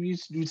believe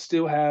you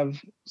still have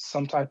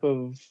some type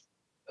of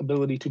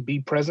ability to be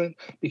present,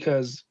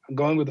 because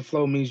going with the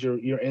flow means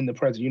you're in the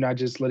present. You're not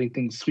just letting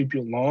things sweep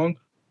you along.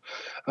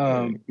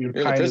 You're in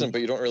the present,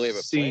 but you don't really have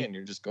a plan.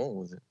 You're just going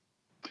with it.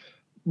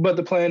 But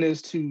the plan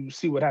is to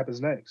see what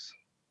happens next.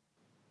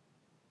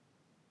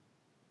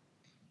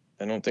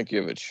 I don't think you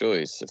have a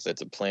choice. If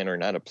that's a plan or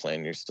not a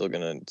plan, you're still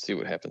going to see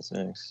what happens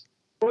next.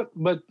 But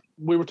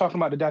we were talking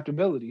about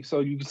adaptability.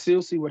 So you can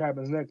still see what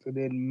happens next and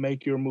then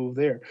make your move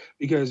there.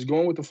 Because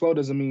going with the flow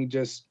doesn't mean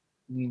just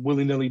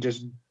willy-nilly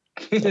just...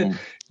 I'm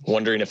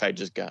wondering if I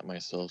just got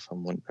myself.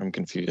 I'm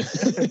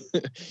confused.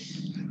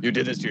 You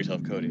did this to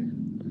yourself, Cody.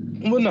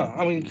 Well, no.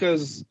 I mean,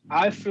 because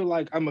I feel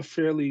like I'm a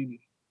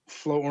fairly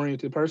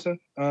flow-oriented person.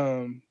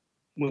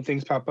 When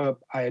things pop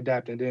up, I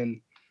adapt and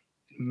then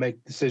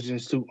make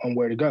decisions on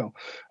where to go.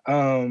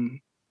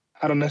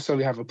 I don't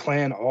necessarily have a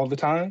plan all the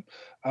time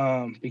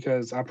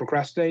because I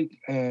procrastinate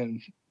and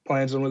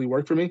plans don't really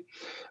work for me.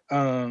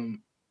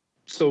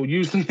 So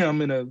usually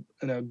I'm in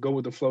a go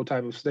with the flow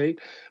type of state,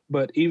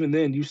 but even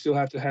then you still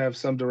have to have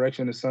some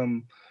direction and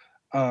some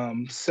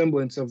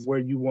semblance of where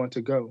you want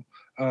to go.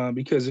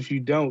 Because if you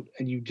don't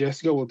and you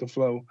just go with the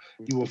flow,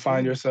 you will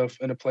find yourself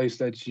in a place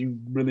that you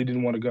really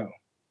didn't want to go.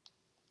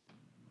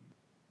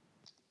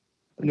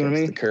 You know what I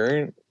mean? The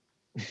current.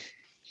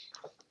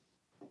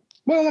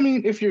 Well, I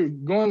mean, if you're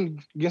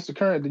going against the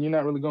current, then you're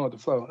not really going with the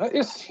flow.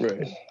 It's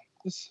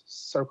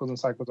circles and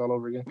cycles all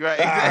over again.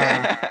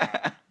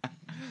 Right.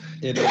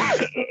 It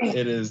is.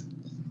 It is.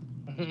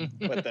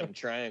 But them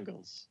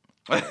triangles.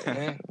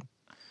 Yeah.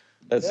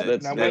 That's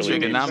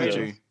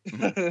trigonometry.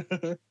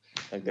 I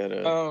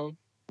gotta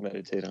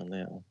meditate on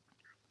that one.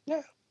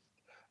 Yeah.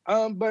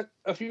 But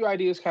a few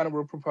ideas kind of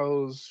were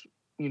proposed,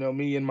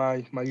 me and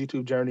my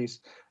YouTube journeys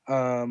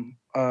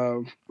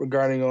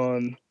regarding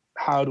on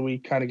how do we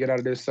kind of get out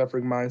of this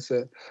suffering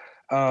mindset.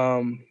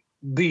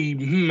 The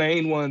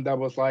main one that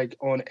was like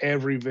on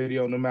every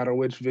video, no matter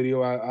which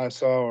video I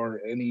saw or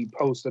any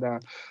post that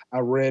I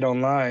read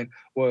online,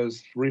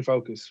 was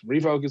refocus.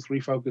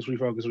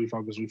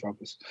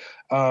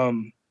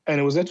 And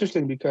it was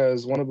interesting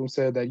because one of them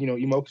said that,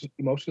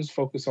 emotions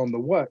focus on the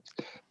what.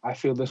 I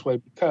feel this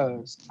way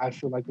because I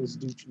feel like it's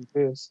due to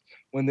this.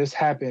 When this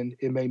happened,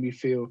 it made me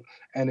feel,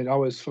 and it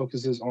always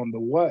focuses on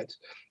the what.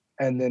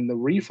 And then the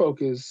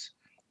refocus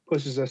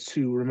pushes us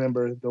to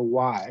remember the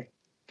why.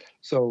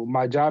 So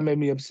my job made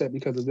me upset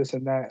because of this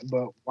and that,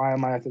 but why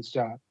am I at this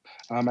job?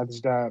 I'm at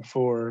this job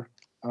for,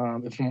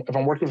 if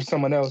I'm working for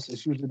someone else,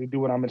 it's usually to do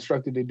what I'm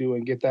instructed to do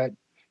and get that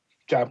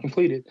job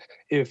completed.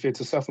 If it's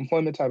a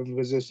self-employment type of a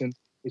position,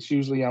 it's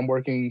usually I'm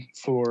working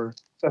for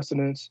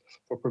sustenance,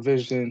 for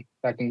provision,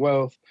 backing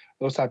wealth,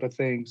 those type of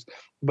things.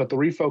 But the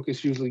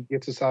refocus usually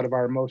gets us out of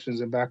our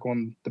emotions and back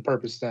on the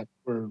purpose that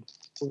we're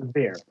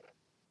there.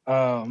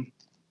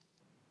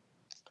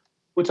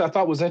 which I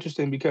thought was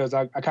interesting because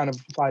I kind of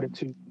applied it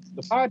to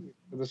the 5 years.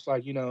 It's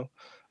like,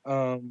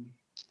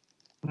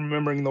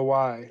 remembering the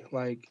why,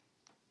 like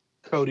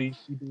Cody.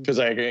 Because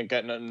I ain't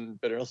got nothing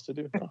better else to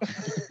do.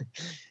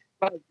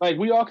 Like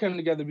we all came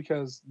together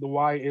because the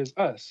why is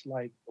us.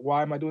 Like,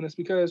 why am I doing this?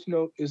 Because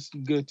it's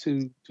good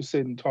to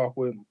sit and talk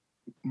with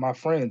my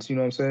friends. You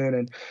know what I'm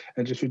saying,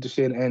 and just shoot the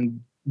shit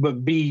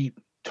but be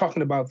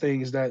talking about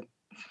things that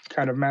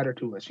kind of matter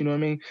to us. You know what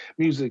I mean?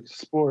 Music,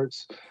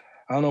 sports.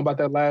 I don't know about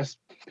that last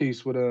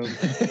piece with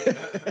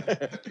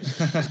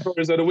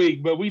stories of the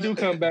week, but we do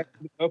come back.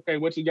 Okay,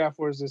 what you got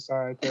for us this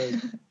time?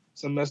 Because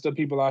some messed up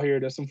people out here.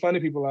 There's some funny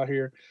people out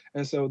here,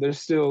 and so there's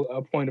still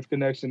a point of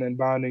connection and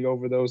bonding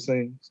over those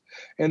things.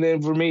 And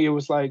then for me, it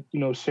was like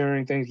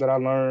sharing things that I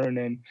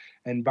learned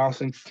and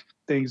bouncing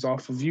things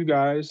off of you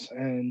guys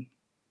and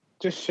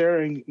just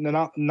sharing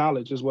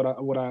knowledge is what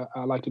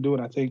I like to do,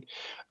 and I think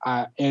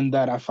in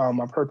that I found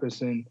my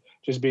purpose in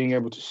just being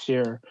able to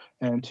share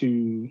and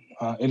to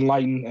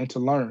enlighten and to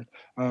learn.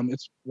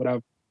 It's what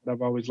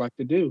I've always liked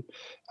to do,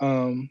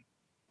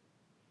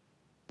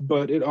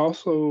 but it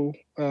also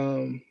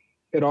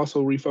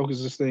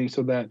refocuses things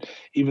so that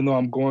even though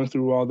I'm going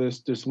through all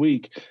this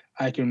week,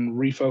 I can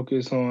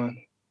refocus on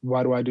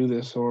why do I do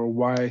this, or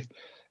why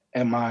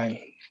am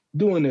I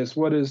doing this?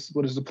 What is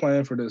the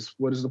plan for this?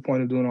 What is the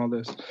point of doing all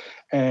this?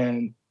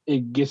 And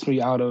it gets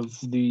me out of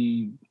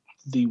the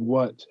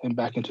what and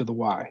back into the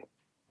why.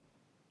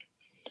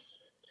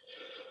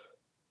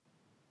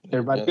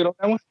 Everybody good on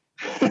that one?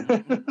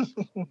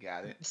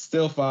 Got it.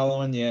 Still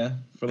following, yeah,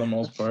 for the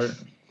most part.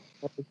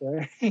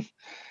 Okay.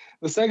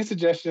 The second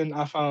suggestion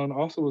I found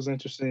also was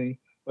interesting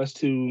was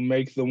to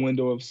make the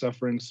window of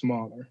suffering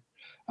smaller.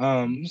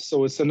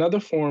 So it's another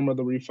form of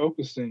the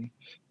refocusing,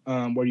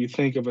 where you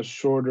think of a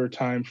shorter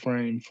time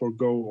frame for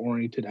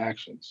goal-oriented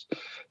actions.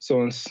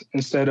 So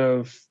instead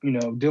of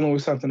dealing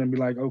with something and be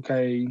like,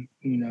 okay,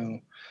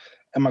 am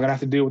I gonna have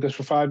to deal with this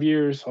for 5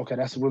 years? Okay,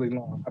 that's really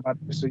long. How about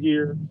just a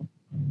year?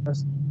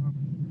 That's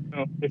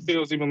it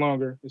feels even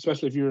longer,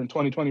 especially if you're in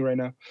 2020 right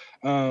now.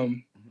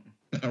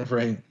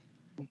 Right.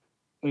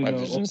 My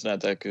vision's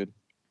not that good.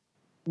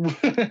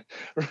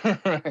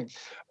 Right.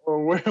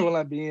 Or where will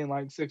I be in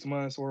like 6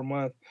 months or a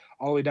month,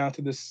 all the way down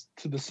to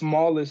the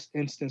smallest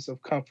instance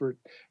of comfort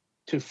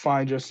to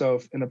find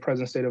yourself in a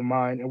present state of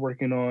mind and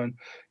working on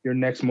your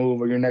next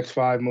move or your next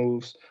 5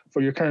 moves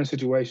for your current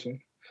situation.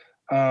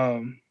 I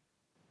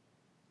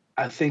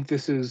think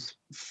this is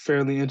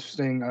fairly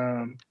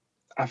interesting.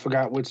 I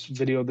forgot which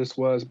video this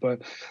was,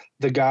 but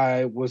the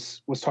guy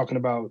was talking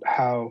about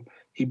how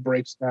he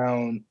breaks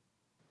down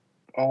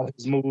all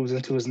his moves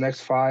into his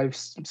next 5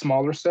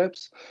 smaller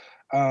steps.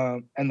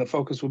 And the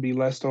focus will be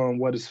less on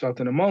what is felt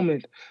in a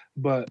moment,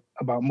 but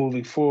about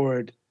moving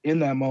forward in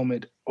that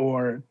moment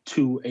or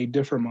to a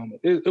different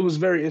moment. It was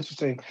very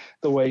interesting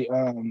the way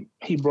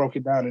he broke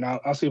it down, and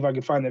I'll see if I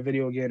can find that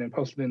video again and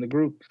post it in the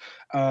group.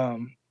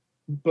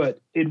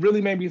 But it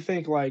really made me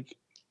think, like,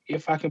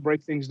 if I can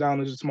break things down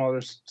into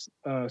smaller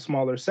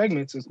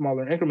segments and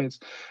smaller increments,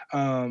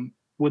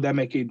 would that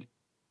make it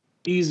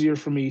easier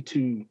for me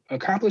to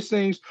accomplish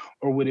things,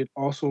 or would it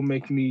also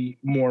make me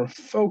more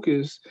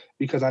focused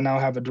because I now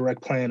have a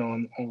direct plan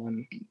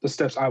on the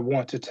steps I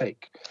want to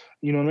take?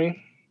 You know what I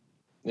mean?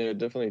 Yeah, it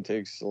definitely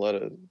takes a lot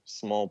of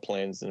small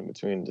plans in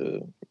between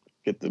to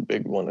get the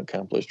big one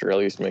accomplished, or at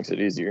least makes it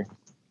easier.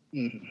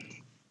 Mm-hmm.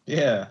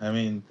 Yeah, I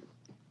mean,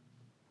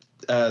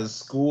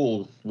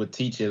 school would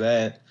teach you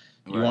that.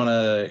 You want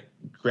to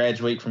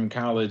graduate from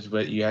college,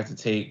 but you have to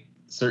take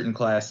certain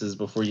classes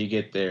before you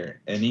get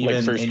there. And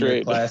even in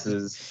your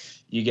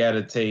classes, you got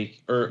to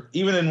take, or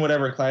even in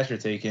whatever class you're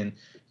taking,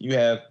 you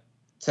have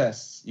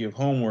tests, you have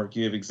homework,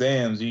 you have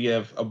exams, you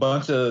have a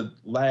bunch of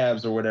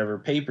labs or whatever,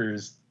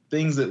 papers,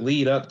 things that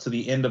lead up to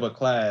the end of a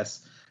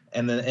class.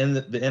 And then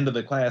the end of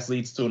the class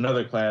leads to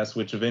another class,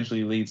 which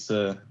eventually leads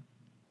to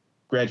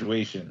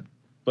graduation.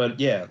 But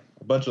yeah,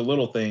 a bunch of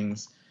little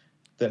things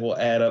that will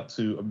add up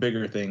to a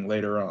bigger thing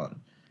later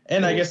on.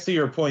 And I guess to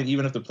your point,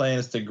 even if the plan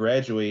is to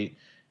graduate,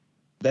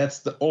 that's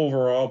the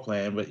overall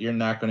plan, but you're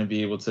not going to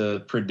be able to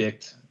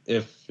predict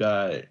if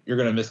you're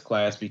going to miss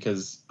class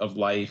because of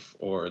life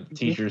or the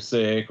teacher's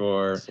sick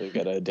or... So you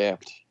got to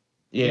adapt.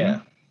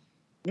 Yeah.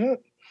 Mm-hmm. Yeah.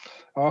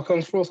 All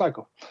comes full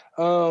cycle.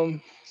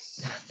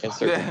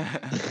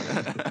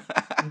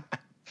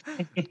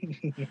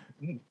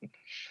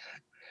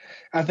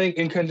 I think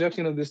in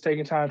conjunction of this,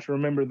 taking time to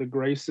remember the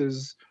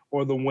graces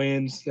or the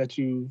wins that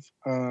you've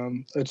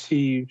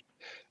achieved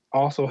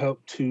also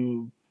help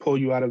to pull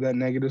you out of that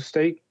negative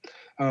state.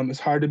 It's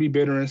hard to be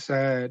bitter and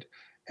sad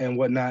and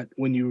whatnot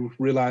when you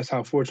realize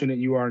how fortunate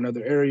you are in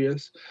other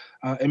areas.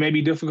 It may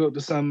be difficult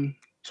to some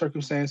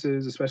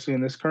circumstances, especially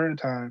in this current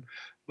time,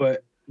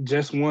 but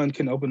just one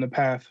can open the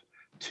path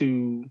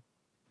to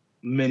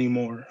many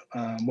more.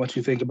 Once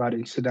you think about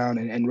it, sit down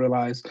and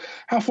realize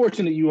how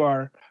fortunate you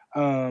are.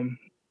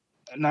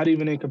 Not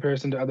even in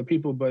comparison to other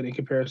people, but in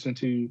comparison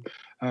to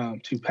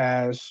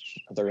past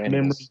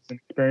memories and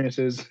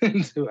experiences,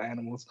 to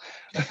animals,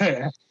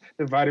 the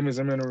vitamins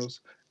and minerals.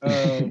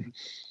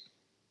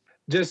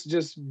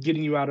 just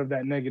getting you out of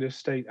that negative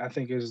state, I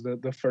think, is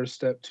the first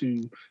step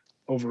to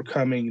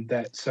overcoming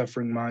that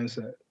suffering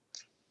mindset.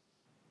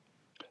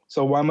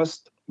 So why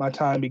must my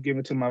time be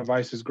given to my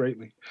vices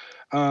greatly?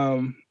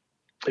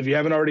 If you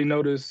haven't already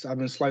noticed, I've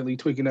been slightly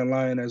tweaking that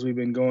line as we've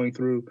been going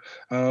through.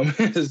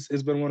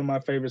 It's been one of my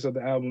favorites of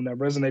the album that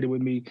resonated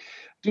with me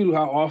due to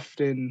how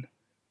often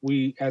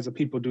we as a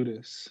people do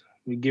this.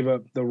 We give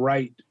up the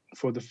right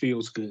for the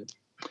feels good,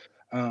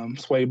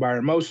 swayed by our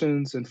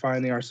emotions and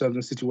finding ourselves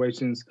in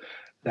situations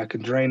that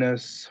can drain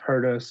us,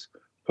 hurt us,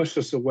 push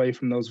us away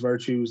from those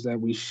virtues that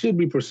we should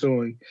be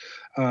pursuing.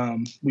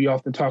 We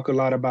often talk a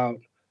lot about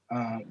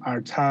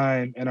our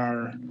time and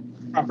our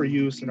proper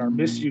use and our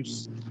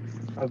misuse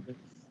of it,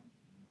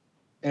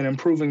 and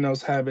improving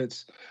those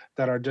habits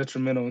that are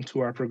detrimental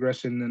to our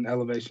progression and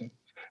elevation.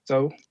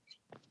 So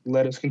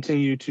let us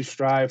continue to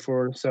strive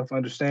for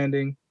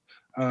self-understanding,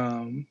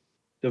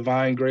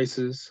 divine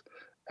graces,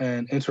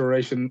 and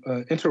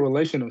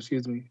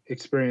interrelational,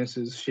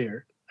 experiences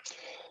shared.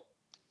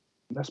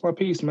 That's my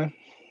piece, man.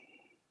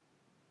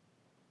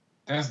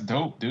 That's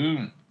dope,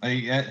 dude.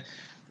 Like,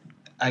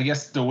 I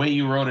guess the way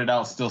you wrote it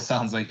out still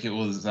sounds like it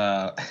was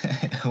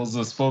it was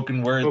a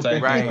spoken word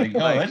type Right. thing.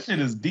 Like, Like, that shit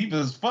is deep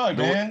as fuck,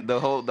 man. the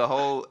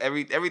whole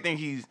everything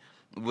he's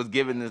was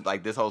given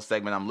this whole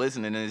segment. I'm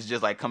listening, and it's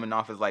just like coming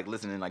off as like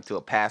listening like to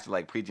a pastor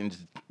like preaching.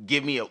 Just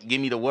give me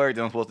the words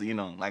I'm supposed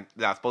to, like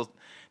that I'm supposed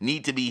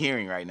need to be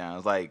hearing right now.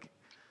 It's like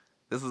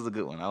this is a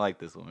good one. I like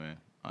this one, man.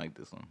 I like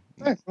this one.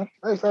 Thanks, man.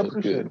 Thanks, I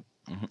appreciate it.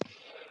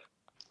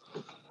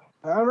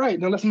 All right,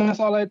 now let's mess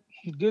all that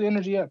good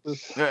energy up.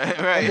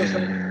 Right.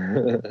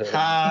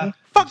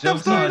 Fucked up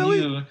story of the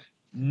week. You.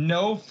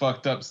 No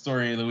fucked up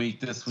story of the week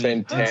this week.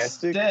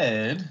 Fantastic.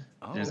 Instead,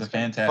 there's a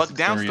fantastic fuck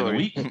down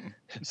story of the week.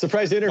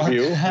 Surprise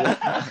interview.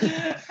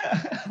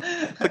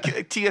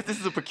 TS, this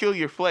is a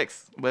peculiar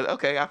flex, but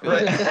okay, I feel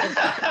it.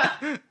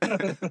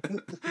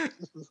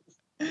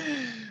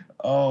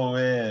 Oh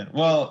man.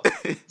 Well,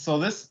 so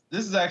this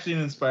is actually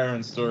an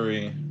inspiring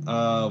story.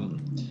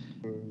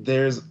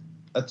 There's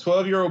a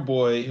 12-year-old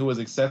boy who was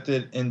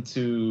accepted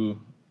into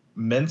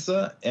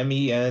Mensa,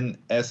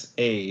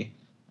 MENSA.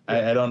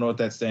 I don't know what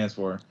that stands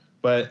for,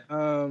 but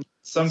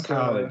some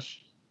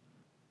college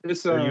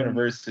or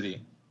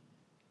university.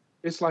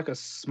 It's like a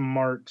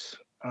smart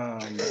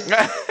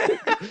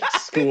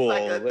school.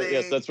 Like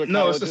yes, that's what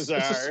no, colleges it's a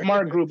are.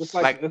 smart group. It's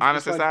like honor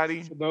it's like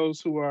society for those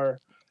who are.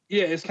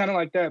 Yeah, it's kind of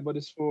like that, but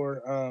it's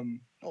for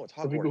It's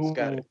for people Hogwarts.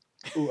 Got it.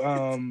 who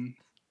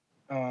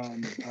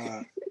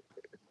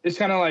it's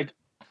kind of like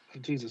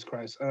Jesus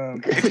Christ.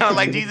 It's kind of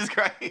like Jesus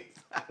Christ. It's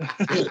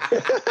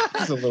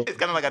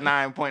kind of like a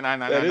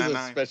 9.9999. That is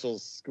a special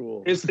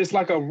school. It's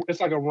like a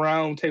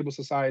round table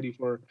society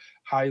for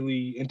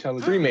highly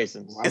intelligent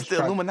Freemasons. It's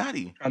the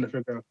Illuminati. Trying to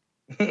figure out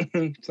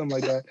something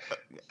like that.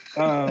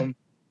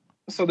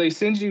 So they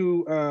send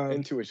you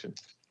Intuition.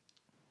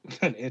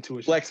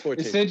 intuition.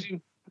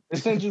 Blaxploitation. They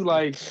send you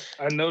like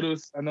I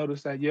noticed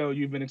that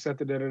you've been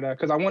accepted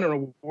because I won a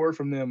reward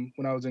from them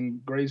when I was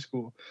in grade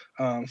school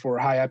for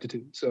high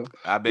aptitude. So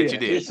I bet you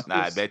did.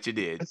 I bet you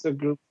did. It's a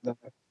group.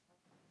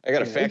 I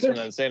got a fax from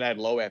them saying I had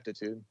low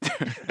aptitude.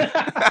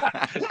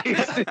 He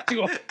sent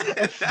you a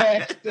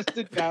fax just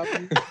to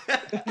copy.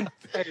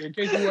 Hey, in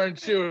case you weren't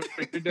sure,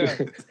 you're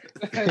done.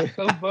 That's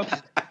so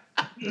bummed.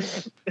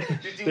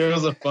 There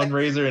was a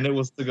fundraiser and it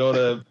was to go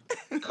to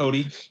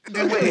Cody.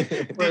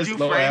 Did you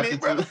frame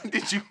it, bro?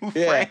 Did you frame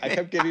Yeah, it? I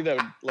kept getting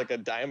a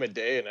dime a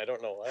day, and I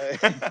don't know why.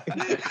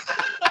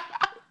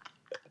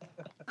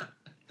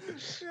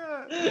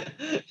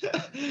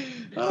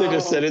 They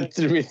just sent it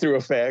to me through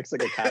a fax,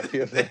 like a copy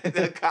of it.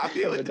 A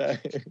copy of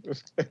it.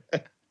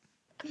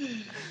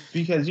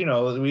 Because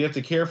we have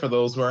to care for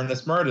those who aren't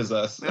as smart as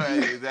us.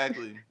 Right,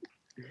 exactly.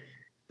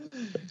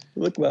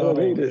 Look, Mama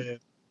made it. Man.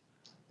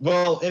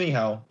 Well,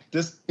 anyhow,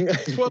 this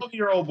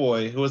 12-year-old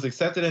boy who was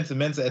accepted into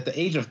Mensa at the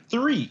age of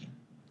 3.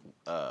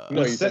 No,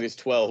 you said he's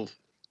 12.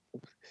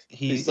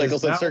 These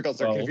cycles and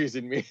circles are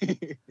confusing me.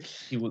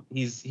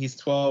 He's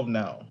 12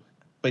 now,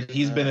 but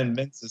he's been in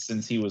Mensa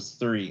since he was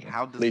 3.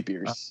 How does Leap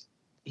years.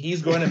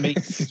 He's going to make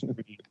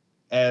history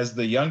as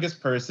the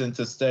youngest person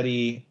to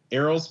study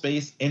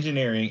aerospace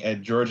engineering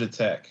at Georgia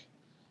Tech.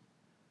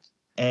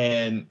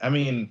 And I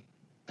mean,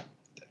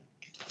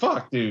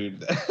 fuck,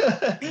 dude.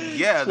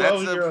 Yeah,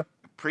 that's a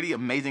pretty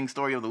amazing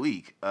story of the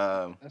week.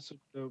 That's so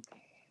dope.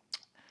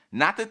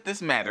 Not that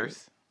this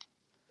matters,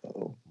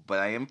 but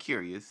I am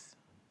curious.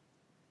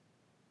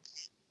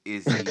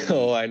 Is he?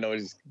 Oh, I know.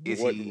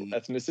 What he,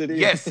 ethnicity?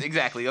 Yes,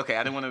 exactly. Okay,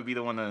 I didn't want to be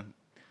the one to.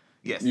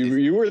 Yes,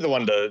 you were the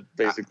one to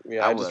basically.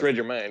 I just read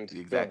your mind.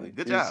 Exactly.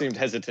 Good you job. seemed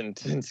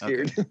hesitant and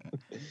scared. Okay.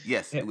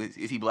 Yes.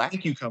 Is he black?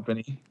 Thank you,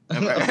 company.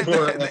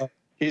 Okay.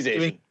 He's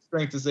Asian.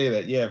 Strength to say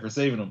that. Yeah, for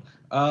saving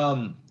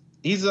him.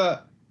 He's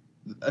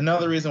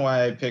another reason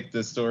why I picked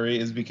this story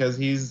is because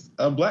he's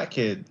a black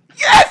kid.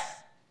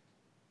 Yes.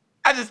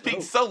 I just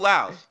peaked so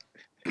loud.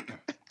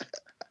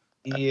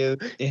 He is.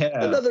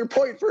 Yeah. Another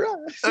point for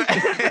us.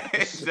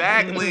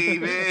 Exactly,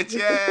 bitch.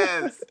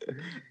 Yes.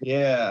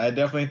 Yeah, I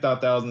definitely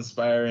thought that was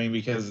inspiring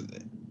because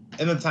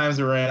in the times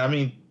we're in, I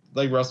mean,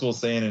 like Russell was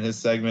saying in his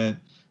segment,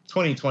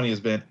 2020 has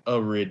been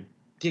a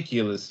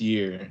ridiculous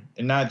year,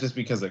 and not just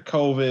because of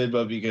COVID,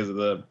 but because of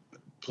the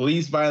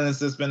police violence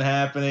that's been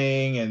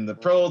happening and the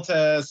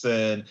protests.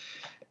 And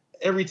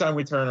every time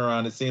we turn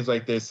around, it seems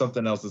like there's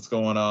something else that's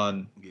going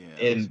on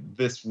in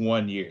this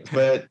 1 year.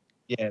 But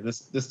yeah,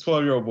 this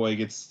 12-year-old boy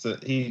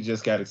he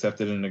just got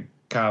accepted into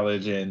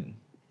college, and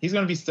he's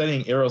going to be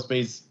studying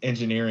aerospace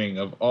engineering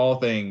of all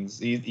things.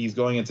 He's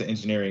going into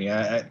engineering.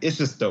 It's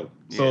just dope.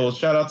 Yeah. So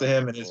shout out to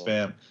him and his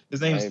fam.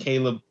 His name's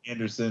Caleb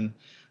Anderson.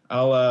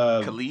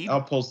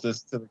 I'll post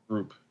this to the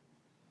group.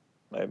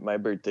 My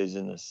birthday's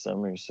in the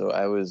summer, so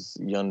I was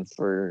young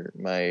for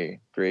my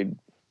grade.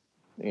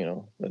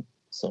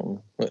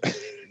 Some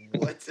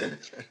what?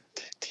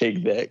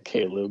 Take that,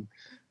 Caleb.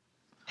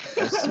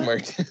 I'm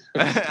smart.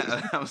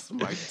 I'm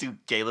smart too,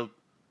 Caleb.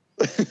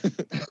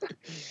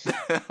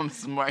 I'm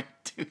smart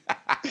too.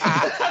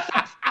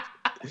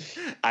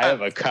 I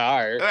have a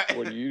car.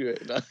 What are you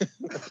doing?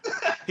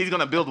 He's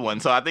gonna build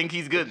one, so I think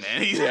he's good,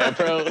 man. Yeah,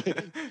 bro.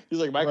 He's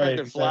like, my car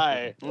can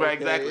fly. Right,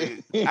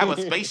 exactly. I have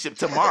a spaceship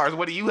to Mars.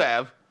 What do you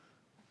have?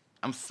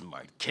 I'm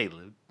smart,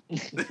 Caleb.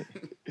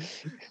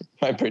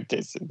 My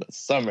birthday's in the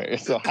summer.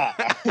 It's so hot.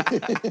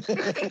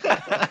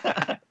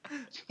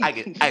 I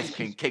get ice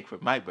cream cake for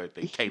my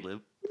birthday,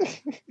 Caleb.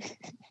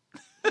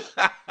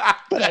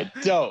 But I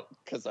don't,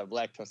 because I'm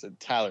lactose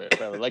intolerant.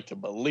 But I would like to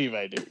believe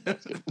I do.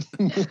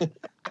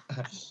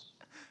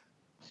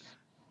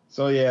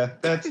 So yeah,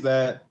 that's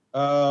that.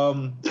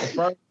 As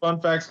far as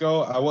fun facts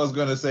go, I was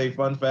gonna say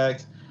fun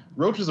fact: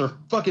 roaches are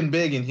fucking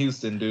big in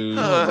Houston, dude.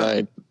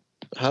 Right.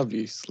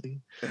 Obviously.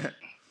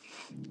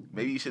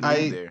 Maybe you should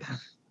move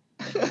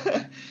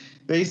there.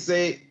 They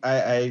say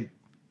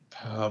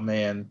oh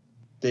man,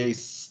 they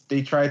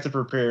tried to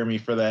prepare me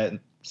for that,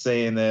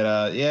 saying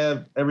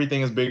that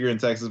everything is bigger in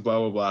Texas, blah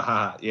blah blah.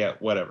 Ha, yeah,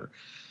 whatever.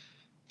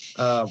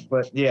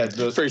 But yeah,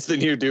 the first thing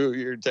you do,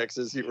 you're in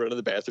Texas, you run to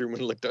the bathroom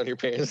and look down your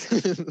pants.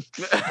 It's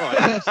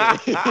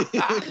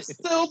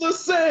still the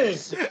same.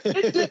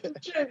 It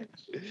didn't change.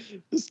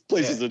 This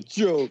place is a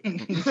joke.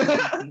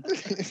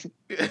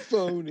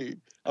 Phony.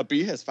 A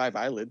bee has 5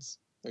 eyelids.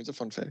 There's a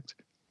fun fact.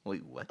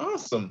 Wait, what?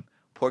 Awesome.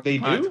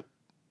 Porcupines. They do?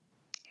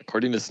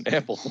 According to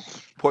Snapple.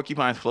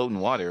 Porcupines float in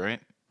water,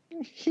 right?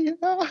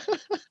 Yeah.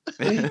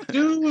 They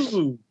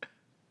do.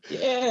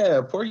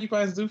 Yeah,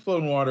 porcupines do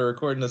float in water,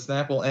 according to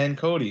Snapple and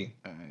Cody.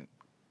 All right.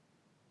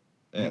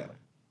 Yeah.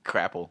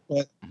 Crapple.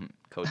 But,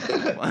 Cody.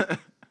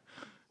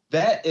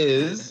 that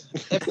is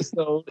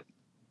episode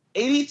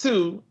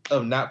 82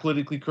 of Not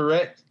Politically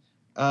Correct.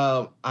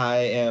 I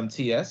am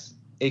TS,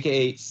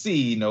 a.k.a.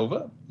 C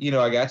Nova. You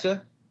know I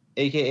gotcha.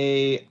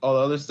 A.k.a. all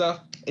the other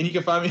stuff. And you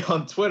can find me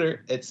on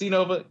Twitter at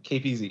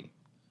CNovaKPZ.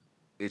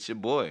 It's your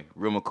boy,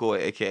 Real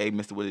McCoy, a.k.a.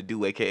 Mr. What It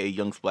Do, a.k.a.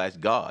 Young Splash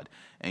God.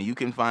 And you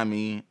can find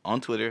me on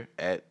Twitter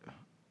at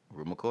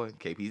Real McCoy,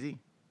 KPZ.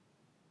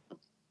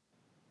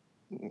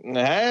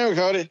 Hey, I'm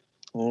Cody.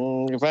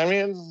 You can find me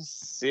in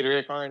Cedar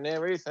Acorn and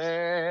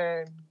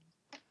everything.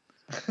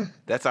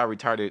 That's our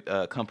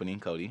retarded company,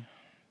 Cody.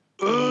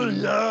 Oh,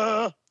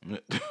 yeah.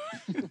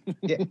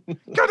 Yeah.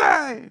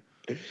 Cody!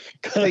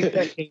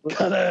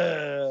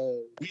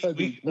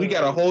 We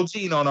got a whole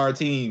gene on our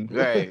team.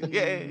 Right.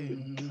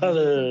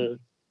 Yay.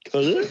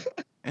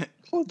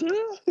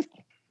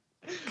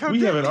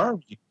 We have an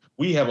army.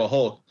 We have a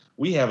Hulk.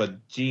 We have a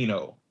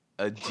Geno.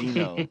 A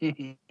Geno.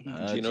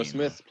 Geno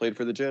Smith played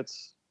for the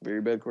Jets.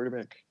 Very bad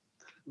quarterback.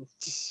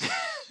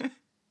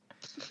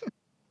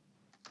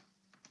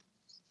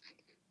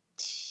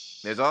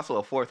 There's also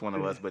a fourth one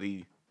of us, but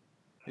he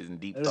is in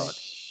deep thought.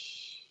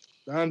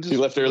 He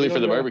left early for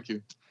the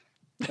barbecue.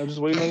 I'm just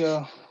waiting on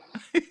y'all.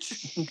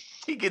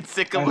 He gets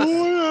sick of us.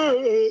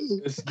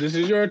 This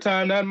is your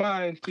time, not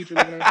mine, teacher.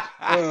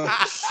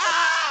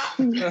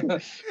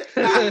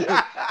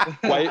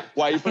 Why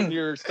are you putting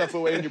your stuff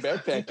away in your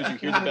backpack? Did you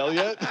hear the bell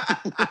yet?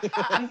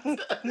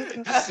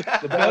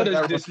 The bell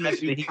is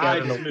dismissed. He got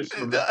an away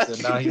from us,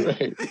 and now he's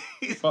right.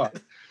 Fuck.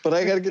 But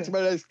I got to get to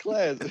my next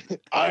class.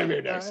 I'm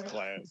your next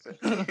class.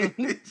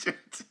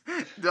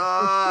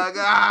 Dog.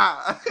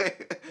 I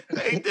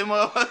hate them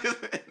motherfuckers.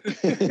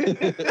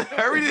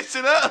 Hurry this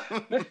shit up.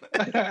 Stupid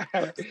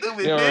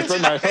bitch.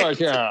 From my first,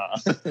 yeah.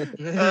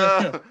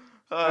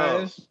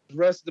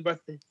 Rest of the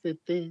birthday.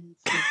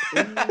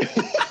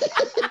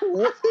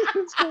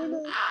 What's going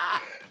on?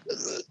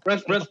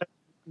 Rest.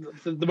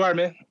 The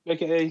barman,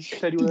 aka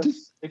Teddy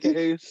Russ,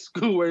 aka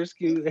Schoolwear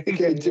Skew,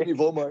 aka Jimmy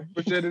Volmar,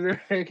 Progenitor,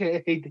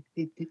 aka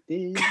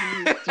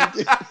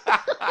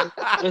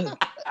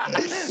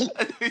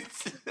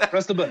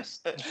Rest the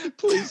bus.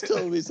 Please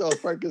tell me South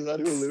Park is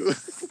on Hulu.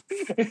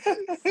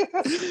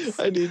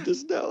 I need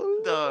this now.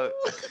 Dog.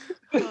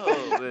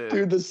 Oh, man.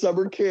 Dude, the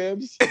summer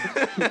camps.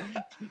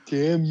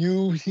 Damn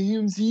you,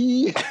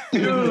 TMZ.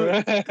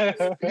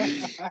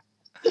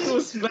 It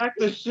would smack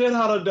the shit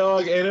out of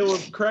dog, and it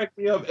would crack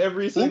me up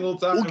every single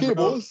time. Okay,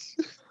 boss.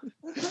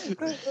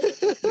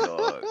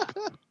 Dog.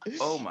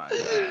 Oh my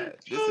god.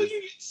 This Oh, is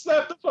you get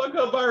slapped the fuck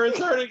up by a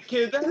retarded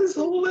kid. That is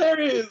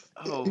hilarious.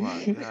 oh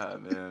my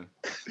god, man.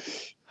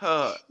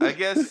 I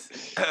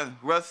guess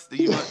Russ, do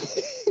you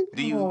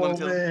want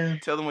to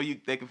tell them where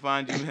they can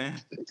find you,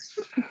 man?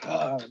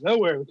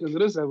 Nowhere because of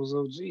this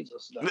episode.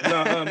 Jesus.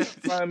 No,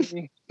 find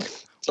me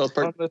South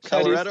Park, on the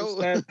Colorado.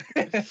 Snap.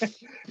 You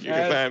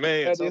can find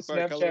me in South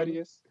Park, Colorado.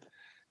 Snapchattiest.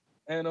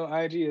 And on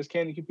IG is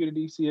Candy Computer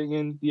DC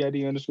again,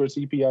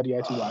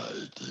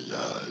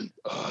 DID_CPIDITY.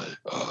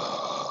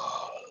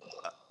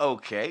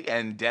 Okay,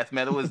 and death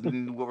metal is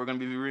what we're going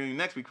to be reading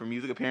next week for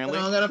music, apparently.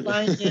 I'm gonna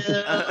find you.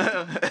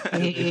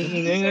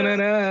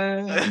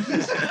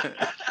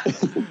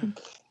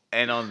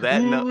 And on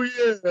that note, Ooh,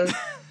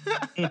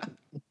 yeah.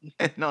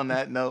 and on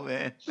that note,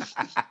 man,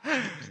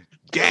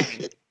 gang.